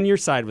I'm on your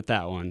side with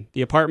that one.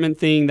 The apartment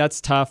thing,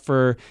 that's tough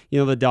for,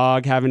 the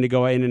dog having to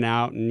go in and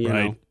out and,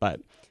 know, but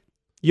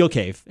you'll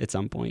cave at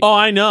some point. Oh,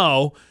 I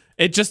know.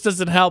 It just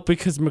doesn't help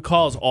because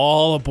McCall's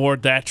all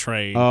aboard that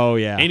train. Oh,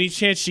 yeah. Any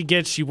chance she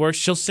gets, she works.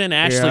 She'll send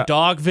Ashley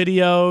dog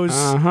videos.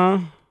 Uh-huh.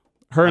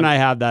 Her and I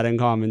have that in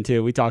common,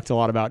 too. We talked a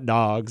lot about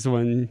dogs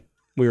when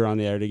we were on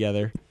the air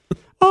together.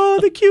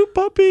 Oh, the cute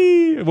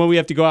puppy. When we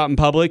have to go out in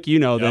public,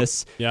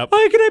 this. Yep.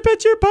 Oh, can I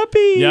pet your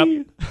puppy?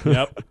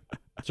 Yep.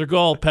 It's her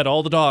goal. Pet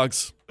all the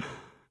dogs.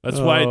 That's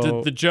why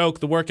the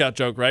joke, the workout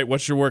joke, right?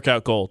 What's your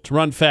workout goal? To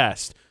run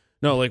fast.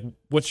 No, like,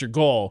 what's your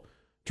goal?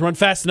 To run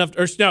fast enough,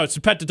 no, it's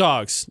to pet the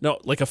dogs. No,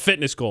 like a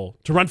fitness goal.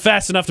 To run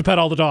fast enough to pet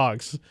all the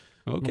dogs.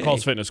 Okay.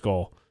 McCall's fitness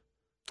goal.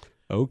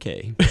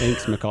 Okay.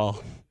 Thanks,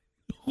 McCall.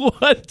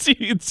 What do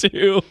you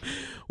do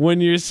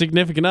when your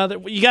significant other,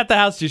 you got the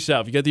house to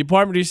yourself, you got the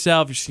apartment to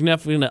yourself, your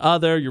significant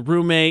other, your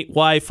roommate,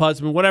 wife,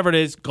 husband, whatever it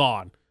is,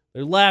 gone.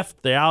 They're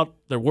left, they're out,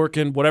 they're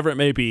working, whatever it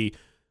may be.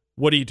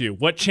 What do you do?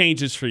 What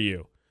changes for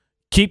you?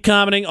 Keep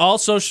commenting all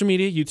social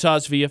media,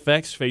 Utah's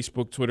VFX,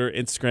 Facebook, Twitter,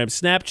 Instagram,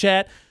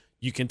 Snapchat.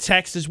 You can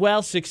text as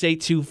well,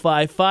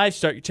 68255.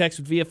 Start your text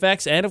with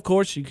VFX. And, of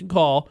course, you can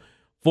call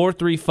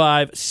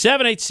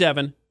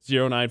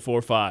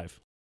 435-787-0945.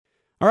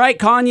 All right,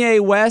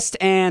 Kanye West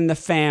and the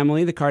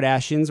family, the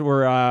Kardashians,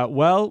 were,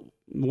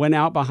 went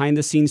out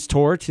behind-the-scenes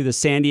tour to the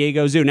San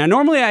Diego Zoo. Now,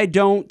 normally I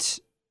don't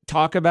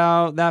talk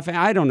about that.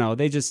 I don't know.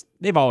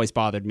 They've always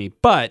bothered me.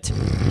 But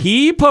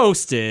he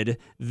posted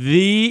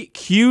the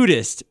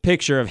cutest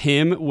picture of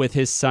him with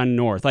his son,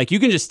 North. Like, you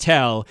can just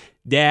tell...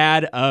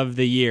 Dad of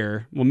the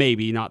year. Well,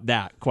 maybe not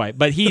that quite,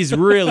 but he's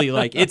really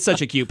like, it's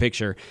such a cute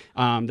picture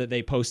that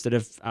they posted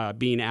of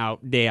being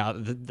day out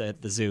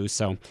at the zoo.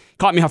 So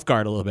caught me off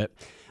guard a little bit.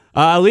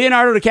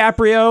 Leonardo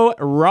DiCaprio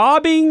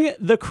robbing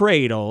the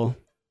cradle,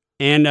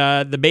 and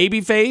the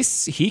baby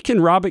face, he can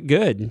rob it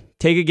good.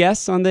 Take a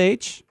guess on the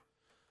age?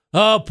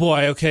 Oh,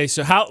 boy. Okay.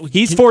 So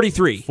he's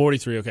 43.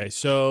 43. Okay.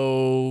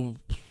 So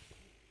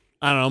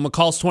I don't know.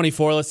 McCall's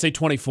 24. Let's say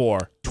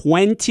 24.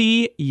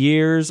 20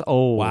 years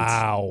old.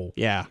 Wow.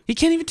 Yeah. He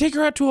can't even take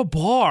her out to a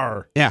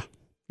bar. Yeah.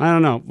 I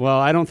don't know. Well,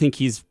 I don't think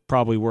he's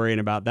probably worrying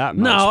about that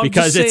much. No,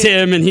 because it's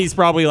him and he's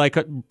probably like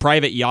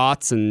private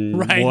yachts and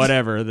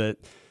whatever that.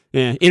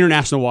 Yeah,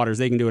 international waters,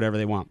 they can do whatever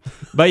they want.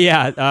 But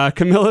yeah,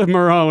 Camila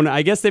Morone,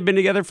 I guess they've been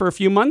together for a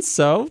few months,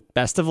 so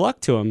best of luck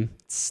to him.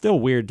 It's still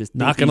weird to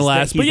not going to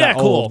last, but yeah,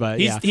 cool. Old, but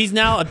he's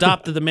now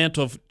adopted the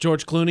mantle of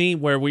George Clooney,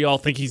 where we all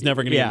think he's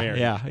never going to get married.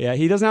 Yeah.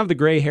 He doesn't have the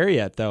gray hair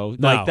yet, though.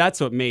 No. Like that's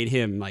what made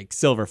him like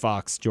Silver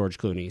Fox George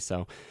Clooney.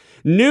 So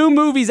new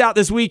movies out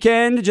this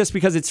weekend, just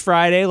because it's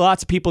Friday.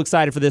 Lots of people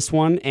excited for this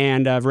one,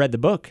 and I've read the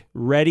book,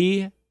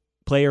 Ready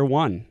Player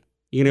One.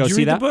 You gonna go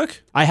see that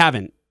book? I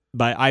haven't.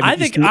 But I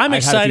think I'm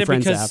excited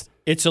because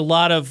it's a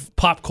lot of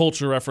pop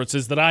culture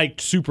references that I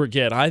super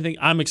get. I think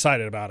I'm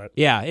excited about it.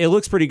 Yeah, it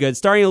looks pretty good.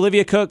 Starring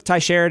Olivia Cook, Ty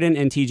Sheridan,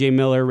 and TJ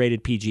Miller,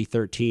 rated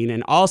PG-13.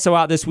 And also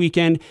out this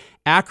weekend,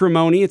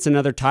 Acrimony. It's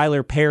another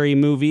Tyler Perry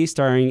movie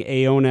starring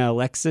Aona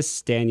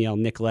Alexis, Danielle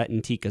Nicolette,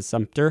 and Tika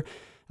Sumpter.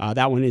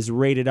 That one is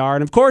rated R.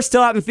 And of course,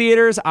 still out in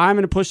theaters. I'm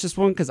going to push this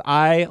one because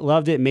I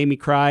loved it. It made me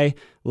cry.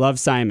 Love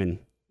Simon.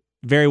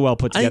 Very well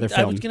put together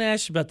film. I was going to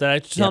ask you about that. I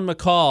just on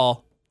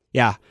McCall.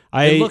 Yeah.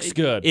 It looks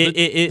good.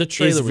 The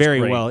trailer is very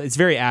great. Well. It's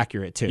very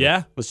accurate, too.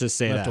 Yeah? Let's just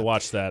say I'll that. have to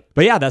watch that.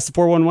 But yeah, that's the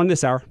 411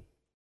 this hour.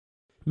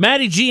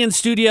 Matty G in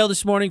studio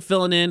this morning,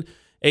 filling in.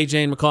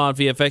 AJ and McCall on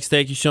VFX,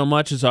 thank you so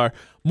much as our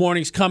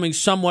morning's coming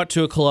somewhat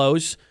to a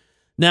close.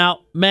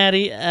 Now,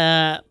 Matty,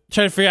 trying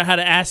to figure out how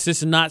to ask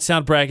this and not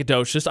sound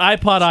braggadocious.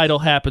 iPod Idol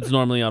happens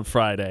normally on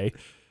Friday.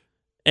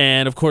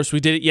 And, of course, we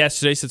did it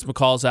yesterday since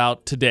McCall's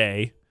out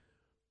today.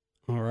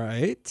 All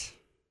right.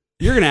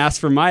 You're going to ask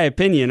for my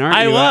opinion, aren't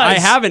you?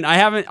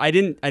 I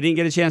didn't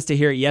get a chance to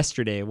hear it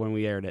yesterday when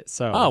we aired it.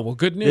 So, well,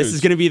 good news. This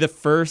is going to be the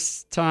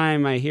first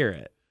time I hear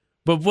it.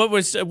 But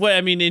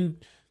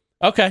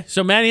okay,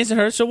 so Matty hasn't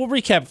heard, so we'll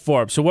recap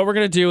for him. So what we're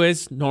going to do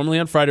is, normally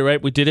on Friday,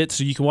 right, we did it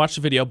so you can watch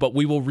the video, but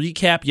we will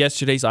recap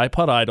yesterday's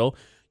iPod Idol.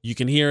 You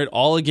can hear it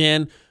all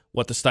again,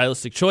 what the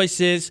stylistic choice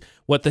is,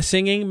 what the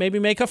singing, maybe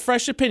make a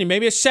fresh opinion.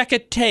 Maybe a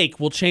second take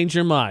will change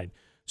your mind.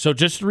 So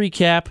just to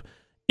recap,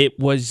 it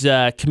was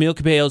Camila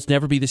Cabello's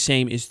Never Be the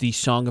Same is the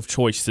song of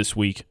choice this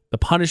week. The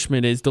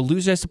punishment is the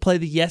loser has to play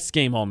the yes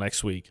game all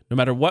next week. No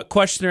matter what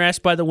question they're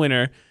asked by the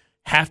winner,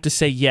 have to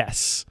say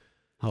yes.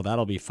 Oh,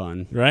 that'll be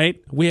fun.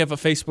 Right? We have a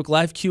Facebook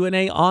Live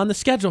Q&A on the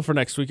schedule for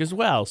next week as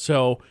well.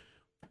 So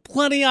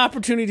plenty of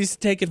opportunities to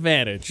take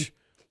advantage.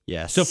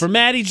 Yes. So for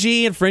Matty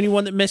G and for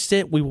anyone that missed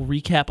it, we will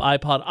recap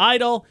iPod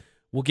Idol.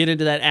 We'll get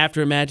into that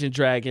after Imagine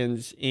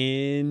Dragons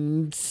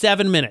in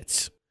 7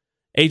 minutes.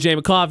 AJ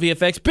McCall,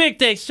 VFX. Big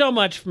thanks so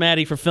much,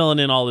 Matty, for filling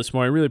in all this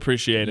morning. Really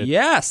appreciate it.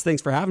 Yes.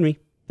 Thanks for having me.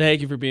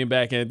 Thank you for being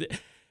back in.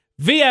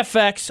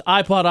 VFX,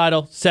 iPod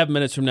Idol, 7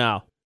 minutes from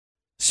now.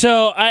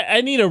 So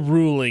I need a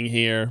ruling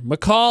here.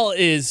 McCall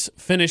is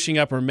finishing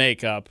up her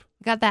makeup.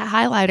 Got that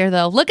highlighter,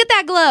 though. Look at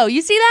that glow.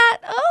 You see that?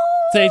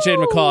 Oh! It's AJ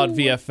and McCall at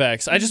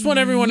VFX. I just want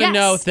everyone to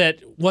know that,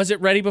 was it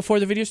ready before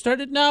the video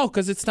started? No,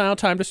 because it's now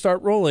time to start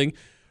rolling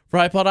for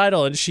iPod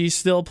Idol, and she's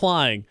still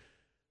applying.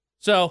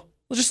 So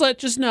we'll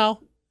just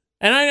know.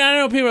 And I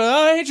know people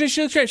are like, oh, AJ,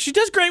 she looks great. She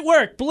does great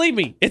work. Believe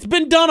me. It's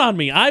been done on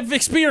me. I've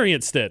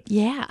experienced it.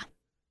 Yeah.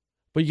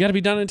 But you got to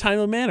be done in a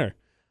timely manner.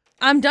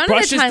 I'm done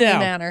Brushes in a timely down.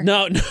 manner.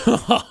 No.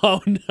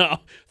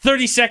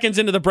 30 seconds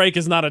into the break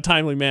is not a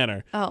timely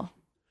manner. Oh.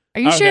 Are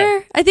you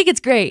sure? I think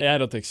it's great. Yeah, I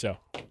don't think so.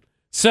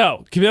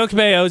 So,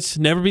 Cabello's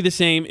Never Be the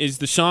Same is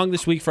the song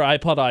this week for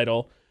iPod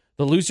Idol.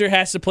 The loser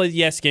has to play the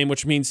yes game,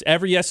 which means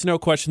every yes-no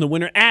question the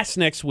winner asks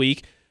next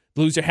week,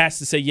 the loser has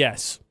to say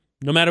yes.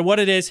 No matter what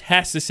it is,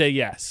 has to say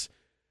yes.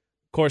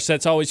 Of course,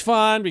 that's always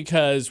fun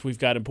because we've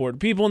got important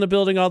people in the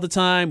building all the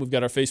time. We've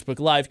got our Facebook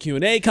Live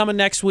Q&A coming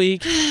next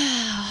week.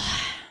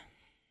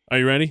 Are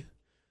you ready?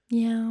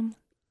 Yeah.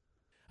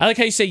 I like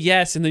how you say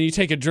yes and then you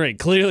take a drink.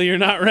 Clearly, you're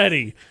not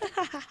ready.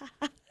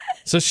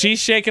 So she's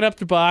shaking up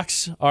the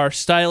box, our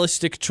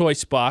stylistic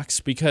choice box,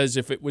 because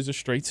if it was a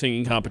straight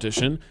singing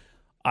competition,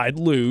 I'd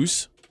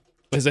lose.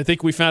 As I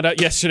think we found out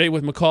yesterday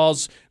with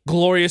McCall's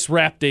glorious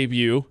rap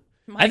debut.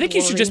 I think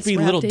you should just be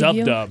Little Dub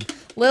Dub.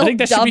 I think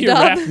that should be your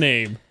rap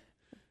name.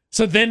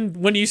 So then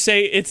when you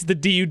say it's the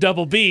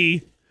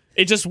D-U-double-B,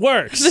 it just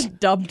works. The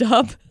Dub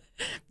Dub.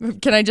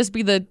 Can I just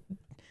be the...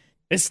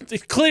 It's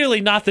clearly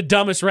not the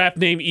dumbest rap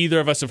name either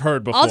of us have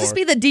heard before. I'll just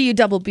be the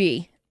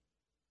D-U-double-B.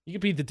 You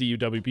could be the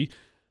D-U-double-B.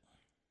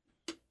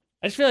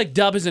 I just feel like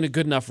Dub isn't a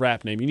good enough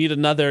rap name. You need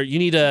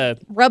a...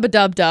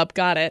 Rub-a-dub-dub.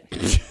 Got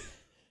it.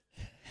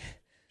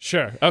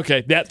 Sure.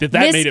 Okay. That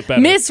made it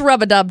better. Miss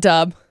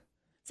Rub-a-dub-dub.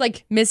 It's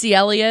like Missy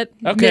Elliott.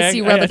 Okay.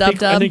 Missy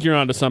Rub-a-dub-dub. I think you're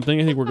onto something.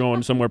 I think we're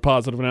going somewhere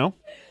positive now.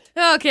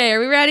 Okay, are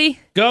we ready?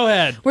 Go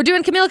ahead. We're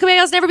doing Camila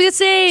Cabello's Never Be the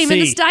Same in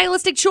the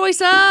stylistic choice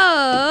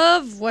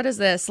of, what is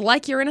this?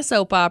 Like You're in a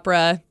Soap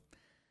Opera.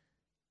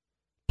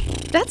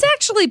 That's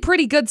actually a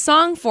pretty good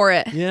song for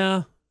it.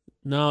 Yeah.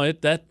 No,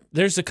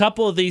 there's a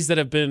couple of these that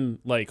have been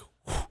like...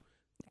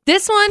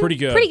 This one? Pretty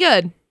good. Pretty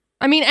good.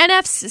 I mean,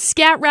 NF's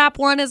Scat Rap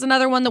one is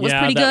another one that was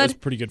pretty good. Yeah, that was a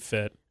pretty good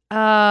fit.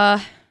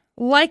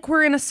 Like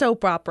We're in a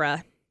Soap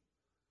Opera.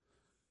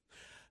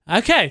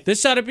 Okay,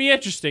 this ought to be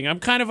interesting. I'm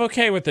kind of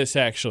okay with this,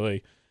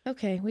 actually.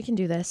 Okay, we can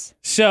do this.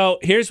 So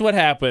here's what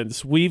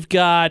happens. We'll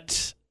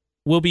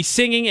be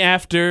singing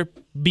after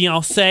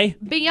Beyonce.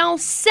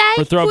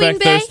 For Throwback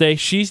Thursday.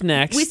 She's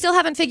next. We still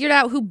haven't figured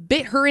out who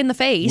bit her in the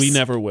face. We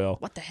never will.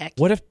 What the heck?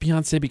 What if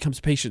Beyonce becomes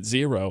patient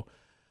zero?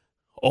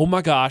 Oh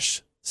my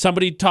gosh.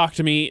 Somebody talk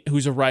to me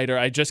who's a writer.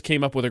 I just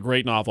came up with a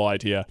great novel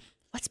idea.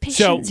 What's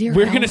patient zero? So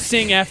we're going to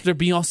sing after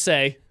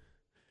Beyonce.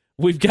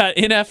 We've got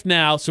NF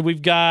now, so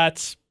we've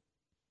got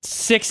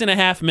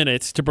 6.5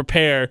 minutes to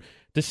prepare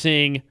to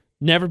sing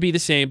Never Be the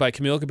Same by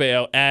Camila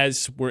Cabello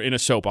as we're in a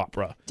soap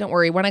opera. Don't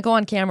worry. When I go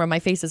on camera, my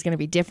face is going to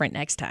be different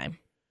next time.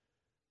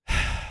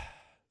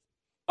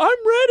 I'm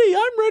ready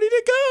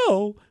to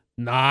go.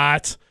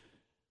 Not.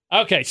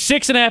 Okay,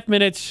 6.5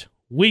 minutes.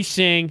 We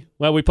sing.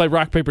 Well, we play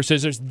rock, paper,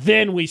 scissors.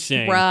 Then we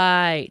sing.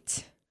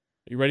 Right.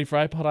 Are you ready for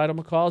iPod Idol,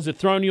 McCall? Is it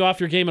throwing you off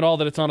your game at all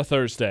that it's on a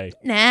Thursday?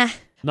 Nah.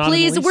 Not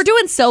Please, in the we're least?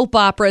 doing soap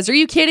operas. Are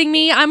you kidding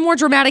me? I'm more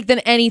dramatic than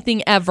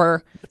anything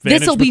ever. Advantage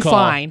This'll be McCall.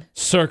 fine.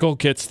 Circle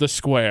gets the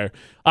square.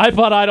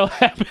 iPod Idol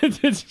happens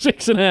in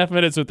 6.5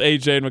 minutes with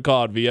AJ and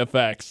McCall on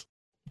VFX.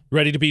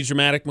 Ready to be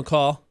dramatic,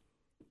 McCall?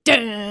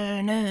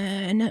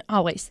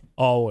 Always.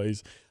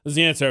 Always. That's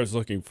the answer I was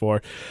looking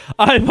for.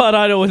 iPod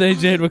Idol with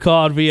AJ and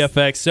McCall on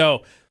VFX.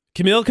 So,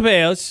 Camila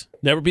Cabello's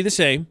Never Be the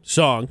Same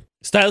song.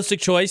 Stylistic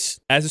choice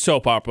as a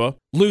soap opera.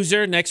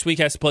 Loser next week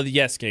has to play the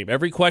yes game.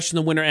 Every question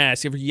the winner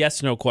asks, every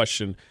yes/no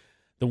question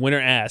the winner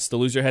asks, the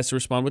loser has to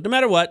respond with no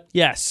matter what,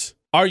 yes.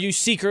 Are you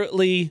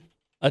secretly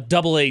a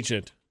double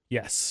agent?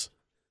 Yes.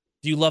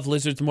 Do you love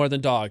lizards more than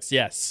dogs?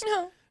 Yes.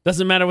 No.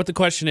 Doesn't matter what the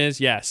question is,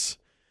 yes.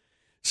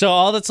 So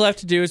all that's left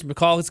to do is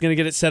McCall is going to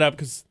get it set up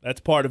because that's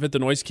part of it, the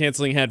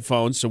noise-canceling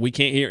headphones, so we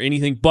can't hear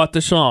anything but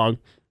the song,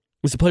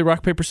 is to play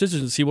rock, paper,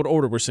 scissors and see what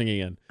order we're singing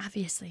in.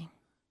 Obviously.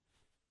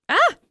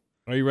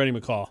 Are you ready,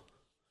 McCall?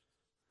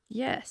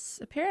 Yes.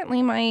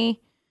 Apparently my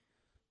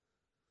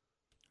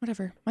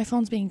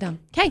phone's being dumb.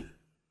 Okay.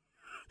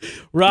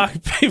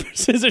 Rock, paper,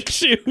 scissors,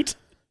 shoot.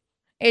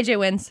 AJ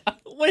wins.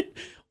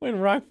 Win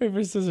rock,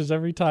 paper, scissors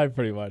every time,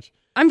 pretty much.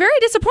 I'm very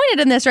disappointed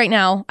in this right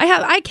now.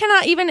 I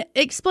cannot even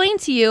explain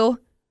to you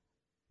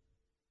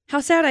how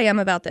sad I am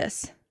about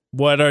this.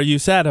 What are you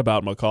sad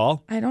about,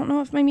 McCall? I don't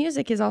know if my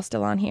music is all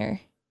still on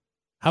here.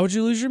 How would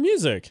you lose your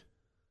music?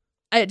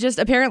 It just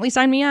apparently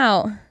signed me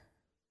out.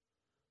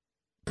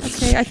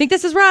 Okay, I think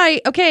this is right.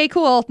 Okay,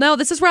 cool. No,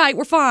 this is right.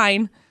 We're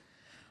fine.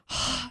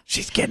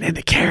 She's getting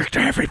into character,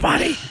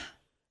 everybody.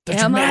 The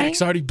Am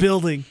dramatic's already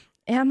building.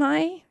 Am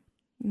I?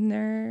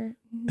 Never.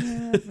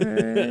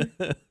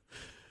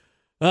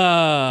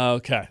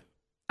 Okay.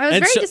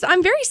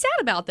 I'm very sad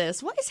about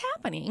this. What is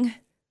happening?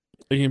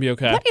 Are you going to be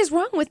okay? What is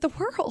wrong with the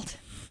world?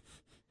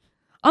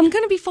 I'm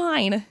going to be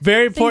fine.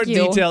 Very important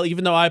Thank you. detail,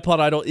 even though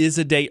iPod Idol is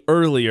a day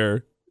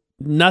earlier,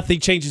 nothing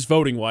changes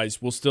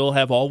voting-wise. We'll still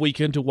have all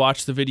weekend to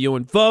watch the video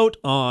and vote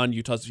on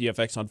Utah's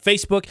VFX on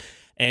Facebook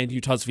and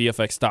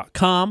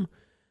utahsvfx.com.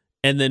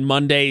 And then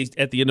Monday,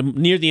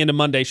 near the end of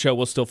Monday's show,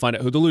 we'll still find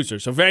out who the loser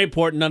is. So very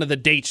important, none of the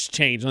dates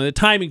change. None of the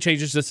timing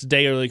changes just a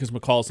day early because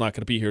McCall's not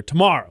going to be here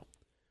tomorrow.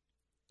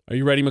 Are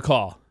you ready,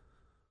 McCall?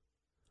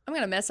 I'm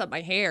going to mess up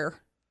my hair.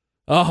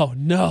 Oh,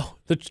 no.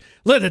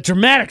 Look, the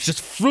dramatics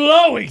just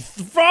flowing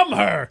from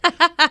her.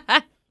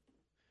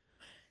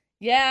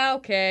 Yeah,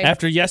 okay.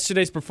 After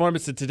yesterday's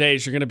performance and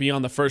today's, you're going to be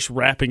on the first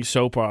rapping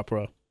soap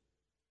opera.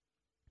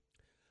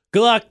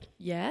 Good luck.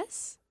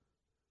 Yes?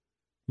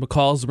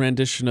 McCall's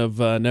rendition of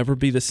Never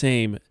Be the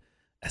Same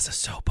as a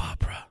soap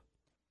opera.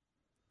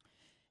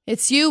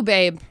 It's you,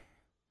 babe.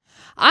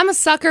 I'm a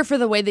sucker for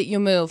the way that you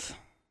move.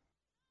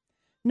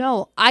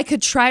 No, I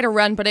could try to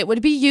run, but it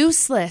would be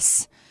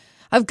useless.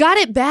 I've got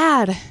it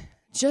bad.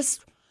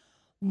 Just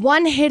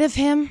one hit of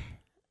him,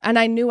 and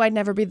I knew I'd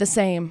never be the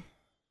same.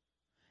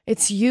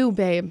 It's you,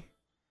 babe.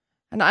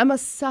 And I'm a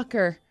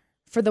sucker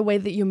for the way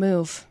that you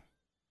move.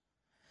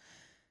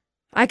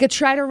 I could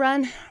try to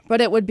run,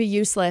 but it would be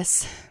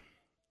useless.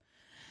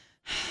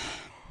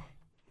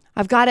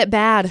 I've got it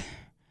bad.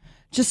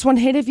 Just one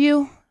hit of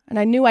you, and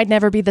I knew I'd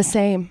never be the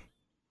same.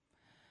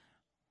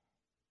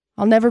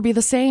 I'll never be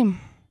the same.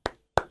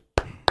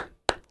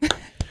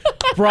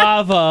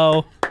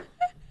 Bravo.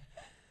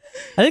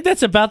 I think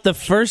that's about the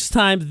first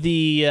time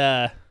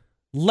the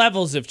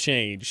levels have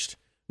changed.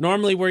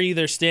 Normally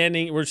we're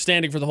standing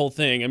for the whole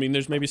thing. I mean,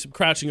 there's maybe some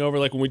crouching over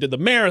like when we did the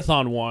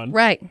marathon one.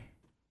 Right.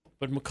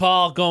 But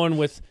McCall going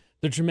with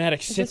the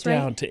dramatic sit this right?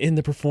 down to end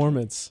the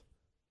performance.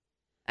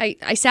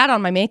 I sat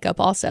on my makeup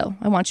also.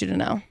 I want you to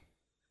know.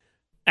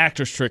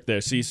 Actor's trick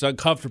there. See, he's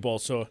uncomfortable,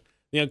 so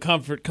the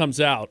uncomfort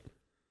comes out.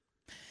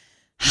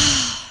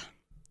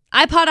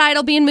 iPod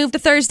Idol being moved to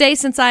Thursday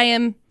since I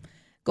am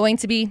going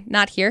to be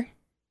not here.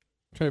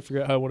 I'm trying to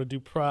figure out how I want to do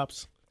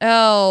props.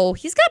 Oh,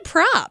 he's got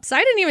props.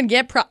 I didn't even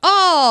get props.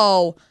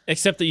 Oh.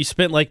 Except that you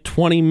spent like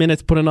 20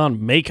 minutes putting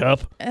on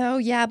makeup. Oh,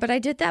 yeah, but I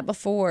did that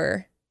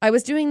before. I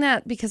was doing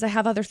that because I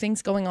have other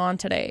things going on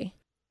today.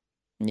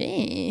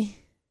 Yeah.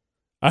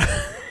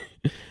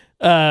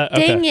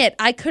 Okay. Dang it.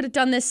 I could have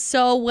done this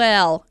so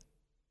well.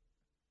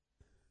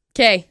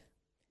 Okay.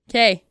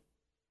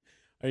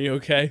 Are you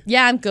okay?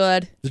 Yeah, I'm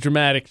good. The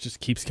dramatic just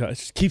keeps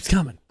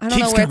coming. I don't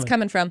know where it's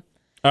coming from.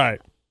 All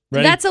right.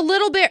 Ready? That's a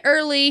little bit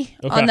early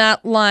on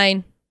that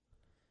line.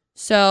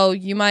 So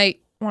you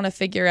might want to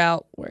figure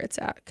out where it's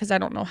at because I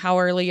don't know how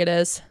early it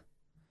is.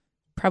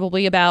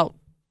 Probably about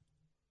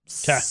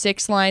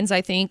 6 lines,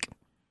 I think.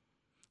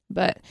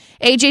 But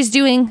AJ's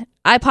doing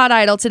iPod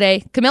Idol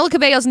today. Camila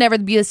Cabello's Never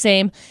Be the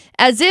Same.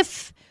 As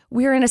if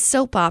we're in a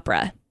soap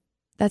opera.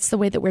 That's the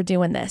way that we're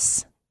doing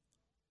this.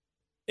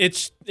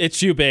 It's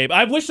you, babe.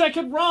 I wish I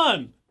could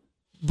run,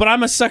 but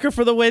I'm a sucker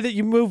for the way that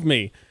you move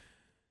me.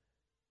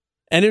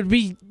 And it'd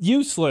be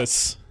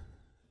useless.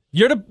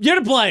 You're to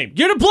blame.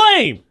 You're to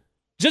blame.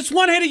 Just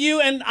one hit of you,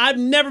 and I'd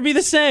never be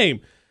the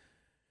same.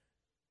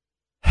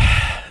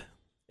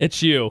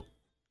 It's you.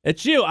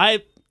 It's you.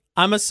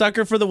 I'm a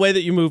sucker for the way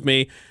that you move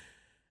me.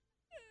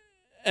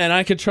 And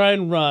I could try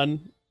and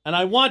run, and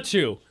I want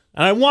to.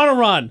 And I want to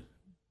run.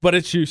 but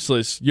it's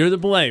useless. You're the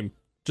blame.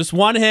 Just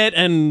one hit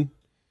and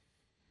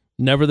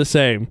never the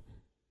same.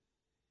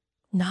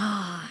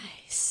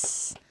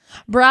 Nice.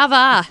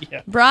 Brava.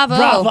 Yeah. Bravo.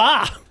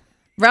 Brava.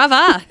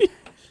 Brava.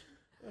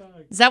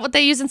 Is that what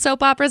they use in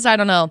soap operas? I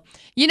don't know.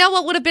 You know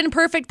what would have been a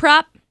perfect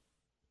prop?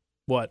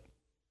 What?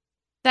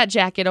 That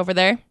jacket over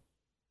there.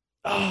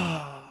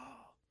 Oh,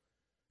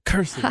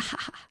 cursing.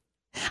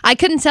 I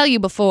couldn't tell you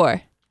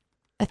before.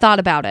 I thought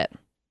about it.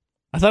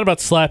 I thought about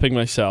slapping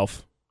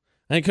myself.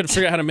 I couldn't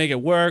figure out how to make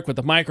it work with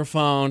the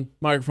microphone.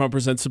 Microphone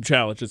presents some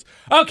challenges.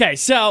 Okay,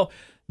 so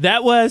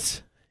that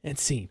was and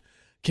scene.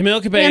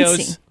 Camila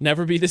Cabello's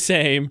Never Be the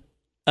Same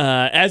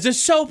as a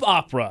soap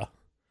opera.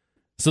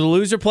 So the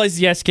loser plays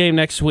the yes game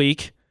next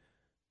week.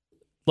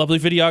 Lovely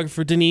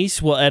videographer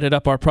Denise will edit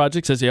up our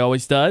projects as he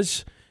always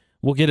does.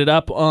 We'll get it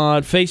up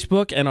on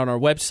Facebook and on our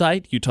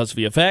website, Utah's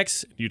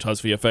VFX,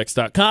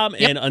 utahsvfx.com.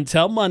 Yep. And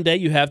until Monday,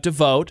 you have to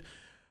vote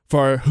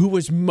for who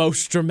was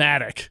most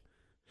dramatic.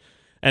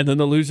 And then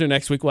the loser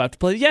next week will have to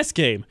play the yes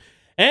game.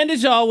 And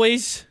as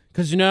always,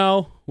 because,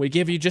 we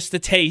give you just a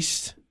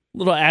taste, a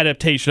little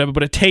adaptation of it,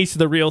 but a taste of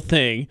the real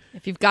thing.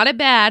 If you've got it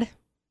bad,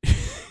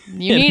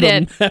 you need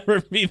it.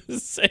 Never be the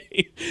same.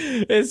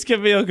 It's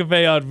Camila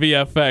Cabello on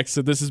VFX,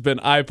 and this has been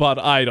iPod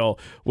Idol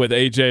with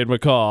AJ and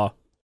McCall.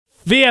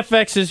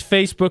 VFX's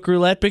Facebook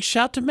roulette. Big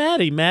shout to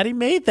Matty. Matty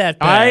made that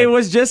bet. I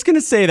was just going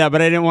to say that, but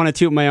I didn't want to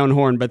toot my own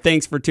horn, but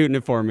thanks for tooting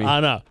it for me.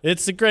 I know.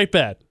 It's a great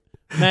bet.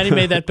 Matty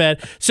made that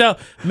bet. So,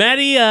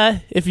 Matty,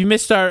 if you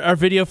missed our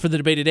video for the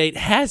debate at 8,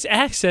 has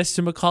access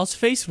to McCall's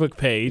Facebook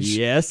page.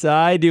 Yes,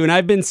 I do. And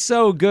I've been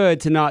so good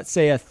to not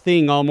say a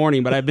thing all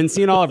morning, but I've been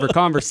seeing all of her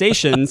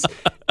conversations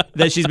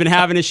that she's been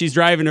having as she's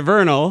driving to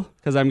Vernal,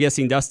 because I'm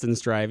guessing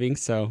Dustin's driving.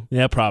 So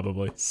yeah,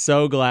 probably.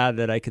 So glad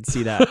that I could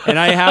see that. And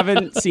I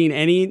haven't seen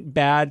any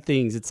bad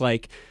things. It's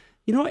like,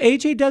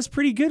 AJ does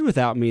pretty good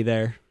without me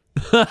there.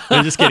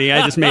 I'm just kidding.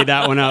 I just made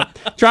that one up.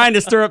 Trying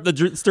to stir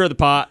the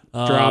pot.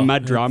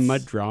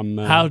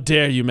 Drama. How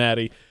dare you,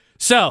 Matty?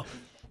 So,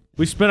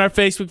 we spin our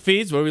Facebook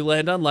feeds where we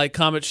land on like,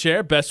 comment,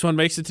 share. Best one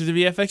makes it to the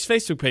VFX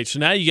Facebook page. So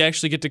now you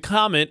actually get to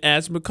comment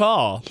as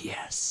McCall.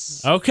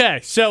 Yes. Okay.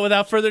 So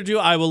without further ado,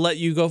 I will let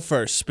you go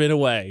first. Spin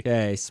away.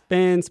 Okay.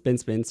 Spin. Stop.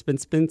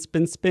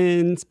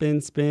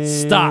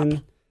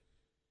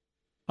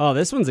 Oh,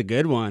 this one's a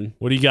good one.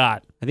 What do you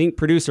got? I think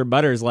producer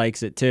Butters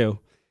likes it too.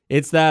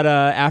 It's that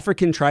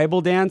African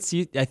tribal dance.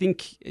 I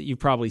think you've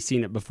probably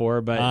seen it before,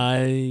 but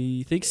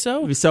I think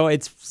so. So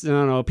it's, I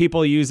don't know,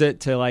 people use it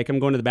to like, I'm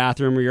going to the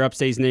bathroom or your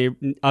upstairs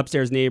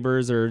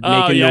neighbors or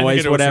making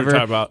noise,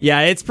 whatever.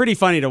 Yeah, it's pretty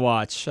funny to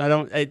watch.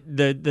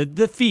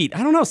 The feet,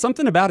 I don't know,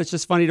 something about it's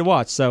just funny to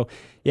watch. So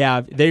yeah,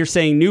 they're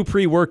saying new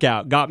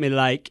pre-workout got me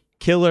like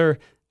killer.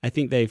 I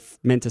think they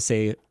meant to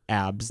say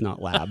abs,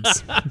 not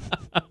labs.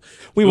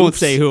 We won't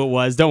say who it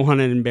was. Don't want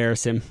to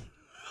embarrass him.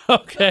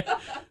 Okay.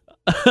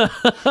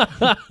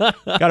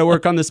 Got to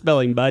work on the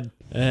spelling, bud.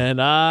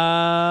 And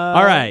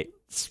all right.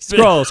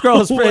 Scroll,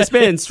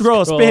 spin,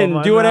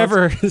 do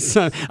whatever.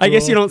 So, I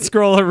guess you don't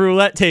scroll a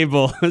roulette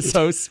table.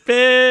 So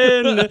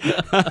spin.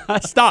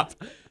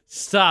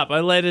 Stop. I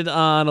landed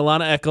on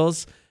Alana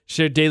Eccles,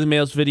 shared Daily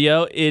Mail's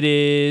video. It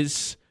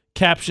is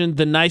captioned,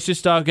 "The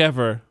nicest dog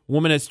ever.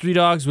 Woman has 3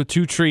 dogs with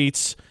 2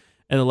 treats,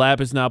 and the lab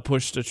has now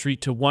pushed a treat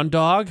to 1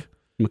 dog.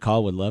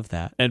 McCall would love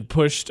that. And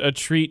pushed a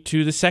treat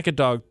to the second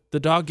dog. The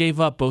dog gave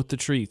up both the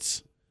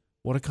treats.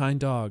 What a kind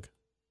dog."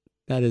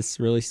 That is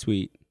really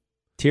sweet.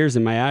 Tears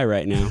in my eye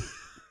right now.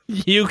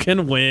 You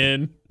can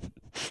win.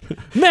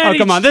 Matty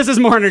come on. This is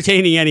more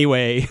entertaining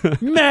anyway.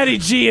 Matty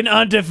G, an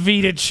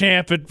undefeated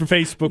champ at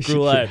Facebook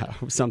Roulette. Yeah,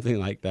 something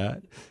like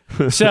that.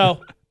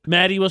 So,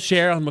 Matty will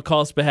share on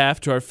McCall's behalf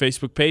to our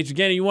Facebook page.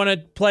 Again, you want to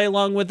play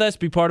along with us,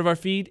 be part of our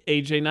feed,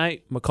 AJ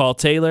Knight, McCall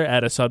Taylor,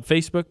 add us on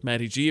Facebook,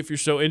 Matty G if you're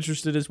so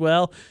interested as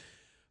well.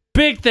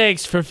 Big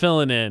thanks for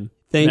filling in.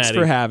 Thanks Matty.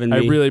 for having me. I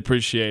really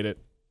appreciate it.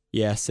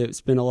 Yes,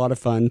 it's been a lot of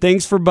fun.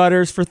 Thanks for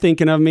Butters for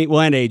thinking of me.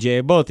 Well, and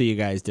AJ, both of you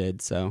guys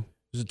did. So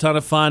it was a ton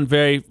of fun,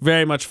 very,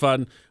 very much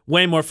fun.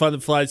 Way more fun than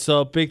Flight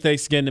Solo. Big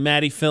thanks again to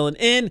Matty filling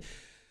in.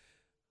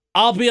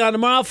 I'll be on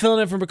tomorrow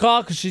filling in for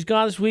McCall because she's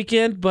gone this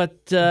weekend.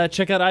 But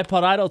check out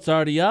iPod Idol. It's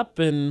already up.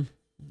 And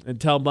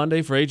until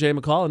Monday for AJ,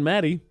 McCall, and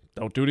Matty,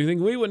 don't do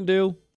anything we wouldn't do.